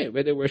Baphomet,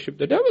 where they worship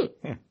the devil.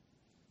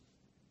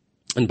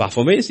 And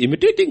Baphomet is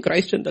imitating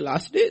Christ in the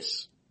last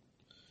days.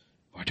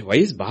 Why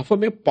is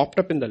Baphomet popped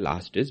up in the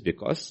last days?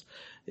 Because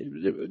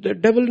the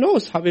devil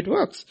knows how it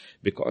works.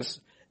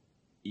 Because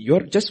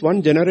you're just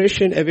one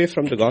generation away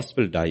from the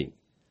gospel dying.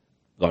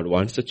 God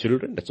wants the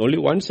children. That's only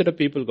one set of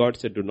people God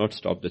said, do not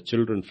stop the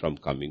children from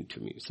coming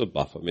to me. So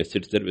Baphomet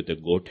sits there with a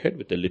goat head,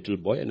 with a little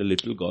boy and a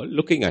little girl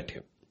looking at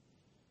him.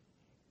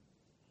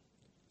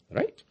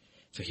 Right?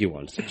 So he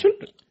wants the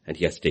children. And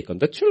he has taken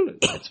the children.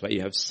 That's why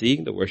you have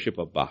seen the worship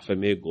of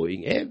Baphomet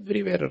going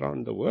everywhere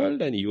around the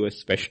world, and you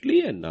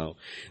especially, and now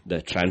the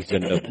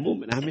transgender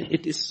movement. I mean,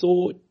 it is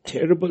so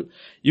terrible.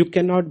 You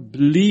cannot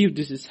believe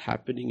this is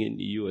happening in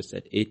the US.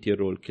 That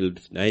 8-year-old killed,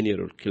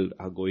 9-year-old killed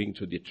are going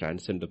through the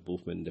transgender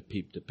movement.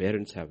 The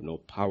parents have no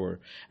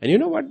power. And you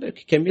know what? The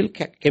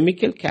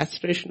chemical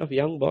castration of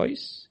young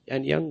boys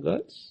and young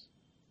girls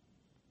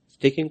is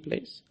taking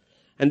place.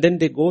 And then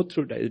they go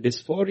through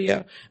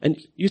dysphoria. And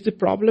the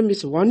problem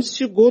is once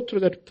you go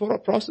through that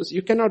process,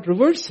 you cannot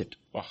reverse it.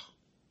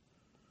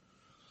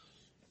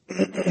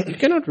 You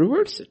cannot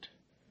reverse it.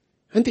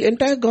 And the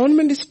entire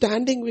government is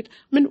standing with,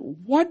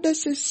 what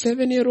does a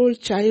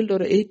 7-year-old child or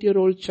an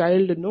 8-year-old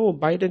child know?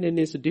 Biden in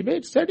his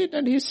debate said it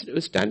and he's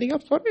standing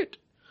up for it.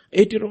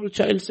 8-year-old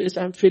child says,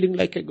 I'm feeling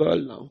like a girl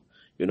now.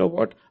 You know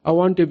what? I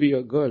want to be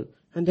a girl.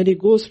 And then he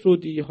goes through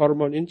the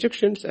hormone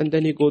injections, and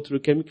then he goes through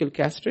chemical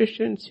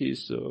castrations,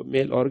 his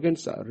male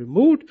organs are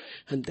removed,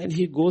 and then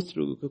he goes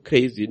through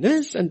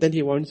craziness, and then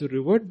he wants to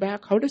revert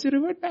back. How does he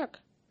revert back?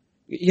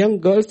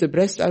 Young girls, the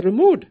breasts are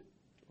removed.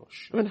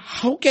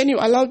 How can you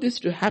allow this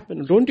to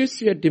happen? Don't you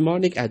see a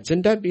demonic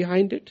agenda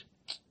behind it?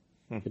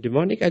 The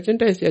demonic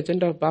agenda is the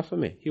agenda of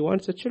Baphomet. He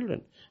wants the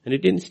children. And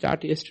it didn't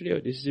start yesterday.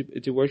 This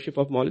is the worship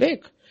of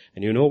Molech.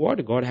 And you know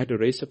what? God had to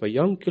raise up a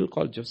young king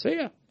called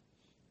Josiah.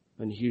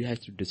 And he has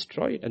to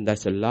destroy it. And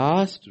that's the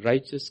last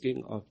righteous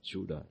king of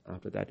Judah.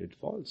 After that it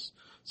falls.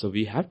 So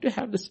we have to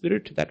have the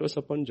spirit that was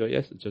upon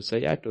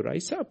Josiah to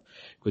rise up.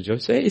 Because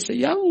Josiah is a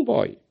young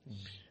boy.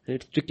 And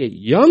it took a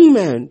young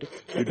man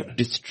to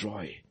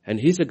destroy. And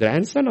he's the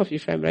grandson of,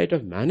 if I'm right,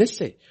 of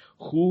Manasseh,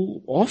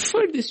 who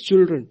offered these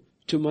children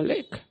to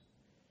Molech.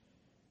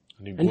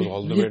 And he goes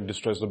all the way and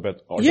destroys the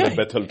Bethel.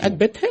 At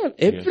Bethel.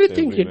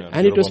 Everything. Yes,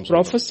 and it was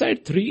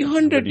prophesied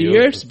 300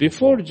 years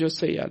before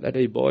Josiah that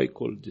a boy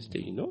called this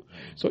thing,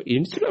 So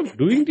instead of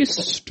doing this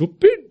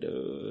stupid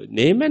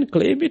name and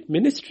claim it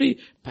ministry,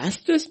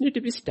 pastors need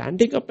to be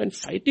standing up and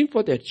fighting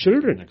for their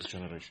children. Next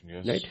generation,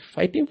 yes. Right?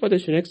 Fighting for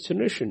the next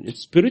generation.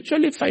 It's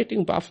spiritually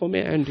fighting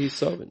Baphomet and his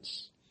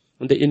servants.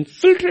 And they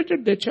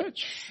infiltrated the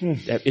church.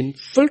 They have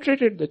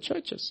infiltrated the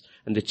churches.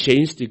 And they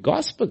changed the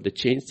gospel. They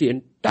changed the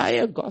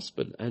entire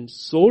gospel and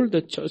sold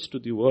the church to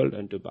the world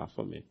and to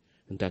Baphomet.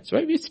 And that's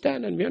why we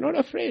stand and we are not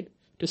afraid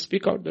to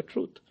speak out the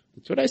truth.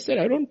 That's what I said.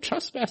 I don't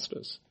trust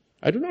pastors.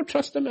 I do not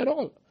trust them at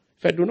all.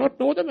 If I do not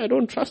know them, I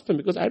don't trust them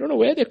because I don't know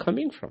where they're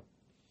coming from.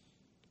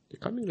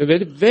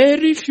 There are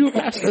very few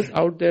pastors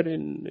out there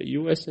in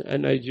US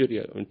and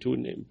Nigeria on two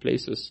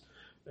places.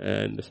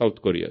 And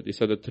South Korea.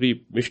 These are the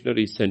 3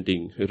 missionaries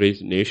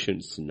raised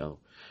nations now.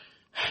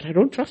 And I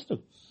don't trust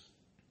them.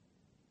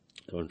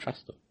 I don't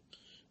trust them.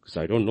 Because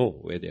I don't know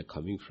where they're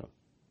coming from.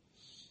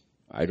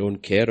 I don't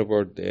care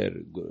about their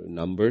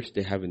numbers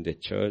they have in their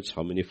church,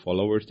 how many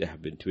followers they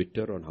have in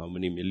Twitter, or how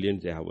many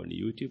millions they have on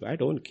YouTube. I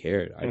don't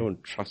care. I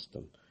don't trust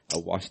them. I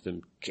watch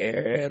them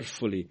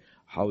carefully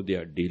how they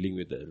are dealing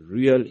with the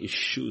real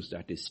issues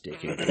that is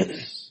taking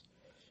place.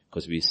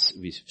 Because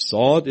we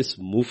saw this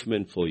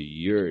movement for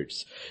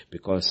years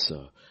because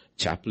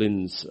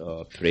chaplains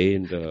pray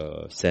in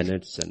the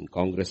senates and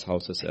congress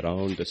houses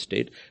around the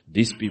state.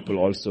 These people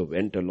also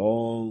went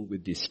along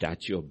with the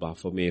statue of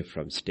Baphomet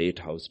from state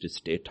house to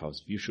state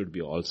house. We should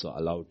be also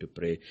allowed to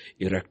pray,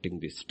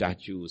 erecting these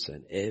statues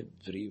and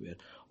everywhere.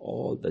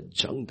 All the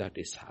junk that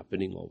is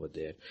happening over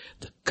there,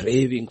 the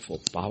craving for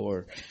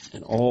power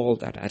and all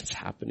that is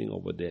happening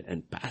over there,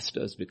 and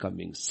pastors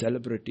becoming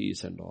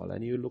celebrities and all.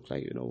 And you look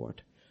like, you know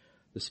what?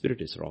 The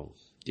spirit is wrong.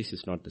 This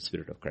is not the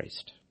spirit of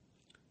Christ.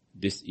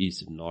 This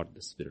is not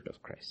the spirit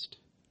of Christ.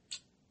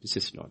 This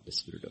is not the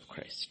spirit of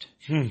Christ.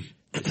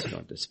 This is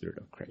not the spirit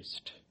of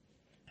Christ.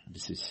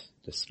 This is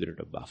the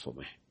spirit of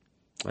Baphomet.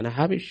 And I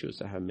have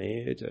issues. I have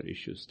major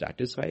issues. That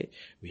is why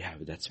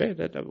that's why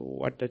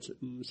what that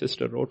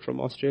sister wrote from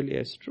Australia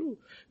is true.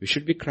 We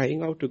should be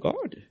crying out to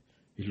God.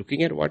 We're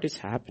looking at what is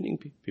happening.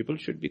 People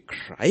should be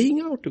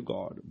crying out to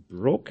God,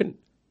 broken.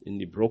 In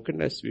the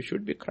brokenness, we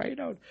should be cried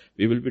out.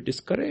 We will be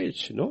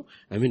discouraged,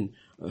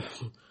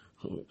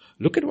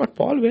 look at what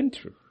Paul went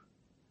through.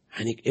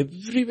 And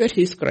everywhere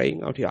he's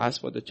crying out, he asks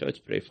for the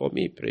church, pray for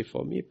me, pray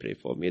for me, pray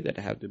for me, that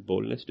I have the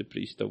boldness to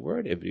preach the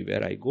word.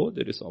 Everywhere I go,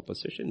 there is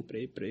opposition.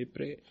 Pray, pray,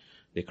 pray.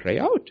 They cry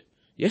out.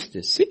 Yes,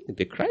 they sing,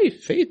 they cry,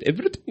 faith,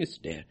 everything is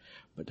there.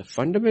 But the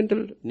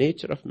fundamental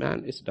nature of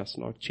man does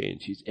not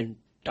change. He's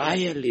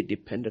entirely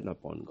dependent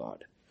upon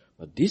God.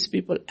 But these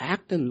people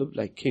act and live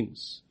like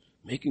kings,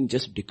 making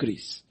just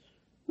decrees.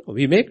 No,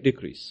 we make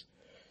decrees,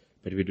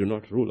 but we do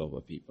not rule over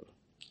people.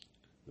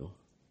 No,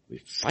 we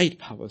fight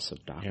powers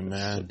of darkness.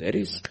 Amen. So there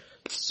is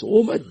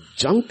so much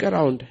junk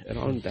around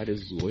that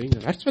is going.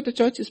 That's why the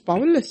church is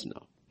powerless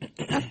now.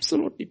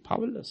 Absolutely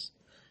powerless.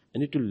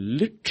 And it will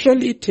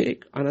literally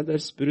take another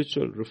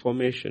spiritual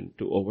reformation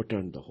to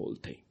overturn the whole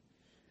thing.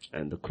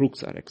 And the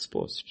crooks are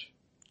exposed.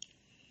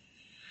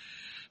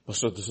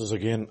 Pastor, this is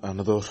again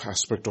another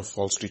aspect of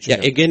false teaching.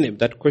 Yeah, again,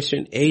 that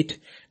question 8,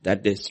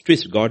 that this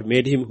twist, God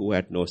made him who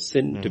had no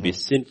sin to be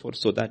sin for,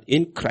 so that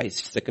in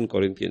Christ, 2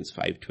 Corinthians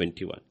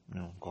 5:21.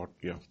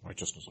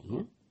 Righteousness of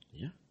God.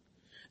 Yeah.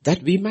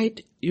 That we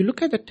might, you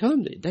look at the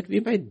term, that we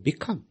might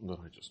become. The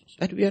righteousness.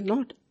 That we are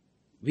not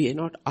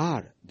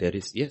are. There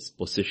is, yes,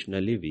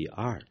 positionally we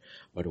are.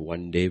 But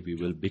one day we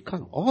will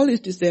become. All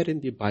it is there in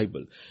the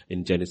Bible.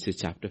 In Genesis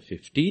chapter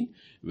 15,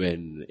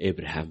 when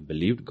Abraham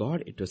believed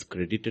God, it was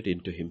credited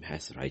into him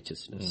as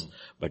righteousness.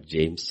 But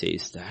James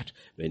says that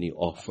when he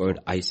offered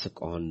Isaac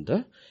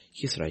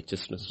his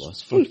righteousness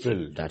was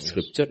fulfilled. That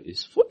scripture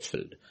is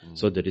fulfilled.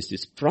 So there is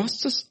this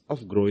process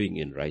of growing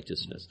in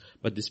righteousness.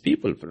 But these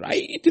people,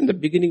 right in the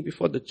beginning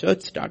before the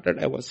church started,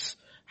 I was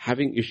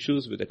having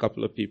issues with a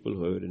couple of people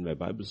who were in my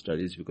Bible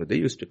studies because they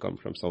used to come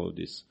from some of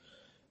these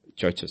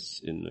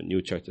churches,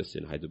 new churches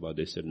in Hyderabad.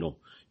 They said, no,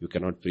 you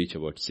cannot preach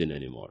about sin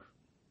anymore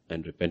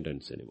and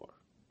repentance anymore,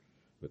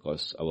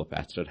 because our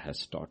pastor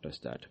has taught us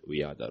that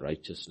we are the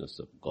righteousness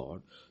of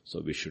God, so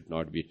we should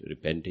not be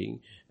repenting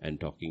and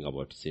talking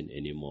about sin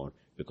anymore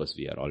because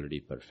we are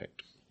already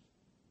perfect.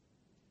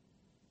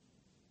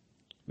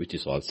 Which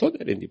is also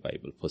there in the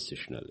Bible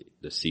positionally.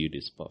 The seed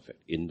is perfect.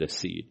 In the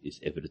seed is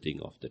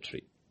everything of the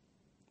tree.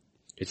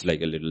 It's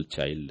like a little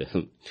child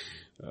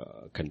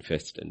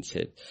confessed and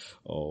said,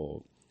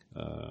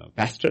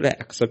 Pastor, I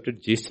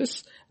accepted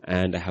Jesus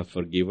and I have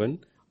forgiven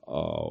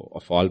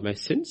of all my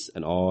sins,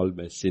 and all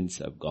my sins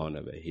have gone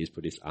away. He's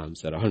put his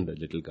arms around the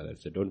little girl and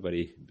said, don't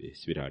worry,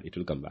 sweetheart, it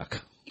will come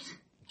back.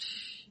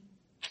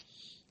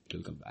 It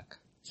will come back.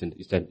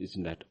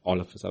 Isn't that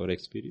all of us our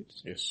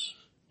experience? Yes.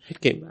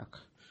 It came back.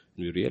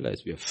 And we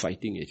realize we are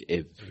fighting it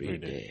every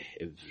day.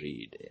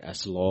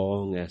 As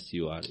long as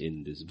you are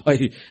in this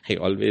body. I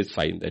always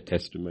find that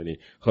testimony,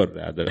 or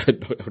rather, I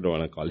don't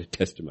want to call it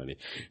testimony,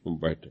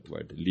 but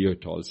Leo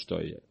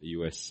Tolstoy,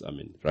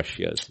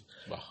 Russia's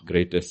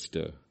greatest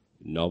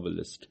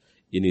novelist,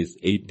 in his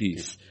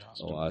 80s,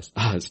 was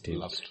asked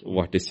him,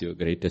 what is your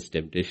greatest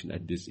temptation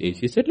at this age?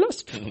 He said,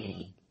 lust.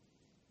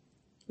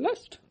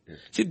 Lust.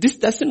 See,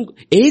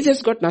 age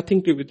has got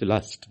nothing to do with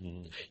lust.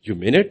 You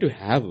may need to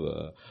have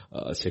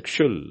a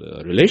sexual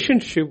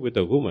relationship with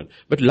a woman,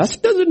 but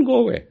lust doesn't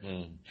go away.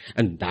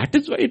 And that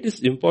is why it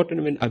is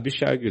important when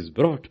Abishag is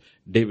brought,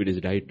 David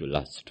is died to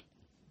lust.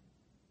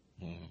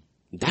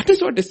 That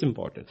is what is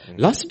important.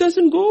 Lust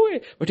doesn't go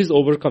away, but he's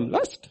overcome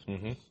lust.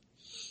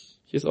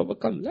 He's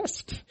overcome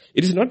lust.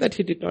 It is not that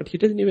he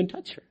doesn't even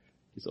touch her.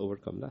 He's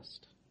overcome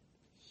lust.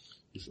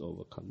 He's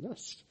overcome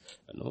lust.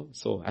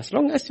 So as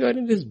long as you are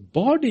in this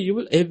body,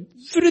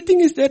 everything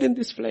is there in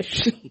this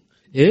flesh.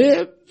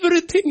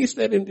 Everything is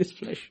there in this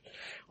flesh.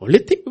 Only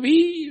thing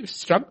we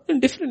struggle in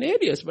different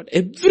areas, but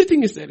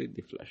everything is there in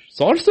the flesh.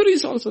 Sorcery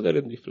is also there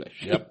in the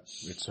flesh. Yep.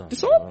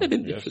 It's all there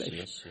in the flesh.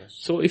 Yes.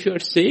 So if you are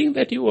saying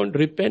that you won't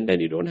repent and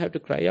you don't have to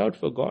cry out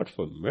for God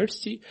for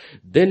mercy,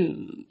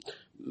 then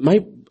my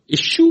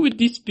issue with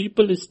these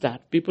people is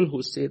that, people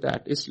who say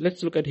that,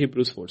 let's look at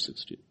Hebrews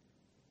 4:16.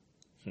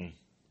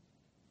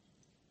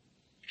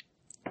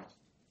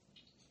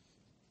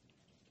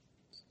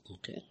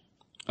 Okay.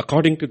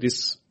 According to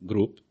this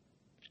group,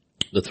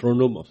 the throne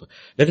room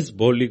let us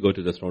boldly go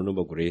to the throne room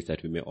of grace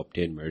that we may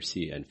obtain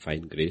mercy and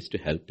find grace to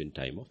help in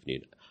time of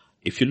need.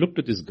 If you look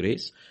to this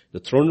grace, the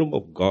throne room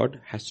of God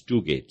has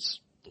two gates.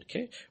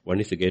 Okay. One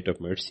is the gate of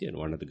mercy and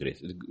one of the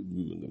grace.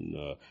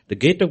 The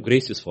gate of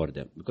grace is for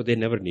them because they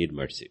never need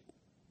mercy.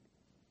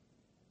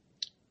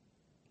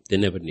 They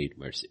never need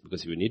mercy,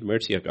 because if you need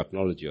mercy, you have to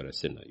acknowledge you are a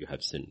sinner. You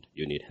have sinned.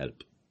 You need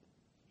help.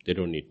 They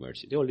don't need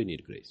mercy. They only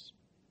need grace.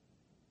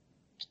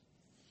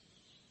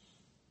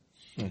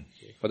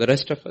 For the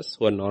rest of us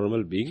who are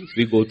normal beings,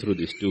 we go through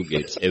these two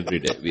gates every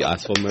day. We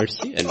ask for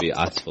mercy and we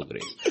ask for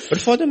grace.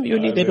 But for them,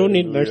 they don't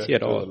need mercy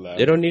at all.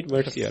 They don't need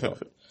mercy at all.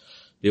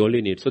 They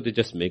only need, so they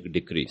just make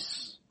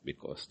decrees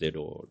because they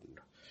don't.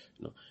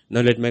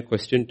 Now my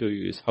question to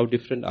you is, how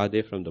different are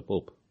they from the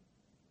Pope?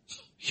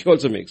 He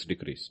also makes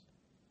decrees.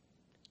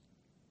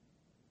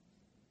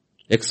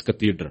 Ex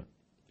cathedra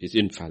is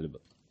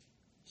infallible.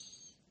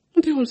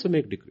 They also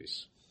make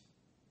decrees.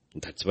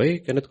 That's why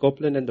Kenneth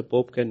Copeland and the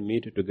Pope can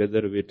meet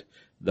together with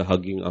the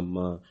hugging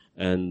Amma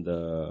and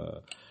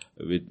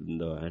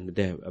and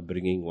they are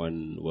bringing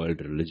one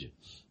world religion.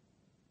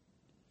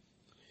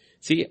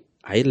 See,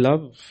 I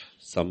love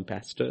some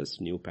pastors,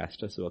 new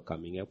pastors who are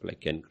coming up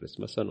like Ken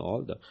Christmas and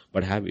all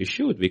but I have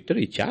issue with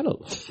Victory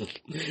Channel.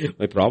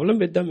 My problem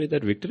with them is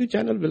that Victory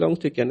Channel belongs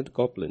to Kenneth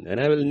Copeland and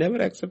I will never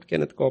accept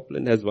Kenneth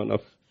Copeland as one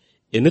of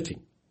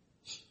anything.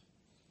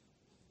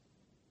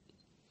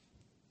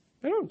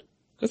 I don't.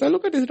 Because I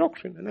look at his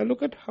doctrine and I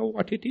look at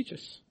what he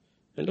teaches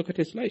and look at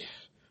his life.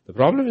 The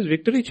problem is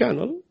Victory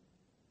Channel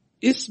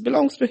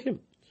belongs to him.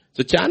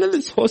 So channel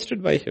is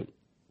hosted by him.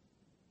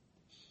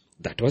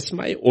 That was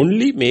my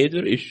only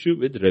major issue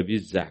with Ravi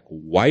Zach.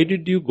 Why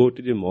did you go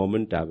to the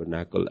Mormon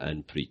Tabernacle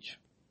and preach?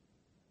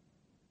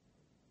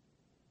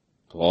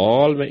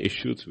 All my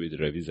issues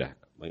with Ravi Zach,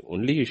 my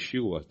only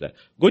issue was that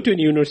go to a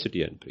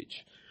university and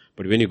preach.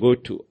 But when you go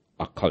to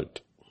a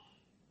cult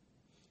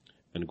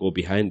and go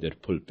behind their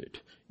pulpit,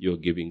 you're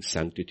giving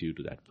sanctity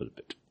to that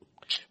pulpit.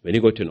 When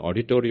you go to an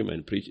auditorium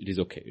and preach, it is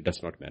okay. It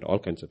does not matter. All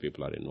kinds of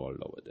people are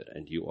involved over there.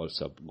 And you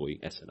also are going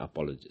as an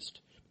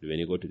apologist. When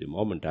you go to the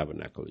Mormon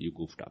Tabernacle, you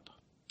goofed up.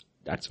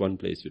 That's one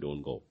place you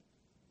don't go.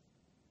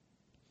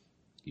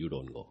 You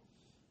don't go.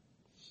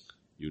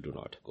 You do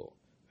not go.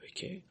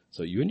 Okay?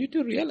 So you need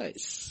to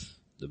realize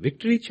the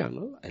Victory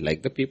Channel, I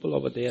like the people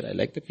over there. I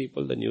like the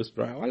people, the news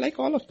program. I like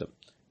all of them.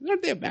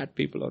 Not they're bad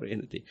people or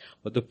anything.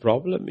 But the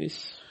problem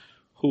is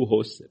who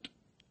hosts it.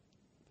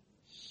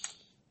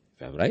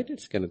 If I'm right,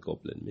 it's Kenneth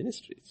Copeland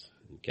Ministries.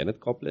 And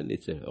Kenneth Copeland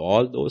is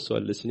all those who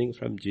are listening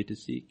from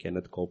GTC,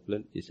 Kenneth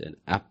Copeland is an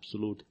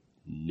absolute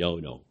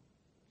no.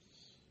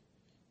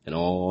 And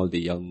all the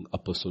young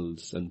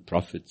apostles and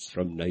prophets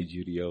from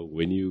Nigeria,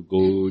 when you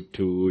go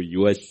to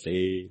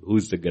USA,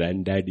 who's the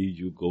granddaddy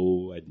you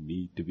go and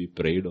meet to be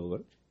prayed over?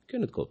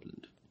 Kenneth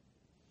Copeland.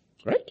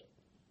 Right?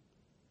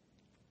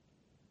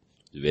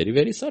 Very,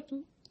 very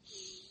subtle.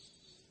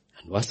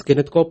 And was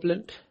Kenneth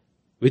Copeland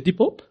with the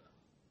Pope?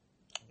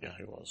 Yeah,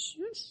 he was.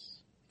 Yes,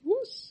 he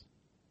was.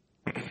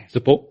 Is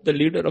the Pope the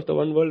leader of the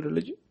one world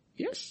religion?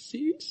 Yes,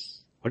 he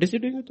is. What is he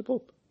doing with the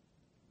Pope?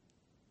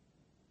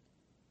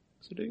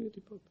 Doing with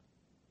the Pope.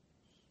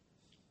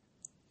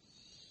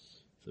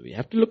 So we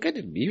have to look at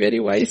it. Be very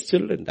wise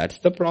children. That's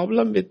the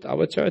problem with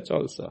our church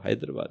also,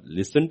 Hyderabad.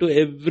 Listen to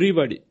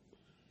everybody.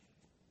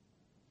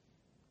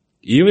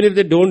 Even if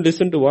they don't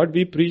listen to what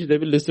we preach, they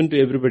will listen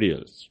to everybody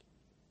else.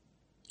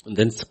 And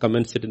then come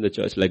and sit in the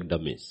church like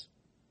dummies.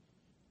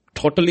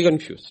 Totally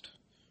confused.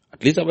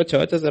 At least our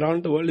churches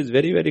around the world is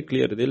very, very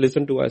clear. They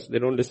listen to us. They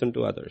don't listen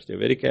to others. They're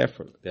very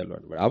careful. They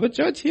learn. But our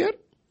church here,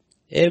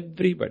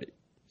 everybody.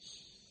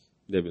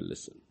 They will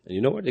listen. And you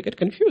know what? They get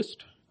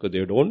confused because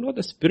they don't know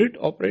the spirit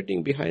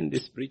operating behind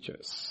these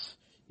preachers.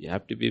 You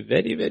have to be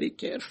very, very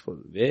careful.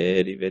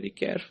 Very, very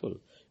careful.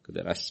 Because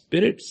there are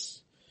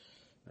spirits.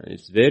 And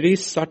it's very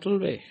subtle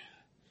way.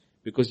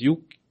 Because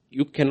you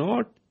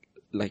cannot,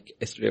 like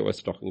yesterday I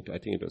was talking to, I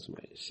think it was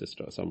my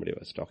sister or somebody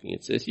was talking.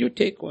 It says, you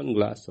take one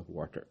glass of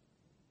water.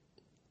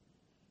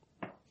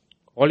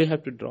 All you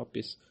have to drop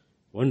is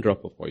one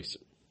drop of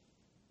poison.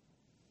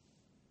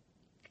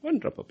 One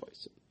drop of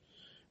poison.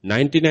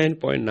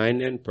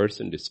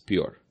 99.99% is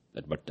pure.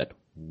 But that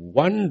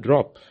one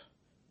drop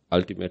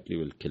ultimately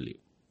will kill you.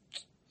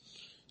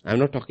 I'm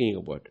not talking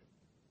about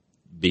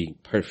being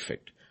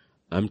perfect.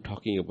 I'm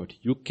talking about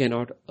you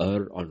cannot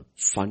err on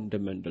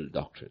fundamental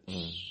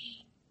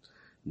doctrines.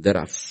 There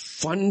are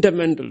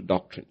fundamental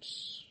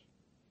doctrines.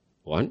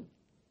 One,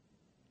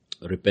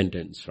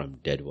 repentance from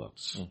dead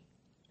works.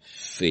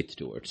 Faith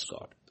towards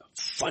God.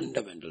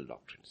 Fundamental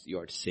doctrines. You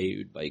are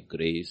saved by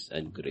grace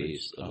and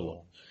grace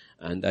alone.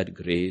 And that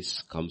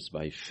grace comes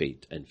by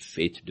faith. And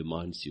faith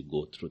demands you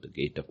go through the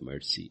gate of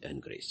mercy and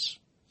grace.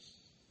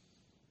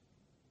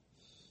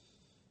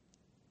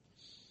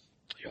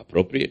 You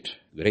appropriate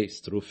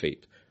grace through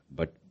faith.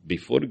 But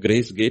before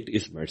grace gate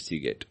is mercy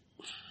gate.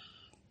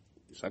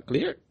 These are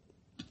clear.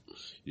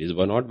 It is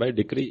not by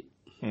decree.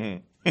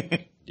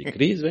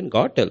 Decree is when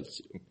God tells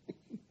you.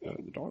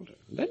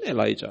 Then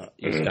Elijah,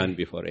 you stand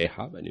before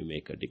Ahab and you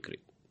make a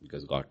decree.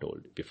 Because God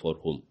told you. Before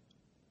whom?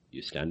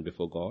 You stand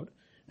before God.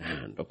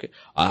 And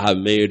I have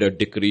made a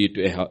decree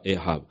to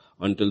Ahab.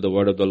 Until the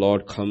word of the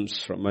Lord comes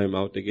from my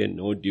mouth again,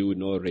 no dew,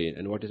 no rain.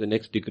 And what is the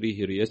next decree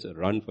here? Yes,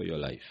 run for your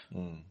life.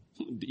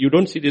 You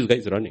don't see these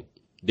guys running.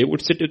 They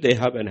would sit with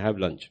Ahab and have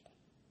lunch.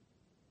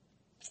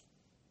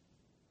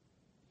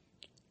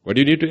 What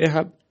do you need to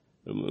Ahab?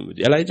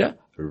 Elijah,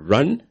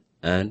 run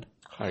and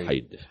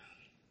hide.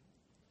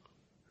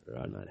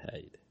 Run and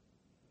hide.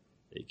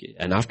 Okay.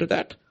 And after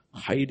that,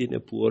 hide in a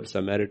poor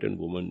Samaritan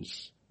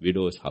woman's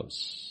widow's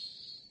house.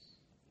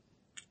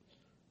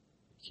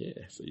 Okay,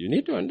 so you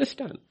need to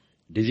understand.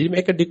 Did he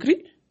make a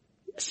decree?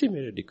 Yes, he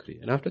made a decree.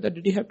 And after that,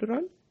 did he have to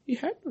run? He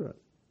had to run.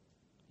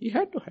 He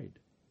had to hide.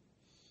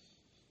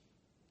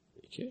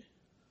 Okay.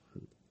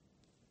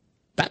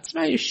 That's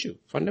my issue.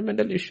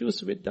 Fundamental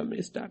issues with them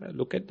is that I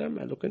look at them,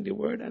 I look in the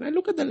Word, and I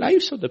look at the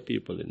lives of the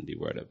people in the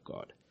Word of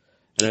God.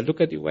 And I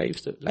look at the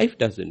wives, the life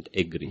doesn't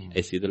agree.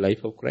 I see the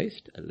life of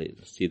Christ, I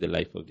see the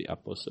life of the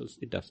apostles,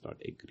 it does not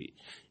agree.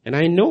 And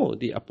I know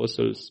the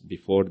apostles,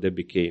 before they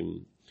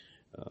became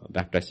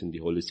baptized in the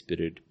Holy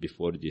Spirit,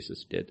 before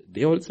Jesus' death,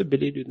 they also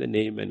believed in the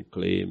name and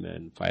claim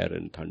and fire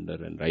and thunder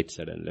and right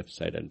side and left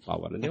side and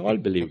power. And they all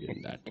believed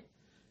in that.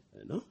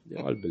 They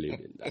all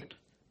believed in that.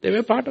 They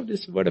were part of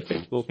this word of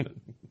faith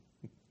movement.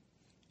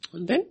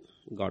 And then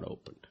God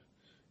opened.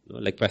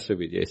 Like Pastor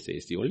Vijay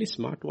says, the only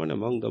smart one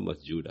among them was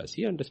Judas.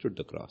 He understood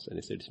the cross and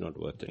he said, it's not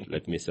worth it.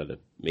 Let me sell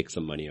it, make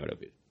some money out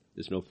of it.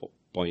 There's no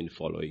point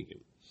following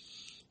him.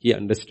 He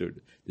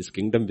understood this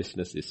kingdom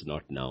business is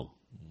not now.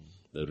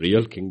 The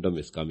real kingdom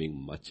is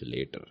coming much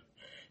later.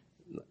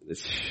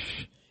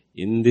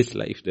 In this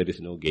life, there is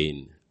no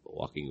gain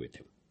walking with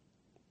him.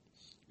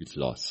 It's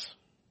loss.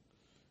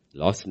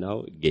 Loss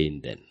now,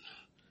 gain then.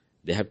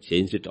 They have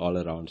changed it all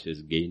around.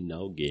 Says gain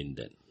now, gain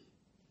then.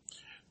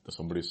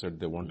 Somebody said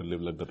they want to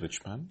live like the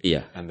rich man.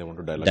 Yeah. And they want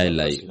to die like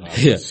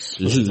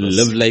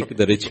live like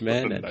the rich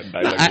man. And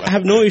I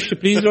have no issue.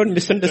 Please don't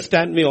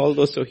misunderstand me, all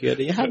those who hear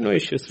it. I have no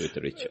issues with the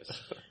riches.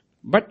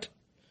 But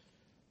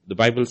the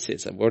Bible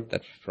says about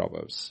that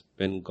Proverbs,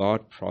 when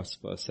God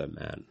prospers a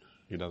man,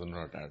 He does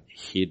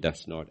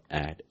not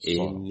add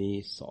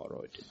any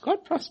sorrow to it.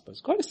 God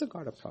prospers. God is a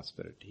God of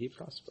prosperity. He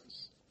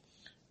prospers.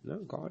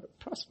 God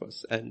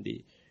prospers. And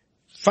the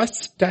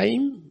first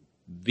time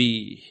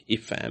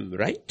if I am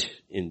right,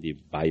 in the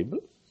Bible,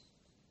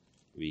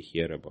 we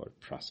hear about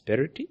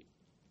prosperity.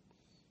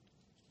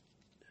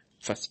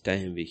 First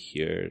time we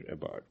hear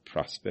about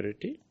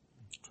prosperity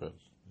 12.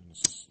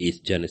 Is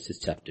Genesis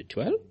chapter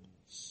 12.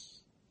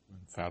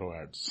 Pharaoh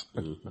adds.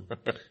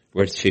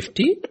 Verse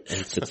 15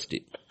 and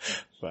 16.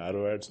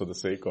 Pharaoh adds for the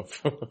sake of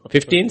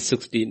 15,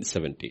 16,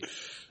 17.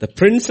 The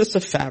princess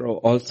of Pharaoh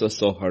also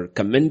saw her,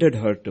 commended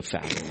her to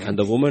Pharaoh, and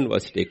the woman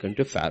was taken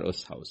to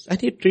Pharaoh's house. And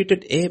he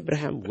treated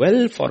Abraham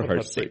well for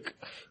her sake.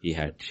 He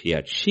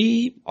had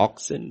sheep,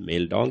 oxen,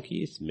 male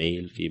donkeys,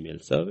 male, female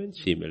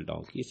servants, female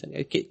donkeys,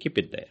 and keep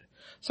it there.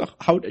 So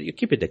how do you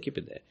keep it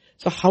there?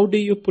 So how do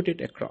you put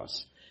it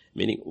across?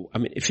 Meaning,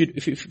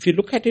 if you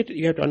look at it,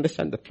 you have to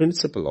understand the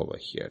principle over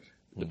here.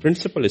 The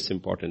principle is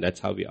important. That's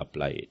how we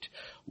apply it.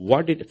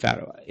 What did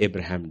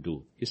Abraham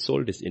do? He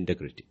sold his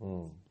integrity.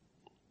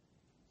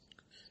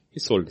 He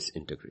sold his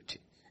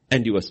integrity.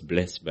 And he was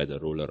blessed by the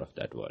ruler of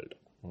that world.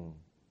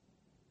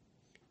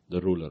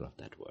 The ruler of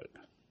that world.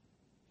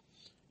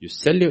 You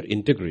sell your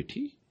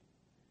integrity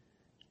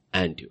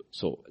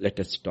so let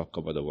us talk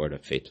about the word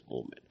of faith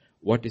movement.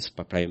 What is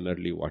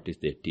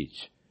they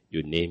teach?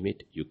 You name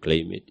it, you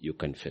claim it, you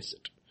confess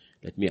it.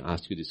 Let me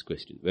ask you this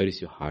question. Where is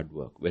your hard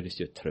work? Where is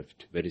your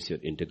thrift? Where is your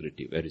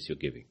integrity? Where is your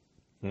giving?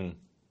 Not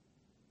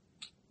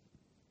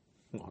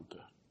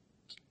there.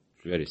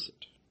 Where is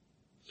it?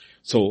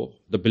 So,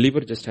 the believer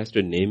just has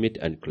to name it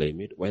and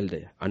claim it, while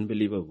the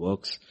unbeliever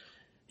works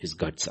his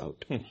guts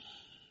out.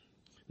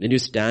 Then you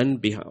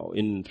stand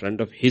in front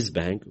of his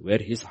bank where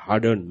his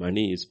hard-earned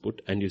money is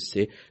put and you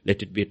say,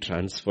 let it be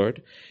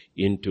transferred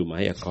into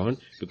my account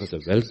because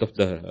the wealth of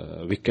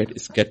the wicked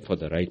is kept for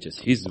the righteous.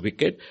 He's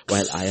wicked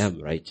while I am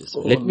righteous.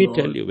 Let me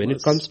tell you, when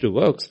it comes to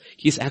works,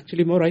 he's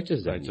actually more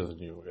righteous than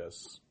you.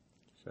 Yes.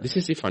 This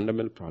is the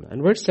fundamental problem.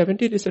 And verse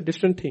 17 is a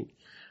different thing.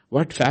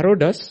 What Pharaoh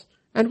does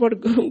and what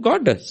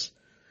God does.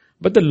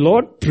 But the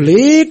Lord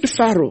plagued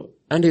Pharaoh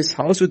and his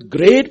house with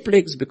great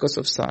plagues because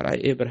of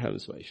Sarai,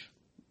 Abraham's wife.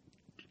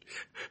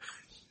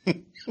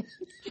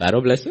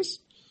 Pharaoh blesses,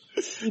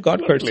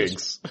 God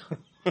curses.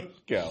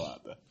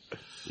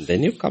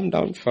 Then you come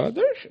down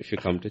further, if you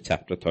come to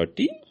chapter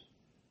 13,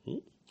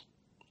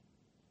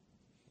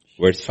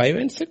 verse 5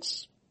 and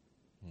 6.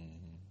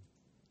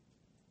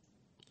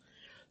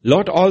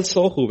 Lot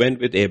also, who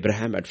went with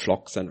Abraham, had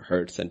flocks and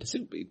herds. And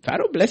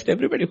Pharaoh blessed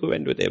everybody who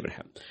went with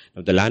Abraham.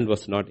 Now the land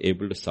was not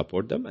able to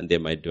support them and they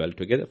might dwell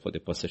together, for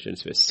their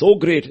possessions were so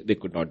great they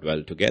could not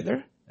dwell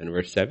together. And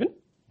verse 7.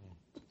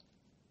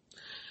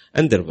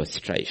 And there was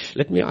strife.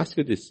 Let me ask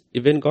you this.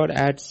 When God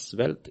adds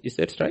wealth, is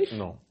there strife?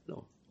 No.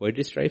 Where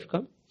did strife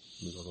come?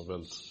 Because of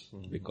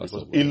wealth. Because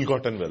of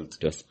ill-gotten wealth.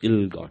 It was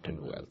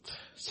ill-gotten wealth.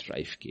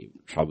 Strife came.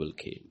 Trouble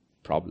came.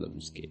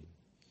 Problems came.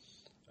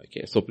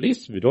 Okay, so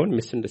please, we don't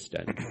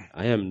misunderstand.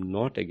 I am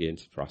not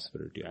against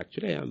prosperity.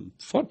 Actually, I am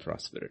for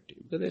prosperity.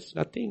 Because there's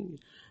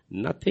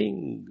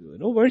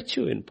no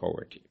virtue in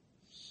poverty.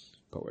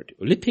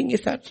 Only thing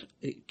is that,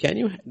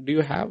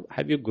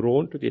 have you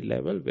grown to the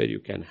level where you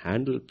can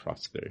handle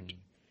prosperity?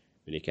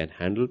 When you can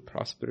handle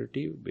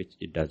prosperity, which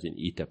it doesn't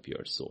eat up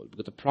your soul.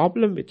 Because the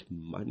problem with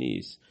money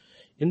is,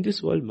 in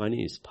this world,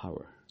 money is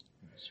power.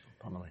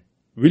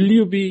 Will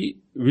you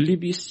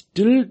be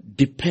still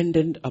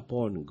dependent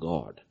upon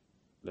God?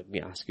 Let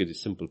me ask you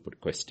this simple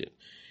question.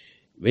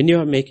 When you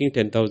are making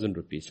 10,000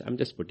 rupees, I'm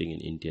just putting in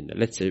Indian,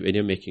 let's say when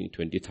you're making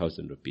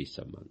 20,000 rupees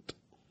a month,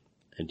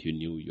 and you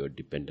knew your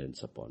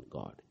dependence upon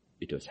God.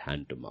 It was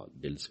hand to mouth.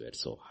 Bills were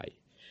so high.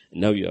 And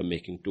now you are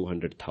making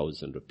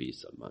 200,000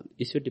 rupees a month.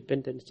 Is your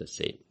dependence the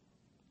same?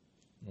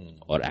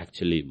 Or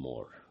actually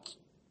more?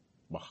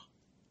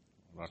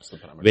 That's the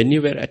parameter. When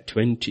you were at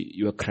 20,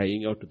 you were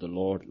crying out to the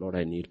Lord, Lord,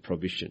 I need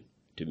provision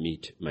to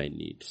meet my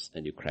needs.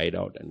 And you cried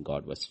out and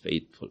God was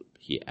faithful.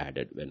 He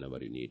added whenever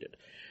you needed.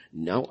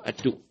 Now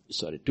at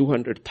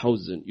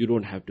 200,000, you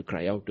don't have to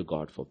cry out to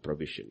God for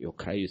provision. Your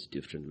cry is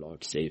different.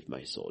 Lord, save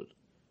my soul.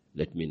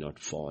 Let me not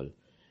fall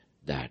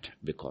that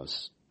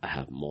because I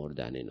have more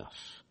than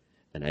enough.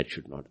 And I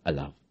should not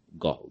allow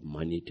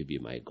money to be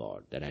my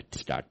God. That I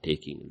start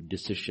taking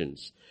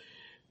decisions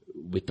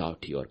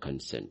without your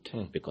consent.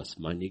 Because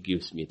money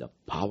gives me the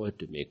power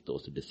to make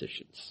those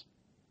decisions.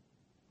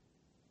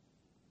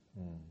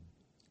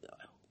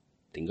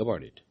 Think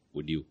about it.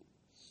 Would you?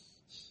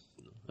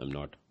 I'm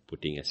not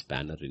putting a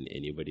spanner in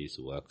anybody's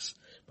works,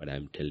 but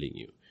I'm telling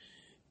you,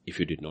 if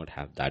you did not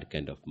have that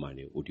kind of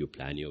money, would you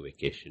plan your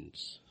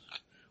vacations?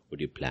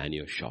 Would you plan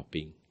your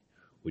shopping?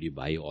 Would you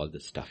buy all the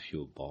stuff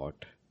you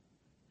bought?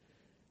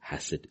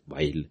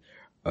 While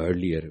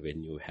earlier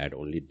when you had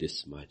only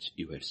this much,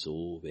 you were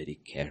so very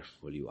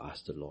careful. You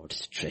asked the Lord,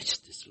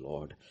 stretch this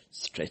Lord,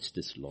 stretch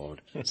this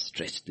Lord,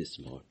 stretch this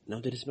Lord. Now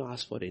there is no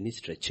ask for any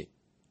stretching.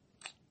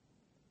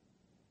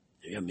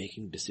 We are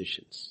making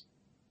decisions.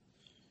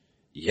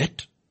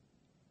 Yet,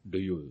 do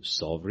you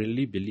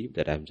sovereignly believe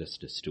that I'm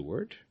just a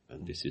steward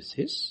and this is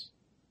His?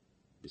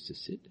 This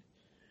is it.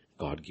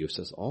 God gives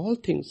us all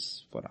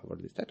things for our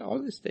lives. That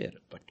all is there.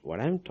 But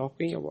what I'm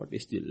talking about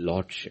is the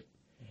Lordship.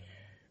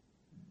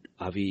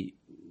 Are we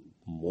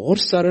more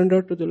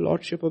surrendered to the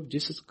Lordship of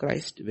Jesus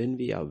Christ when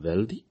we are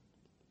wealthy?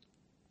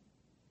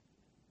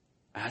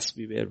 As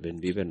we were when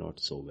we were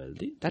not so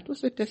wealthy. That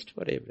was a test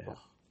for Abraham.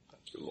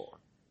 Thank you, Lord.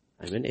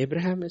 And when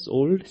Abraham is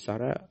old,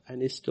 Sarah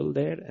and is still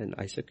there, and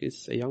Isaac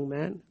is a young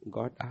man,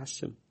 God asks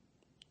him,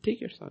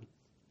 take your son,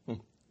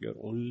 your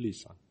only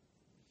son.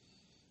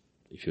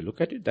 If you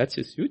look at it, that's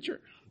his future.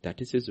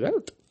 That is his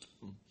wealth.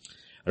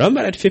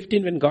 Remember at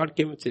 15 when God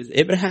came and says,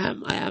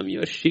 Abraham, I am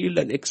your shield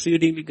and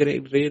exceedingly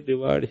great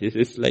reward. He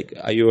says like,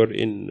 you're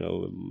in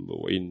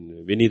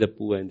Winnie the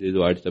Pooh and says,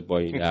 what's the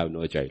point? I have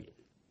no child.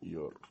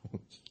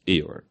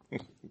 Eeyore.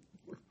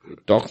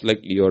 It talks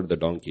like Eeyore the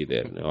donkey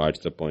there. Now, what's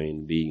the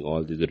point? Being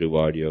all this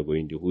reward you are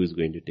going to, who is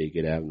going to take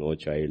it? I have no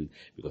child.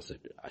 Because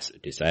the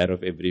desire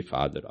of every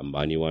father,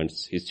 Ambani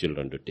wants his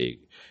children to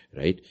take,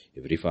 right?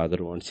 Every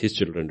father wants his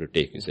children to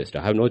take. He says,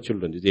 I have no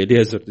children. This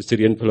Eliezer, the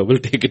Syrian fellow, will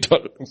take it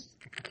all.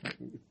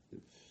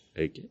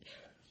 Okay.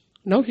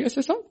 Now he has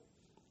a son.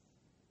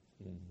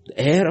 The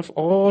heir of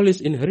all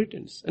his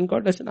inheritance. And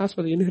God doesn't ask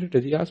for the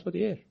inheritance, He asks for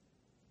the heir.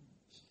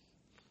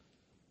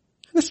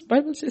 This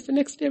Bible says the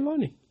next day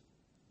morning.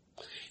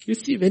 You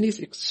see, when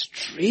he's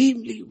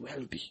extremely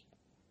wealthy,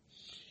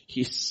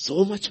 he's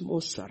so much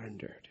more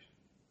surrendered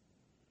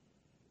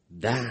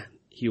than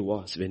he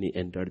was when he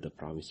entered the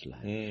promised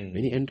land.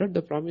 When he entered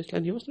the promised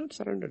land, he was not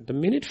surrendered. The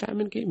minute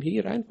famine came,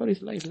 he ran for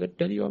his life. He said,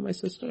 tell you are my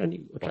sister, and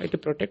he tried to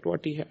protect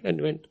what he had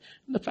and went.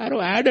 And the Pharaoh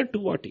added to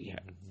what he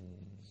had.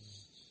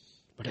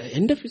 But at the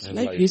end of his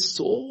life, he's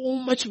so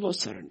much more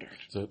surrendered.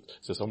 So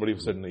somebody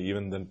said,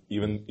 even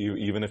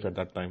if at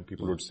that time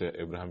people would say,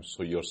 Abraham,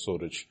 so you're so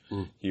rich,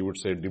 he would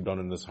say deep down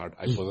in his heart,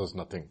 I possess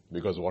nothing.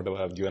 Because whatever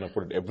I've given, I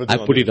put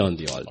everything on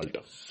the altar.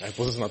 I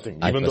possess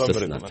nothing. Even though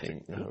I'm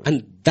nothing. Yeah.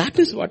 And that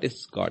is what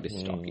God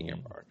is talking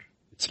about.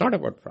 It's not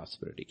about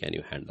prosperity. Can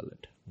you handle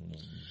it?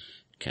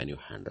 Can you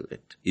handle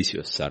it? Is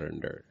your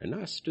surrender? And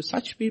as to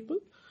such people,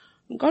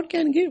 God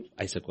can give.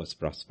 Isaac was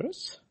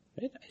prosperous.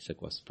 Right? Isaac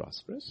was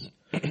prosperous.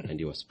 And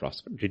he was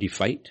prosperous. Did he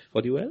fight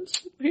for the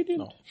wells? He didn't.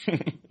 No. He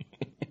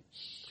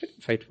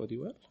didn't fight for the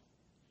well.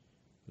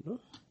 No.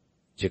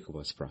 Jacob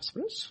was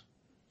prosperous.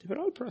 They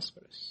were all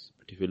prosperous.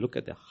 But if you look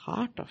at the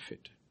heart of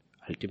it,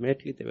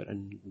 ultimately they were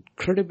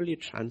incredibly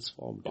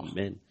transformed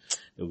men.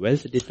 The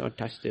wealth did not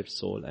touch their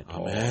soul at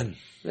all.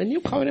 The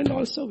new covenant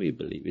also we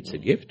believe. It's a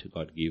gift.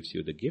 God gives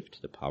you the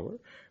gift, the power,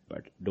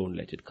 but don't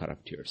let it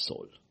corrupt your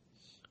soul.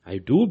 I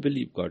do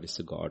believe God is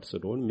a God, so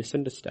don't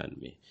misunderstand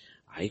me.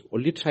 I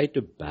only try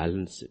to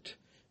balance it.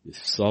 The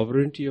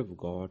sovereignty of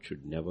God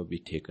should never be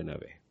taken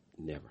away.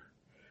 Never.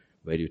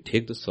 Where you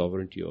take the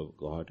sovereignty of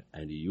God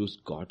and you use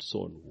God's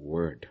own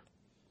word.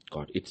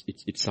 God,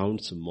 it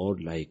sounds more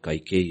like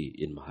Kaikeyi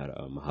in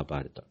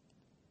Mahabharata.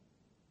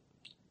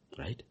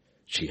 Right?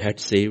 She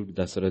had saved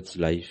Dasarath's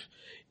life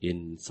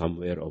in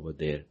somewhere over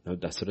there. Now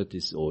Dasarath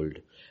is old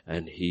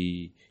and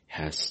he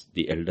has,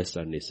 the elder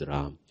son is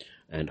Ram.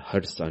 And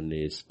her son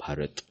is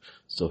Bharat.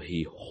 So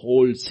he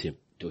holds him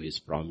to his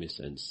promise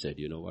and said,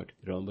 you know what?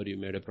 Remember you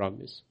made a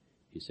promise?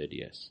 He said,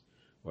 yes.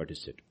 What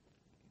is it?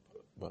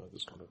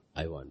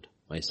 I want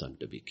my son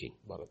to be king.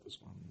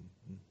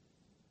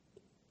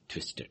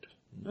 Twisted.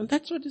 And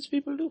that's what these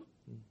people do.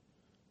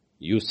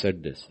 You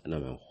said this and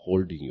I'm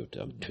holding you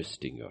to, I'm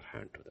twisting your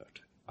hand to that.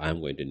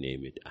 I'm going to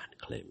name it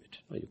and claim it.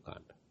 No, you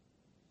can't.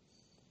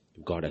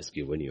 God has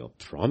given you a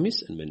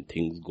promise, and when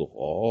things go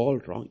all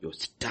wrong, you're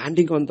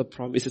standing on the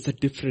promise. It's a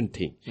different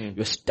thing.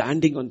 You're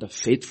standing on the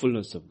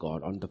faithfulness of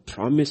God, on the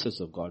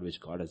promises of God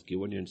which God has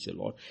given you, and say,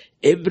 Lord,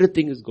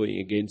 everything is going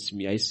against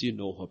me. I see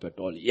no hope at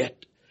all.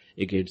 Yet,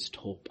 against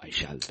hope I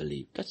shall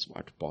believe. That's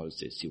what Paul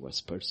says. He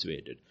was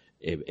persuaded,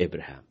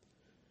 Abraham.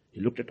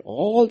 He looked at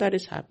all that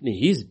is happening.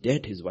 He's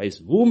dead. His wife's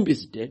womb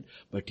is dead.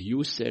 But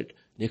you said,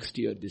 next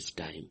year this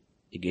time,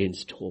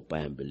 against hope I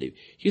am believing.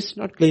 He's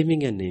not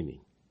claiming and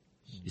naming.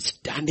 He's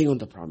standing on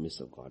the promise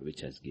of God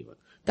which has given.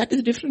 That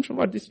is different from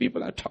what these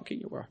people are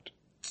talking about.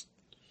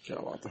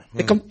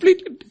 A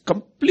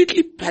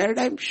completely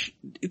paradigm,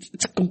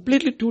 it's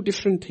completely two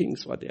different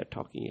things what they are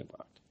talking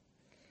about.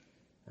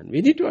 And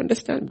we need to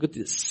understand, because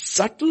this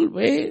subtle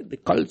way, the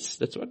cults,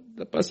 that's what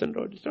the person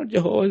wrote. It's not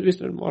Jehovah's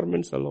Witnesses and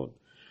Mormons alone.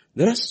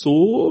 There are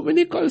so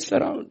many cults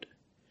around.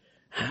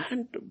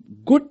 And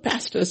good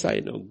pastors I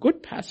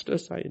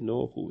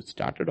know who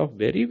started off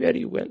very,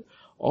 very well,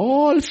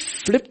 all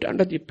flipped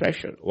under the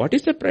pressure. What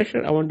is the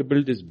pressure? I want to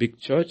build this big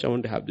church. I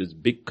want to have this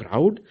big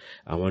crowd.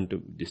 I want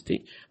to this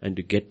thing. And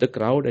to get the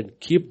crowd and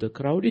keep the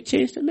crowd, you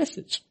change the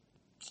message.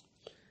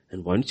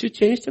 And once you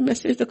change the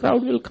message, the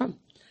crowd will come.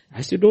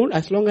 As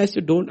long as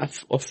you don't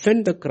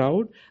offend the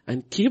crowd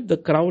and keep the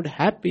crowd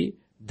happy,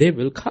 they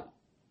will come.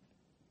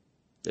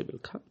 They will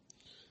come.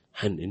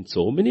 And in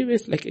so many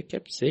ways, like I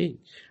kept saying,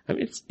 I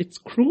mean, it's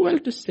cruel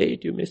to say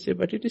it, you may say,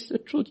 but it is the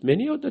truth.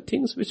 Many of the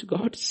things which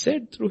God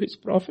said through His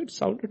prophet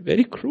sounded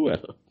very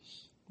cruel,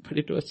 but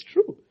it was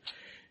true.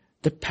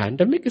 The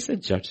pandemic is a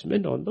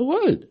judgment on the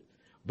world,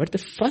 but the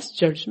first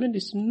judgment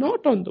is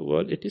not on the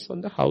world, it is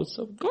on the house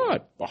of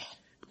God.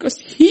 Because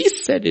He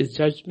said His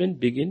judgment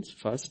begins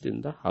first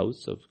in the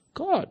house of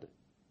God.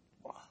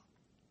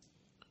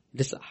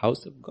 This is the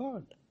house of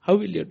God. How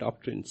will your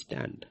doctrine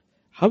stand?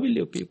 How will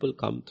your people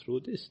come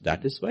through this?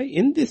 That is why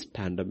in this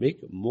pandemic,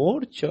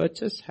 more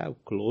churches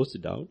have closed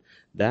down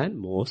than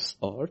mosques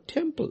or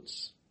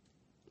temples.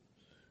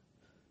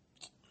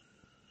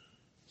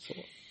 So,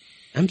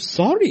 I'm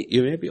sorry,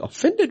 you may be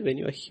offended when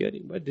you are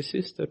hearing, but this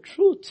is the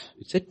truth.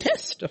 It's a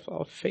test of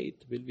our faith.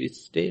 Will we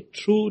stay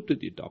true to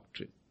the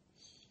doctrine?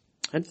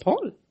 And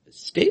Paul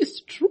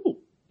stays true.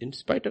 In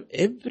spite of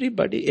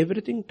everybody,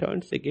 everything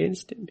turns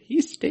against him.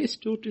 He stays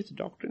true to his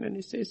doctrine and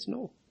he says,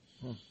 no,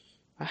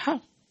 I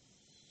have.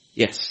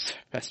 Yes,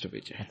 Pastor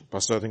Vijay.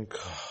 Pastor, I think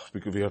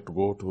we have to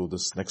go to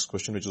this next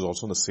question, which is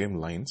also on the same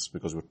lines,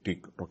 because we're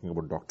talking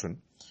about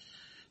doctrine.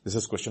 This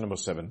is question number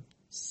 7.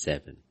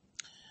 7.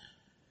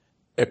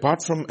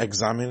 Apart from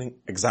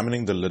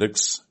examining the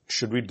lyrics,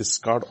 should we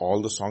discard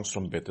all the songs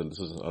from Bethel? This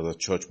is the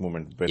church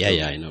movement. Bethel,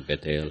 Yeah, I know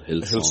Bethel,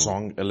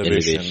 Hillsong,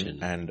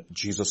 Elevation, and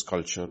Jesus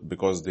culture,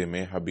 because they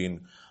may have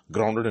been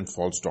grounded in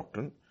false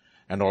doctrine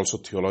and also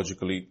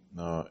theologically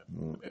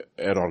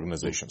error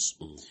organizations.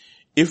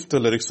 If the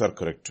lyrics are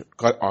correct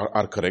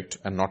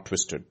and not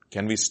twisted,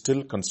 can we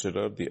still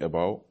consider the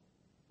above,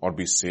 or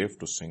be safe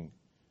to sing,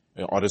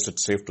 or is it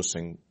safe to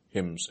sing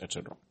hymns,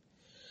 etc.?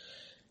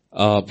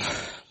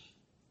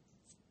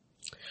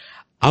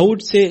 I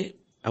would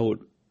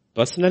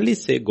personally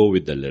say go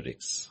with the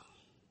lyrics.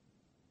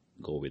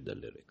 Go with the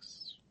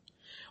lyrics.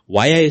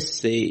 Why I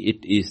say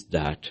it is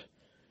that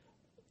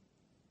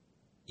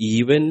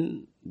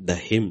even the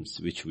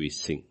hymns which we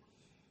sing,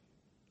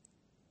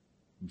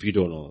 we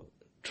don't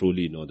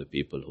truly know the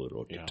people who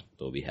wrote it.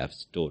 Though we have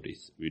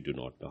stories, we do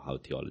not know how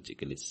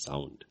theologically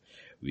sound.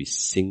 We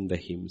sing the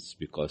hymns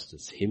because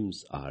these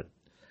hymns are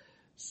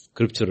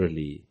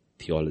scripturally,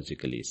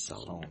 theologically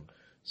sound.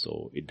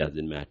 So it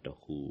doesn't matter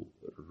who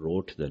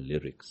wrote the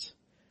lyrics.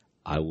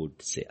 I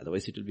would say,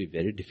 otherwise it will be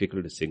very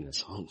difficult to sing a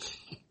song.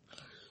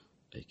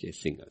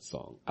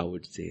 I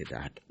would say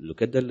that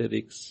look at the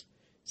lyrics,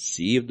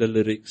 see if the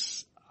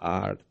lyrics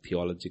are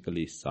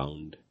theologically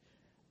sound.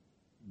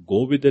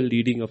 Go with the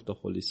leading of the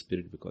Holy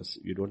Spirit, because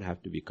you don't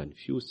have to be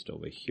confused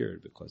over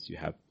here, because you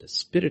have the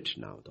Spirit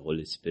now. The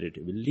Holy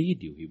Spirit will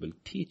lead you. He will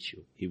teach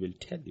you. He will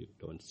tell you,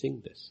 don't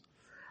sing this.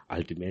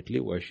 Ultimately,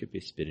 worship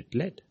is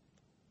Spirit-led.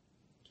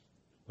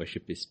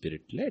 Worship is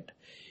Spirit-led.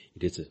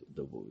 It is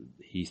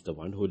He's the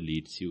one who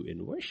leads you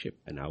in worship.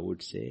 And I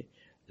would say,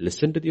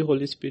 listen to the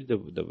Holy Spirit.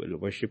 The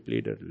worship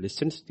leader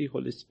listens to the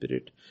Holy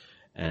Spirit.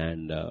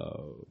 And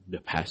the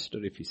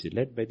pastor, if he's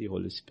led by the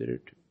Holy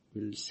Spirit,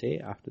 will say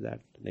after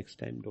that, next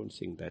time don't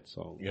sing that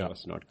song. I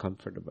was not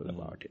comfortable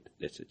about it.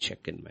 Let's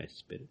check in my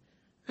spirit.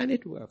 And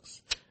it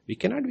works. We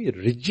cannot be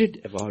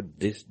rigid about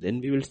this.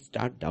 Then we will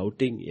start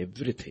doubting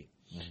everything.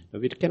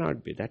 We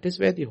cannot be. That is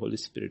where the Holy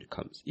Spirit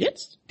comes.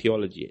 Yes,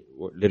 theology,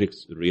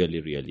 lyrics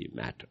really, really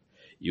matter.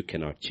 You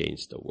cannot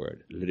change the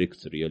word.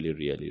 Lyrics really,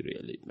 really,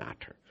 really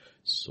matter.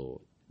 So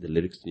the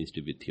lyrics needs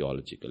to be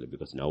theological,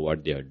 because now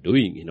what they are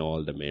doing in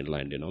all the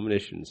mainline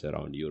denominations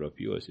around Europe,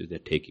 US, is they're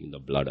taking the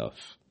blood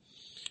off.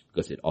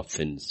 Because it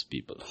offends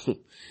people.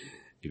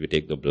 If you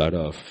take the blood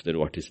off, then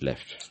what is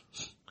left?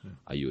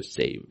 Are you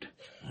saved?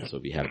 So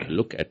we have to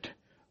look at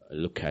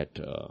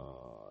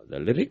the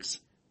lyrics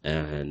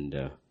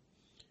and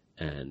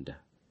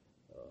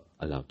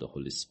allow the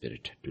Holy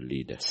Spirit to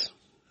lead us.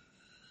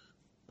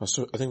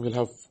 Pastor, I think we'll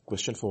have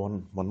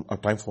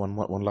time for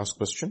one last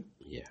question.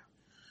 Yeah.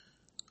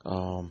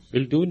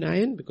 We'll do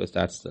 9 because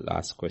that's the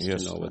last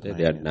question over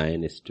there.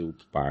 9 is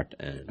 2-part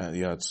and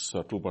it's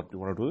 2-part. Do you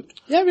want to do it?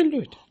 Yeah, we'll do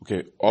it.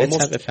 Okay. Let's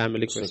have a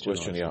family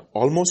question.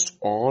 Almost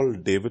all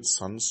David's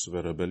sons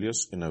were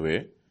rebellious in a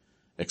way,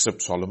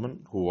 except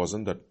Solomon, who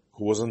wasn't. That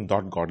who wasn't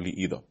that godly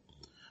either.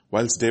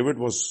 Whilst David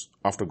was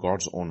after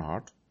God's own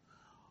heart,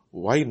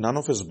 why none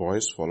of his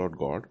boys followed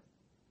God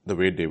the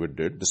way David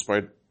did,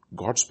 despite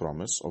God's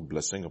promise of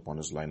blessing upon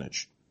his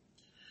lineage?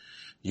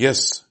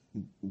 Yes,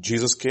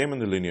 Jesus came in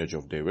the lineage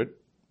of David,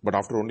 but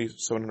after only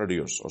 700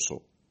 years or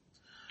so.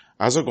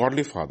 As a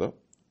godly father,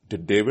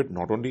 did David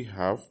not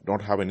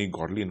have any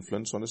godly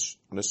influence on his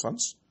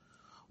sons?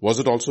 Was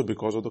it also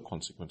because of the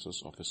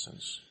consequences of his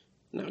sins?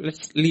 Now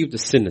let's leave the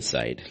sin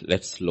aside.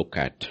 Let's look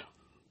at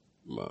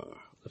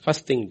the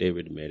first thing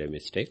David made a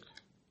mistake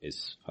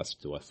is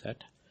first was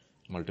that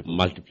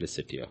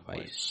multiplicity of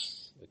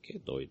wives.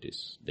 Okay, though it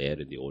is there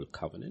in the old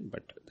covenant,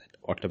 but that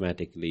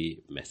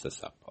automatically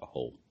messes up a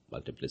home.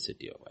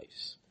 Multiplicity of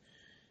wives.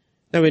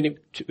 Now when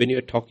you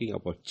are talking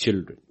about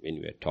children,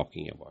 we are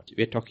talking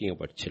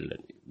about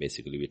children.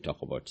 Basically we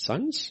talk about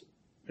sons,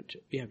 but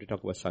we have to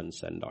talk about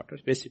sons and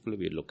daughters. Basically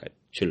we look at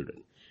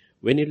children.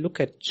 When you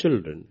look at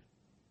children,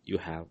 you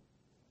have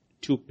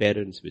two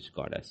parents which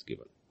God has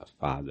given, a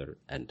father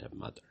and a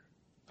mother.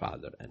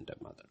 Father and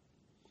a mother.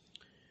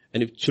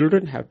 And if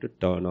children have to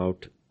turn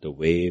out the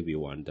way we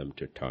want them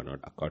to turn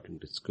out according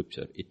to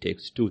scripture, it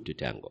takes two to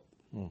tango.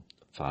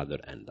 Father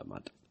and the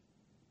mother.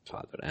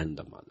 Father and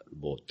the mother,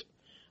 both.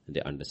 And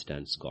they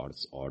understands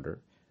God's order.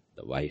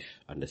 The wife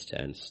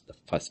understands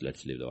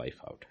let's leave the wife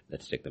out.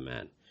 Let's take the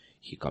man.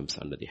 He comes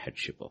under the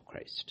headship of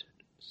Christ.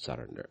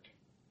 Surrendered.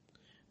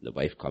 The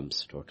wife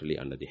comes totally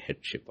under the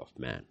headship of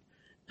man.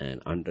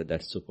 And under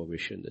that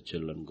supervision, the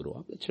children grow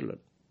up. The children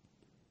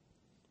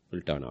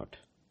will turn out.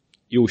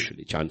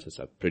 Usually, chances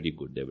are pretty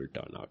good they will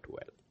turn out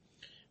well.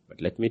 But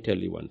let me tell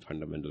you one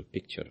fundamental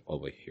picture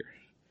over here.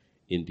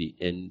 In the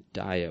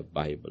entire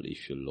Bible,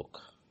 if you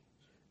look,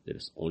 there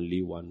is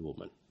only one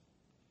woman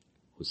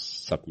who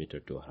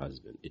submitted to her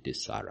husband. It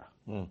is Sarah.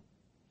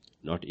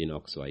 Not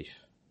Enoch's wife,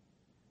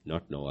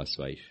 not Noah's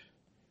wife,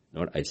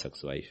 not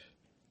Isaac's wife,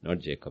 not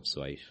Jacob's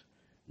wife,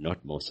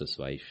 not Moses'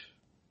 wife,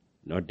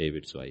 not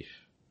David's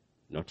wife,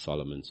 not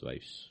Solomon's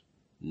wives.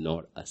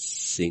 Not a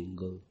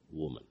single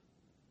woman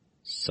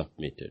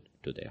submitted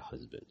to their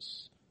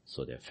husbands.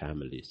 So their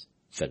families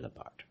fell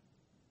apart.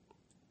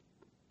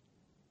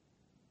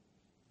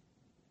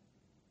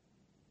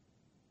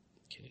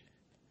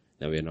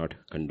 Now we are not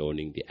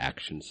condoning the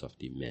actions of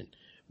the men,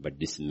 but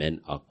these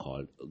men are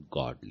called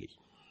godly.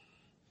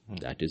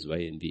 That is why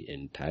in the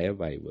entire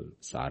Bible,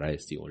 Sarah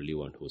is the only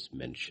one who's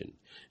mentioned.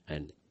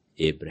 And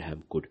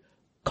Abraham could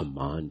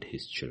command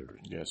his children.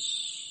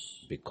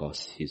 Yes.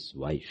 Because his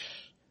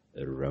wife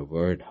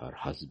revered her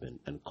husband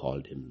and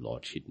called him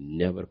Lord. She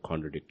never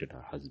contradicted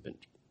her husband.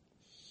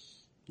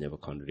 Never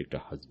contradicted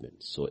her husband.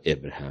 So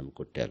Abraham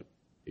could tell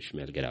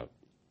Ishmael, get out.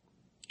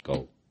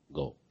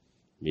 Go.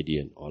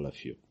 Midian, all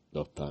of you.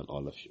 Dothan,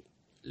 all of you.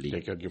 Leave.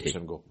 Take your gifts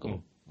and go.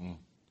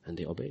 And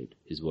they obeyed.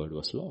 His word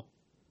was law.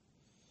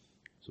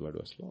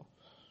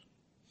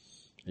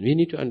 And we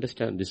need to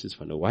understand this is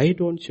funny. Why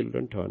don't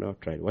children turn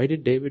out right? Why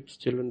did David's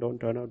children don't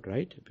turn out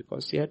right?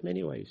 Because he had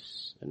many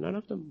wives. And none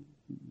of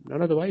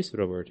the wives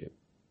revered him.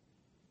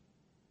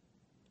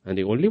 And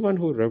the only one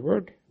who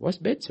revered was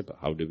Bathsheba.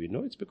 How do we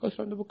know? It's because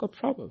from the book of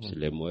Proverbs.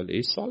 Lemuel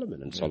is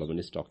Solomon, and Solomon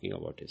is talking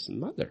about his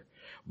mother.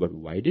 But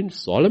why didn't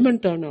Solomon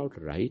turn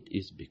out right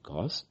is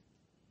because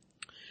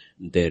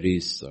there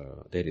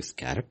is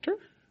character,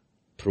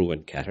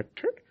 proven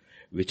character,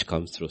 which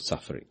comes through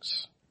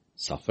sufferings.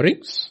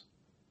 Sufferings,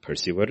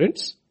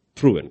 perseverance,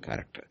 proven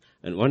character.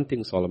 And one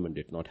thing Solomon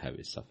did not have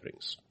is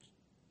sufferings.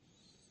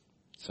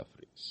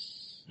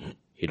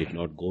 He did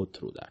not go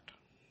through that.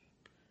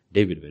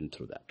 David went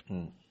through that.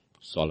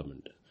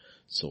 Solomon did.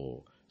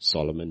 So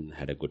Solomon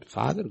had a good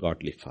father,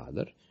 godly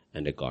father,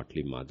 and a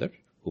godly mother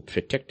who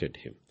protected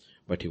him.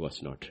 But he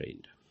was not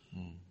trained.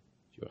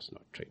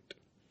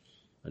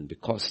 And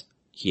because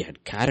he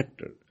had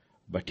character,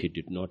 but he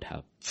did not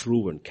have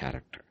proven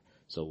character.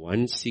 So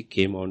once he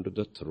came onto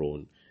the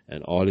throne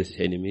and all his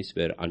enemies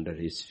were under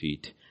his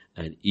feet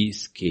and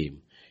ease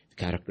came,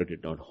 character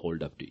did not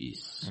hold up to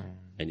ease.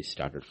 And he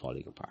started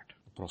falling apart.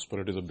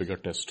 Prosperity is a bigger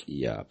test.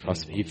 Yeah,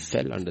 he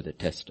fell under the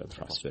test of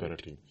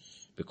prosperity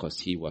because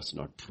he was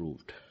not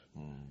proved.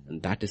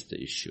 And that is the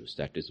issues.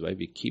 That is why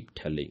we keep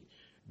telling,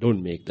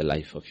 don't make the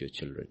life of your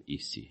children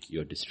easy.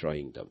 You're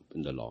destroying them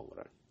in the long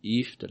run.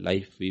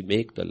 If we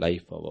make the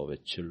life of our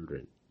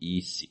children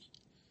easy,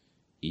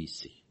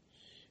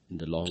 in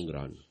the long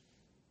run,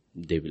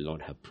 they will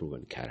not have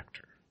proven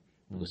character.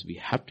 Because we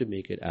have to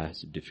make it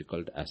as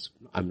difficult as,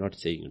 I'm not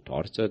saying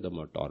torture them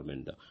or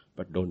torment them,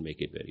 but don't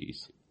make it very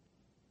easy.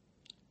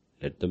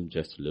 Let them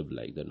just live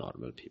like the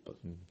normal people.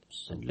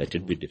 And let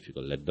it be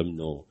difficult. Let them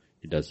know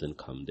it doesn't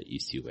come the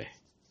easy way.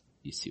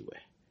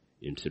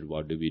 Instead,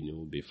 what do we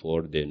know?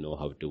 Before they know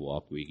how to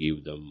walk, we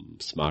give them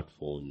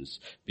smartphones,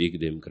 we give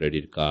them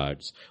credit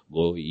cards,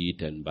 go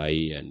eat and buy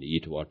and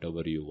eat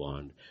whatever you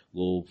want,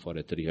 go for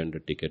a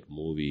 300 ticket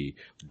movie,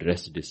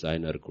 dress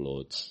designer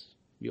clothes.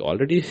 We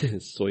already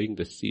sowing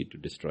the seed to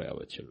destroy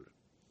our children.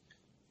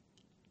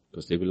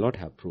 Because they will not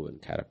have proven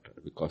character,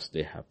 because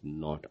they have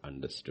not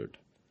understood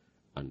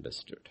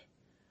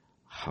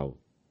how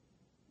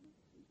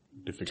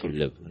difficult to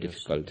live. Yes.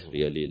 Difficult,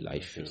 really,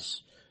 life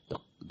is.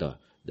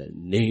 The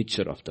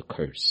nature of the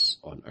curse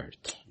on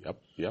earth.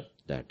 Yep.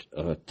 That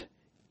earth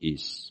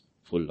is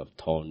full of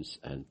thorns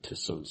and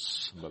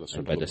thistles,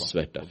 and by the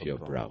sweat of your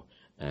brow.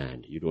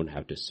 And you don't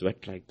have to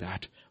sweat like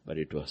that, but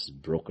it was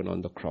broken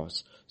on the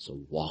cross. So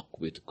walk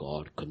with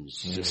God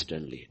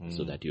consistently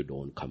so that you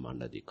don't come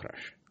under the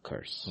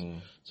curse.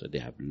 So they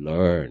have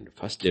learned.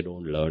 First they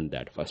don't learn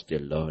that. First they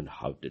learn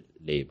how to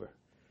labor,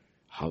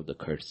 how the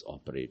curse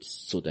operates,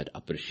 so that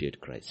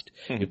appreciate Christ.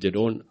 If they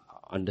don't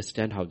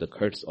understand how the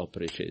curse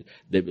operates,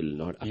 they will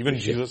not appreciate. Even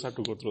Jesus had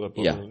to go through that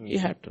process. Yeah, he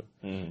had to.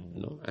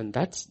 And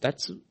that's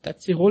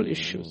the whole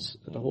issues.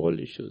 The whole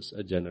issues.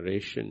 A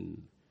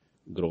generation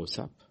grows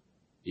up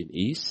in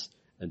ease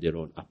and they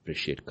don't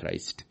appreciate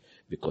Christ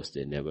because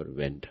they never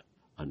went,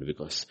 and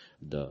because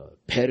the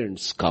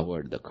parents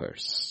covered the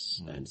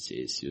curse and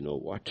says, you know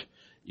what,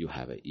 you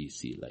have an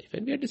easy life.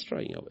 And we are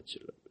destroying our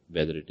children,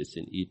 whether it is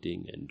in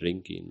eating and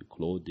drinking,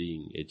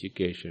 clothing,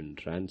 education,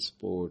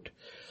 transport,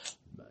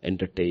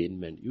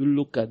 entertainment. You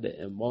look at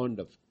the amount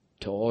of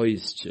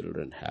toys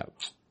children have.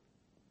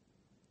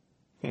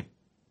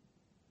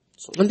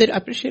 And they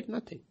appreciate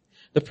nothing.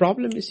 The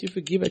problem is if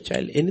you give a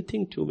child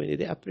anything too many,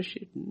 they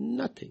appreciate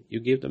nothing.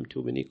 You give them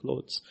too many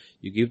clothes,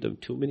 you give them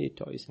too many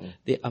toys,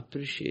 they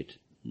appreciate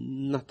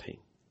nothing.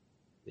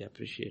 They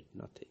appreciate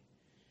nothing.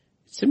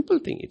 Simple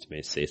thing, it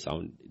may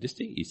sound, this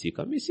thing, easy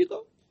come, easy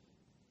go.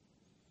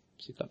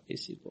 Easy come,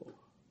 easy go.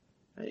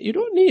 You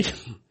don't need.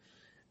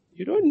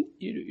 You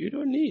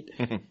don't need.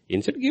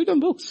 Instead, give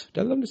them books.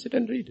 Tell them to sit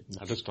and read.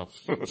 That is tough.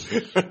 Tell them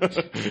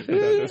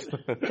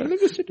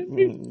to sit and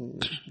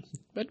read.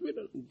 But we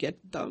don't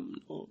get them.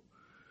 No.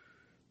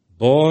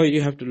 Boy,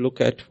 you have to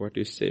look at what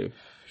you say,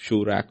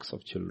 shoe racks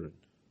of children,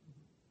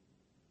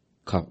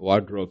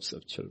 wardrobes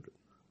of children,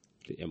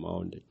 the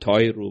amount, the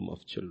toy room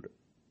of children.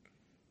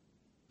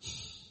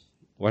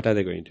 What are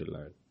they going to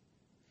learn?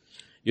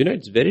 You know,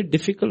 it's very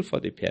difficult for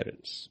the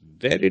parents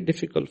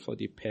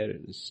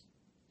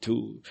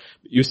to,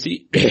 you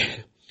see,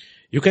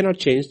 you cannot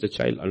change the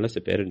child unless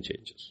the parent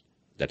changes.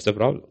 That's the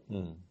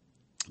problem.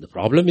 The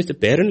problem is the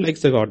parent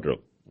likes the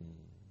wardrobe.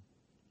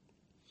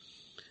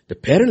 The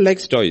parent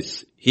likes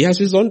toys. He has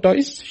his own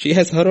toys, she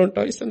has her own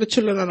toys, and the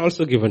children are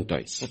also given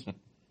toys.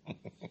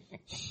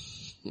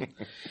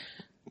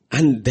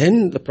 And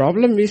then the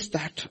problem is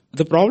not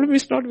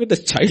with the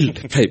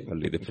child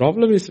primarily. The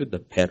problem is with the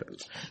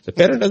parent. The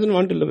parent doesn't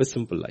want to live a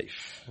simple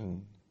life.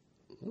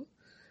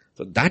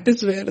 So that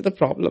is where the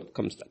problem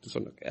comes. That is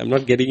okay. I'm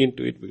not getting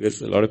into it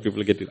because a lot of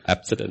people get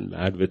upset and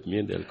mad with me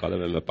and they'll call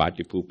them I'm a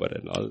party pooper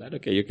and all that.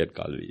 Okay, you can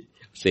call me,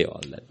 say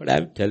all that. But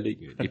I'm telling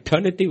you,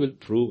 eternity will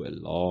prove a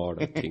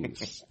lot of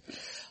things.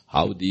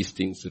 How these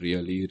things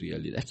really,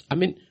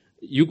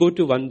 you go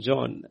to 1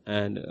 John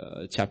and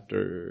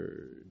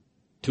chapter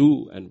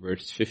 2 and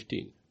verse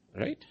 15,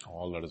 right?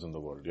 All that is in the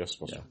world. Yes,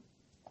 Pastor.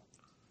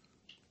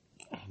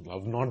 Yeah.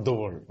 Love not the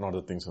world, not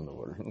the things in the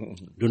world.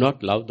 Do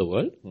not love the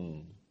world.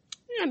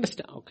 You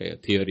understand? Okay,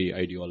 theory,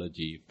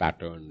 ideology,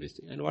 pattern, this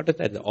thing. And what is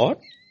that? Or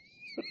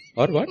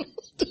what?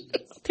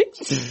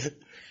 Things.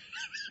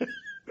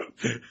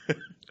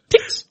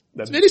 Things.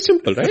 It's very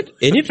simple, right?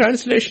 Any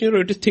translation you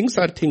write, things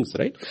are things,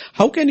 right?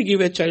 How can you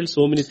give a child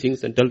so many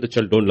things and tell the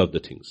child don't love the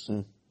things?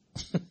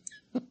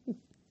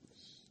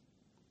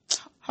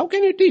 How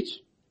can you teach?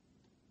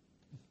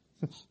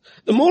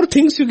 The more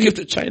things you give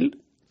the child,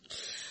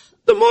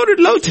 the more it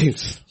loves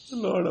things.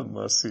 Lord have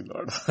mercy,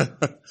 Lord.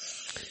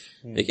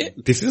 Okay,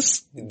 this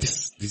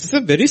is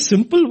a very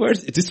simple word.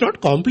 It is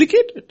not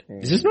complicated.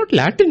 This is not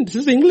Latin. This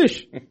is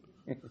English.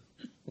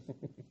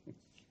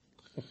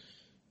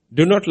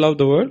 Do not love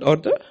the world or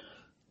the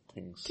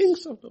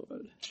things of the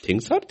world.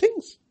 Things are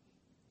things.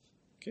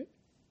 Okay,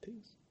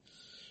 things.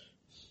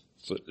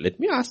 So let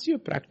me ask you a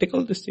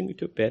practical thing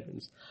with your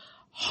parents.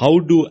 How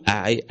do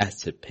I,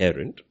 as a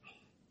parent,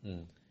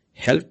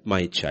 help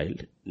my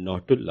child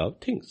not to love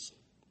things?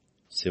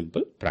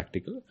 Simple,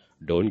 practical.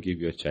 Don't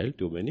give your child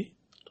too many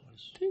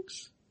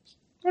things.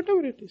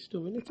 Whatever it is,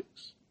 too many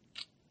things.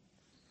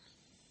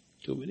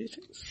 Too many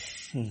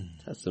things.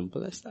 As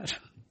simple as that.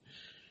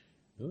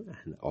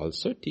 And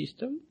also teach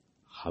them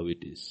how it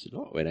is.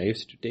 When I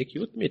used to take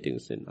youth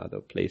meetings in other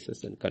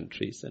places and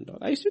countries and all,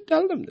 I used to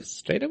tell them this.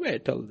 Straight away I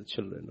tell the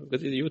children,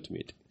 because it's a youth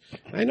meeting.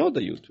 I know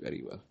the youth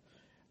very well.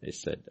 I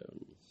said,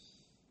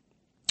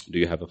 do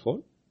you have a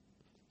phone?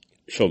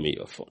 Show me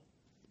your phone.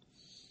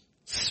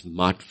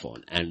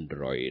 Smartphone,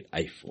 Android,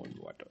 iPhone,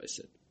 whatever. I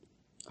said,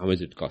 how much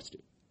did it cost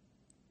you?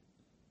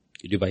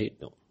 Did you buy it?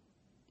 No.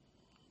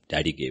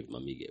 Daddy gave,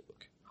 mommy gave.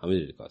 Okay. How much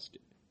did it cost you?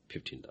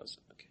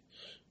 15,000. Okay.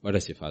 What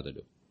does your father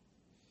do?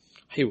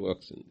 He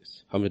works in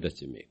this. How much does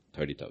he make?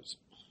 30,000.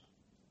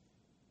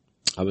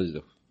 How much does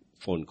the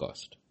phone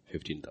cost?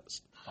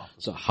 15,000.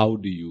 So how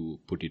do you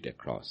put it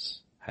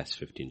across as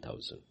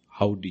 15,000?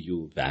 How do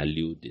you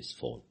value this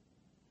phone?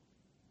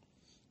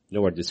 You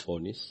know what this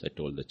phone is? I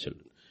told the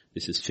children.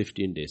 This is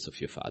 15 days of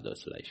your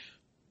father's life.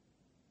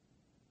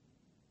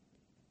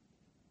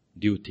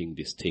 Do you think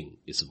this thing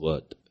is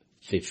worth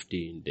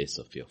 15 days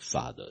of your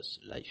father's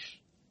life?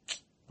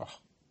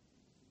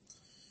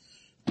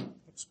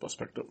 That's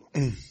perspective.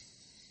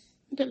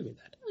 Tell me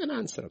that and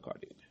answer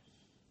accordingly.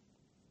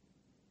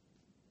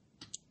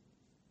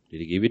 Did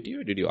he give it to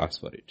you or did you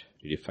ask for it?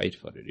 Did you fight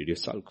for it? Did you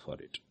sulk for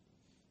it?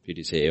 Did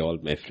you say, all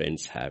my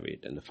friends have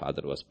it and the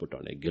father was put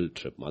on a guilt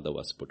trip, mother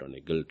was put on a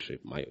guilt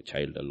trip, my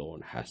child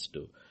alone has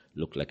to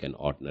look like an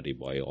ordinary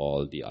boy,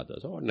 all the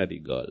others, ordinary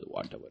girl,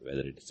 whatever,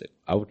 whether it is an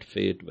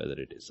outfit, whether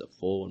it is a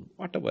phone,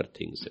 whatever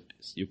things it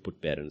is, you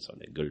put parents on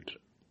a guilt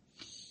trip.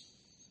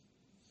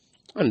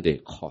 And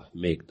they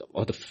make them,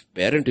 or the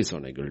parent is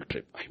on a guilt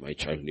trip, my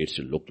child needs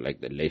to look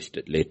like the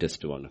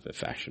latest one of a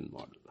fashion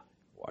model.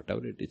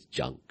 Whatever it is,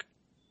 junk.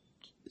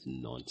 It's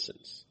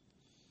nonsense.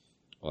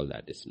 All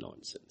that is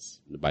nonsense.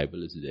 The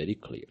Bible is very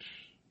clear.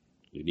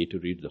 You need to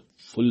read the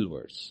full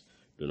verse.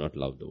 Do not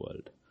love the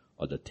world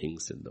or the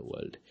things in the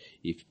world.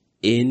 If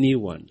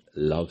anyone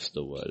loves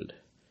the world,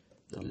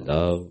 the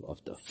love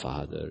of the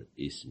Father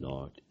is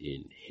not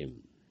in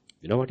him.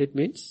 You know what it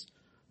means?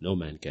 No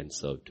man can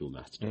serve two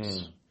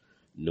masters.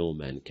 No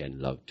man can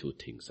love two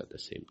things at the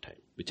same time,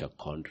 which are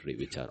contrary,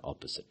 which are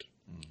opposite.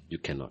 You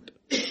cannot.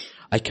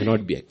 I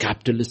cannot be a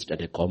capitalist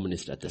and a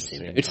communist at the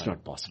same time. It's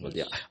not possible.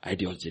 They are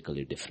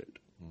ideologically different.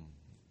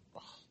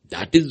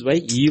 That is why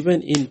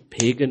even in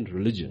pagan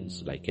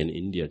religions, like in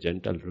India,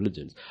 Gentile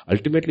religions,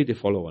 ultimately they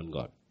follow one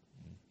God.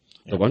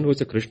 The one who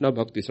is a Krishna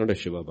Bhakt is not a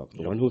Shiva Bhakt.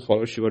 The one who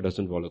follows Shiva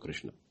doesn't follow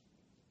Krishna.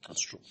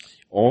 That's true.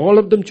 All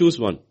of them choose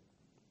one.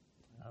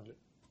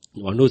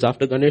 The one who is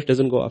after Ganesh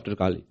doesn't go after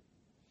Kali.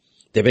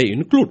 They may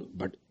include,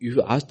 but if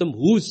you ask them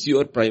who is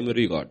your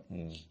primary God,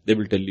 they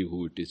will tell you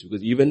who it is.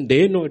 Because even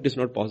they know it is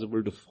not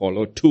possible to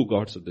follow two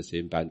gods of the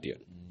same pantheon.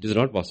 It is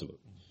not possible.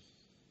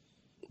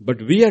 But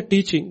we are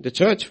teaching, the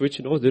church which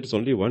knows there is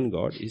only one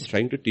God is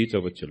trying to teach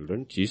our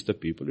children, teach the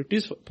people, it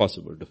is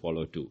possible to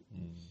follow two.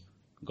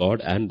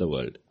 God and the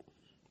world.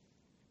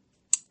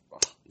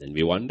 Then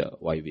we wonder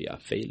why we are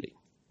failing.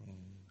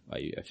 Why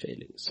we are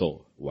failing.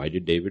 So, why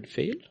did David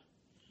fail?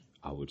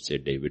 I would say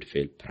David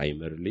failed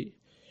primarily.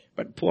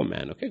 But poor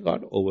man, okay,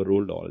 God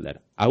overruled all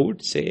that. I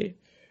would say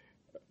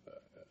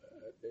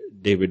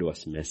David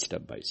was messed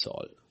up by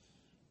Saul.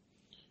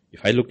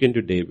 If I look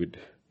into David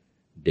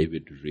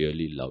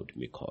really loved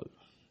Michal,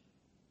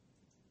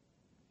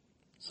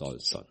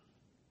 Saul's son.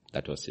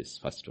 That was his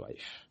first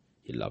wife.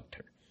 He loved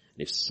her.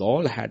 And if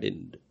Saul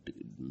hadn't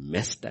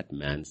messed that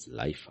man's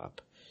life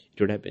up, it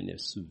would have been a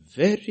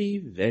very,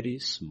 very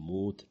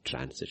smooth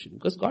transition.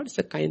 Because God is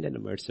a kind and a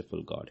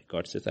merciful God.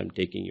 God says, I'm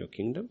taking your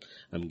kingdom.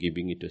 I'm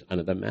giving it to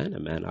another man, a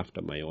man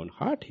after my own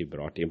heart. He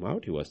brought him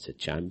out. He was a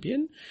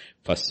champion.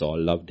 First Saul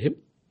loved him.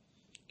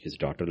 His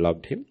daughter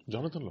loved him.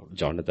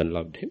 Jonathan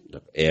loved him.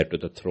 The heir to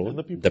the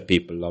throne. The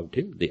people loved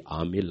him. The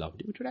army loved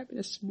him. It would have been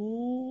a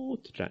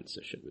smooth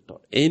transition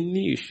without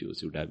any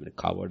issues. It would have been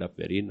covered up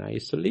very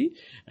nicely.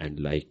 And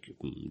like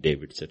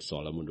David said,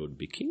 Solomon would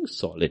be king.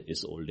 Saul in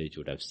his old age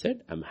would have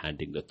said, I'm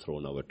handing the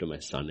throne over to my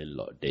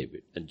son-in-law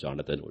David. And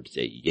Jonathan would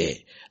say, yeah,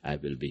 I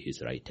will be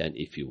his right hand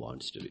if he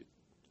wants to be.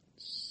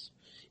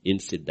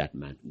 Instead, that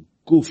man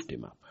goofed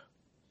him up.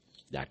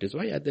 That is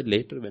why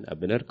later when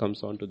Abner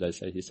comes on to the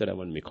side, he said, I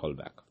want Michal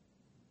back.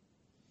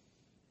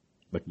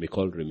 But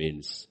Michal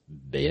remains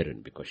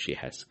barren because she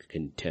has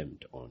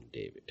contempt on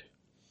David.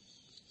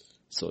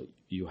 So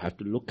you have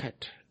to look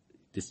at,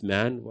 this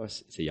man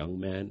is a young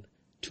man,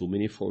 too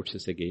many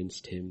forces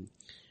against him.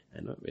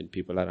 And when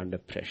people are under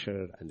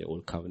pressure, and the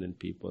old covenant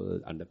people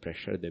under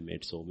pressure, they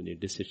made so many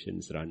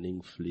decisions,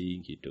 running,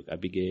 fleeing. He took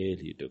Abigail,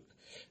 he took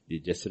the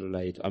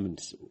Jezreelite,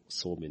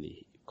 so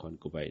many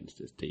concubines,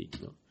 this thing,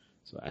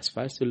 So as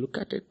far as you look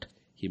at it,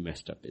 he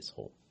messed up his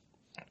home.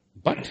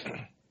 But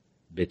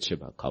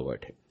Bathsheba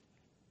covered him.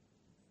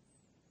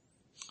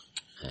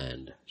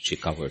 And she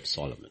covered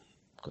Solomon.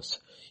 Because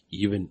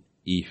even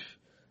if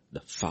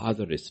the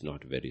father is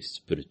not very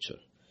spiritual,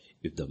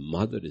 if the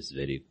mother is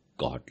very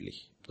godly,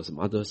 because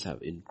mothers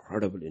have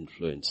incredible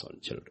influence on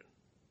children.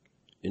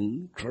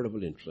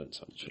 Incredible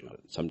influence on children.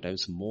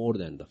 Sometimes more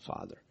than the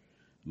father.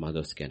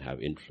 Mothers can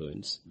have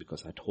influence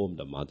because at home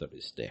the mother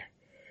is there.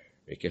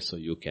 Okay, so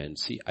you can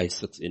see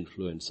Isaac's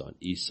influence on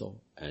Esau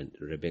and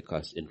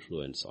Rebekah's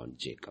influence on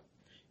Jacob.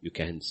 You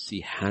can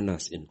see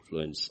Hannah's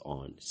influence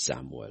on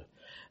Samuel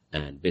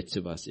and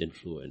Bathsheba's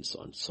influence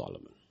on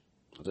Solomon.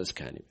 Others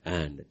can,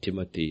 and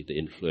Timothy, the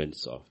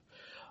influence of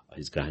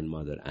his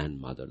grandmother and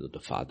mother, though the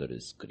father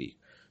is Greek.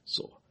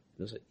 So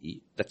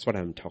that's what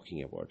I'm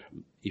talking about.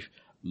 If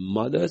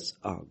mothers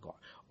are God,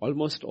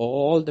 almost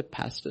all the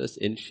pastors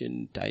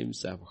ancient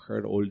times I've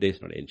heard, old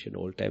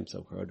times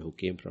I've heard who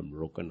came from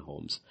broken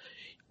homes.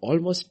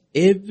 Almost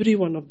every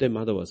one of their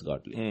mother was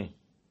godly.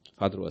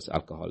 Father was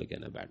alcoholic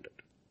and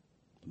abandoned.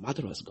 The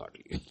mother was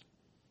godly.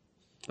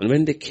 And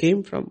when they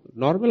came from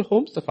normal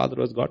homes, the father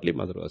was godly,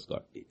 mother was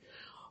godly.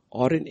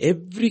 Or in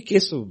every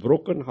case of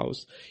broken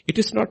house, it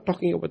is not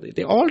talking about,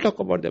 they all talk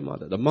about their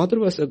mother. The mother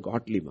was a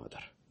godly mother.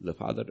 The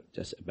father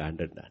just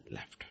abandoned and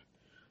left.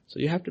 So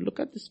you have to look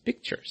at these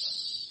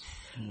pictures.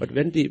 But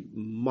when the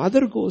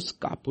mother goes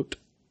kaput,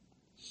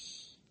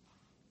 it's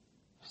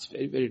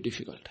very, very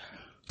difficult.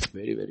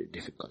 Very, very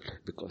difficult.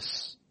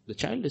 Because The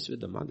child is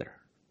with the mother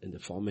in the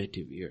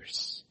formative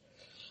years.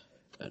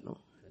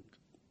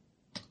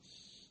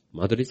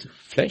 Mother is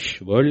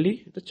flesh,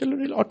 worldly. The children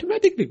will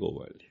automatically go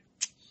worldly.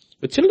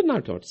 The children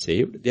are not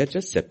saved. They are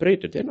just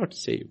separated. They are not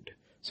saved.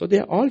 So they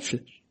are all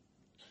flesh.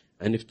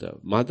 And if the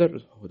mother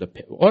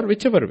or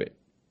whichever way,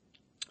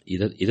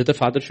 either the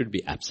father should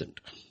be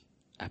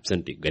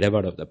absentee, get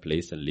out of the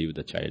place and leave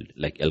the child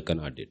like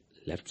Elkanah did.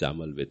 Left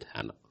Samuel with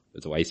Hannah,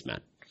 with a wise man.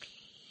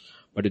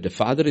 But if the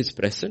father is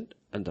present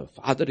and the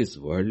father is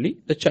worldly,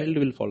 the child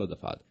will follow the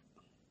father.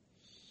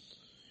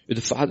 If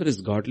the father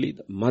is godly,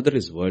 the mother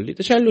is worldly,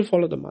 the child will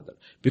follow the mother.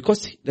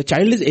 Because the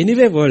child is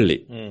anyway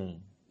worldly.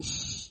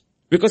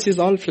 Because he's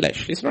all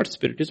flesh. He's not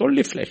spirit. He's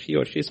only flesh. He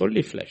or she is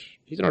only flesh.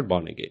 He's not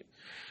born again.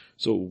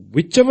 So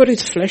whichever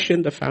is flesh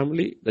in the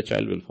family, the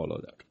child will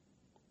follow that.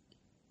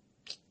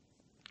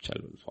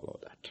 Child will follow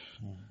that.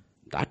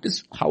 That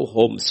is how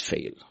homes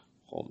fail.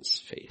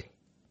 Homes fail.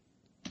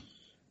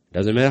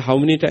 Doesn't matter how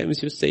many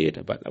times you say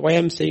it, but why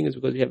I'm saying is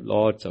because we have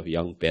lots of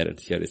young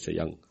parents. Here is a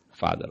young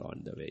father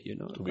on the way,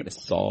 got a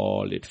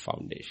solid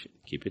foundation.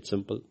 Keep it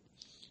simple.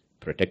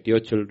 Protect your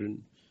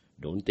children.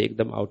 Don't take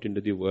them out into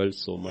the world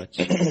so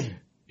much.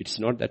 It's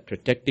not that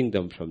protecting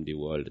them from the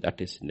world, that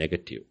is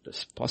negative.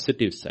 The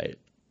positive side,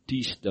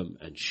 teach them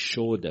and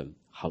show them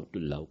how to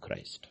love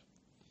Christ.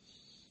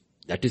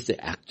 That is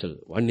the actual,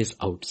 one is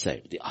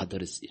outside, the other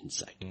is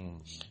inside.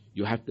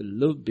 You have to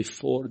live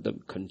before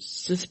them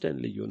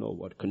consistently,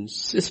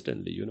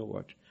 consistently,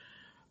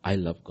 I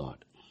love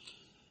God.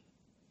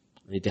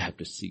 And they have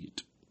to see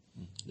it.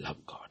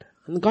 Love God.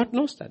 And God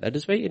knows that. That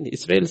is why in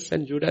Israel's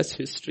and Judah's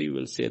history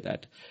will say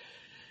that,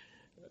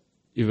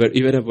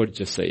 even about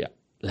Josiah,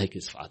 like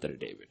his father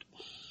David.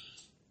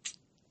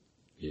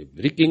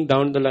 Every king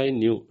down the line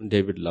knew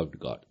David loved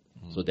God.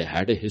 So they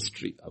had a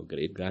history. Our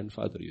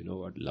great-grandfather,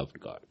 loved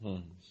God.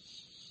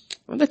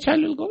 And the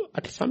child will go,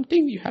 at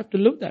something you have to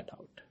live that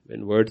out.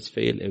 When words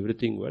fail,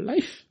 everything,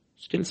 life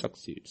still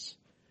succeeds.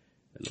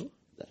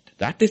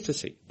 That is the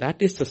thing.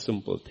 That is the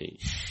simple thing.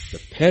 The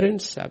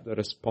parents have the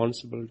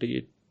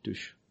responsibility to,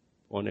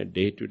 on a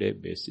day-to-day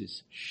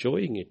basis,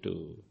 showing it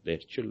to their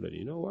children.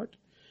 You know what?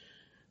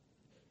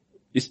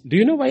 Do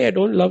you know why I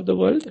don't love the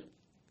world?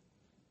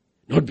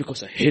 Not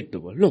because I hate the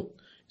world. No.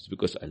 It's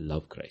because I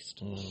love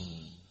Christ.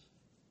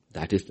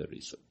 That is the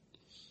reason.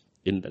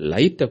 In the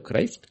light of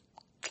Christ,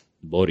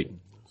 boring.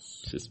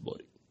 This is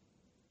boring.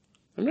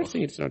 I'm not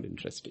saying it's not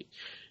interesting.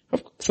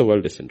 Of course the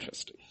world is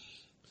interesting.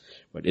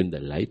 But in the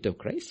light of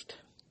Christ,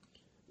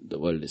 the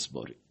world is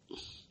boring.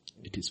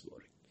 It is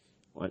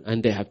boring.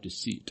 And they have to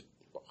see it.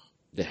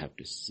 They have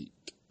to see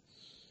it.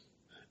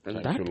 And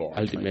Thank that you, Lord.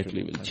 ultimately Thank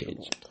you, will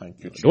change.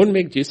 Thank you. Don't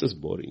make Jesus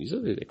boring.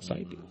 Jesus is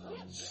exciting.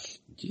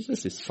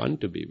 Jesus is fun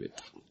to be with.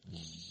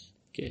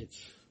 Okay.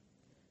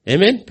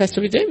 Amen.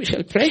 Pastor Vijay, we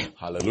shall pray.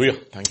 Hallelujah.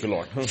 Thank you,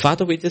 Lord.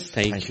 Father, we just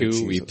thank you.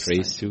 Jesus. We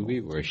praise you.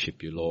 We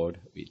worship you, Lord.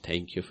 We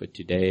thank you for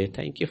today.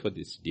 Thank you for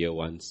these dear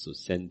ones who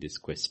send these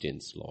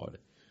questions, Lord.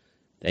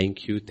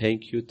 Thank you,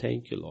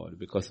 Lord.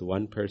 Because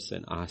one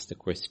person asked a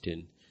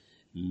question,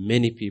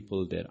 many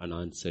people, their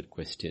unanswered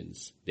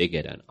questions, they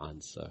get an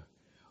answer.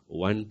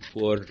 One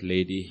poor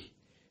lady,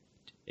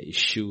 an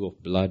issue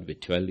of blood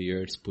with 12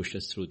 years,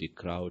 pushes through the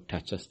crowd,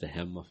 touches the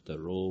hem of the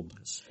robe,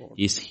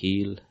 is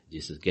healed.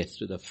 Jesus gets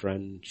to the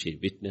front, she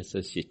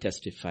witnesses, she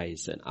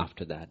testifies, and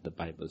after that the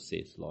Bible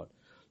says, Lord,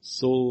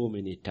 so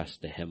many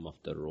touched the hem of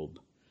the robe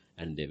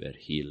and they were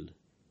healed.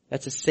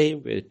 That's the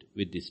same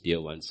with these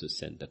dear ones who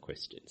sent the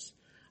questions.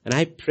 And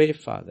I pray,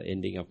 Father,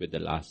 ending up with the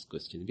last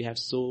question. We have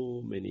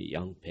so many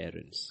young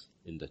parents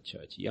in the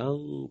church,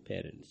 young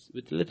parents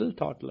with little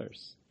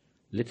toddlers,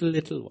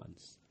 little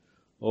ones.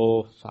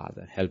 Oh,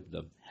 Father, help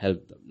them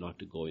not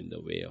to go in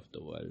the way of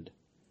the world.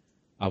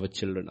 Our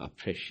children are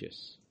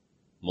precious,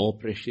 more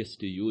precious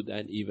to you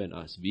than even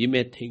us. We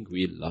may think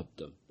we love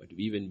them, but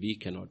even we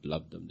cannot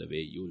love them the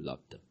way you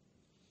love them.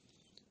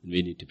 And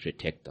we need to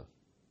protect them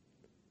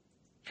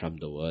from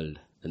the world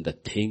and the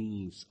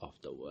things of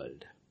the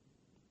world.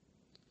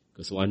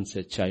 Because once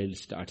a child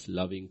starts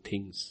loving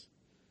things,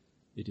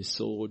 it is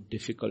so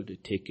difficult to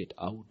take it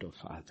out of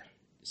Father.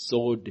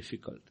 So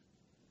difficult.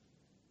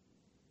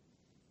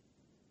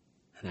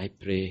 And I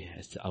pray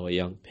as our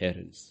young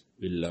parents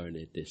will learn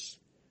this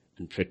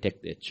and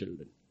protect their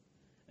children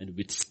and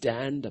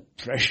withstand the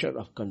pressure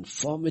of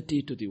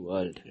conformity to the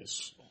world.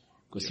 Yes.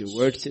 Because your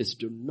word says,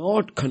 do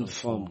not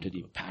conform to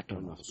the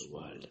pattern of the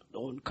world.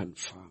 Don't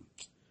conform.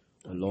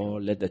 Oh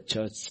Lord, let the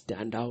church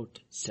stand out,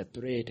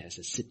 separate as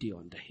a city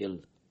on the hill,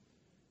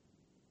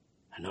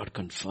 and not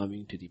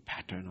conforming to the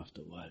pattern of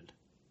the world.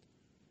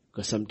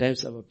 Because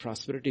sometimes our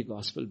prosperity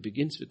gospel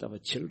begins with our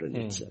children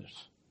itself.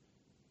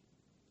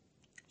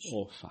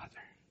 Oh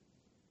Father,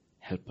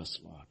 help us,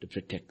 Lord, to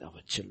protect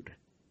our children.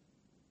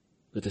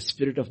 Because the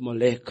spirit of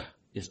Molech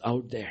is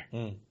out there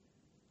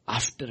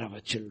after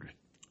our children.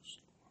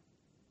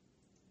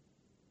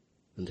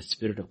 And the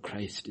spirit of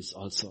Christ is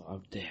also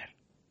out there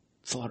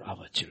for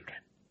our children.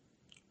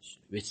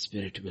 Which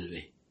spirit will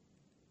we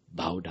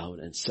bow down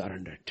and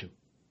surrender to?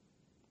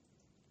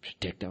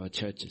 Protect our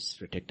churches,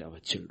 protect our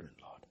children,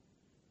 Lord.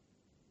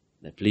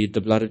 And I plead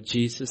the blood of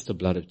Jesus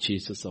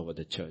over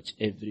the church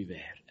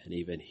everywhere and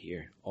even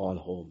here. All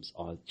homes,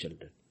 all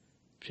children.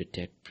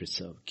 Protect,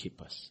 preserve,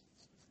 keep us.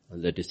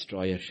 And the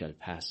destroyer shall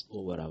pass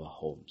over our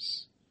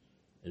homes.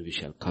 And we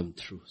shall come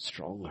through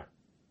stronger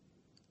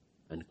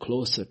and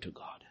closer to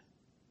God.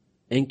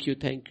 Thank you,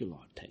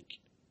 Lord, thank you.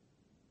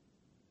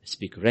 I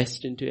speak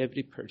rest into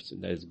every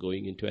person that is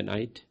going into a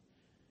night,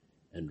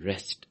 and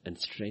rest and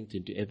strength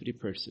into every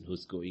person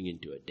who's going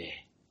into a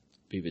day.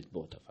 Be with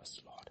both of us,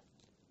 Lord.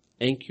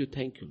 Thank you,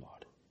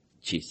 Lord.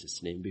 In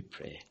Jesus' name we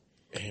pray.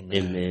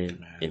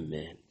 Amen.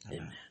 Amen.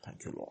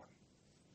 Thank you, Lord.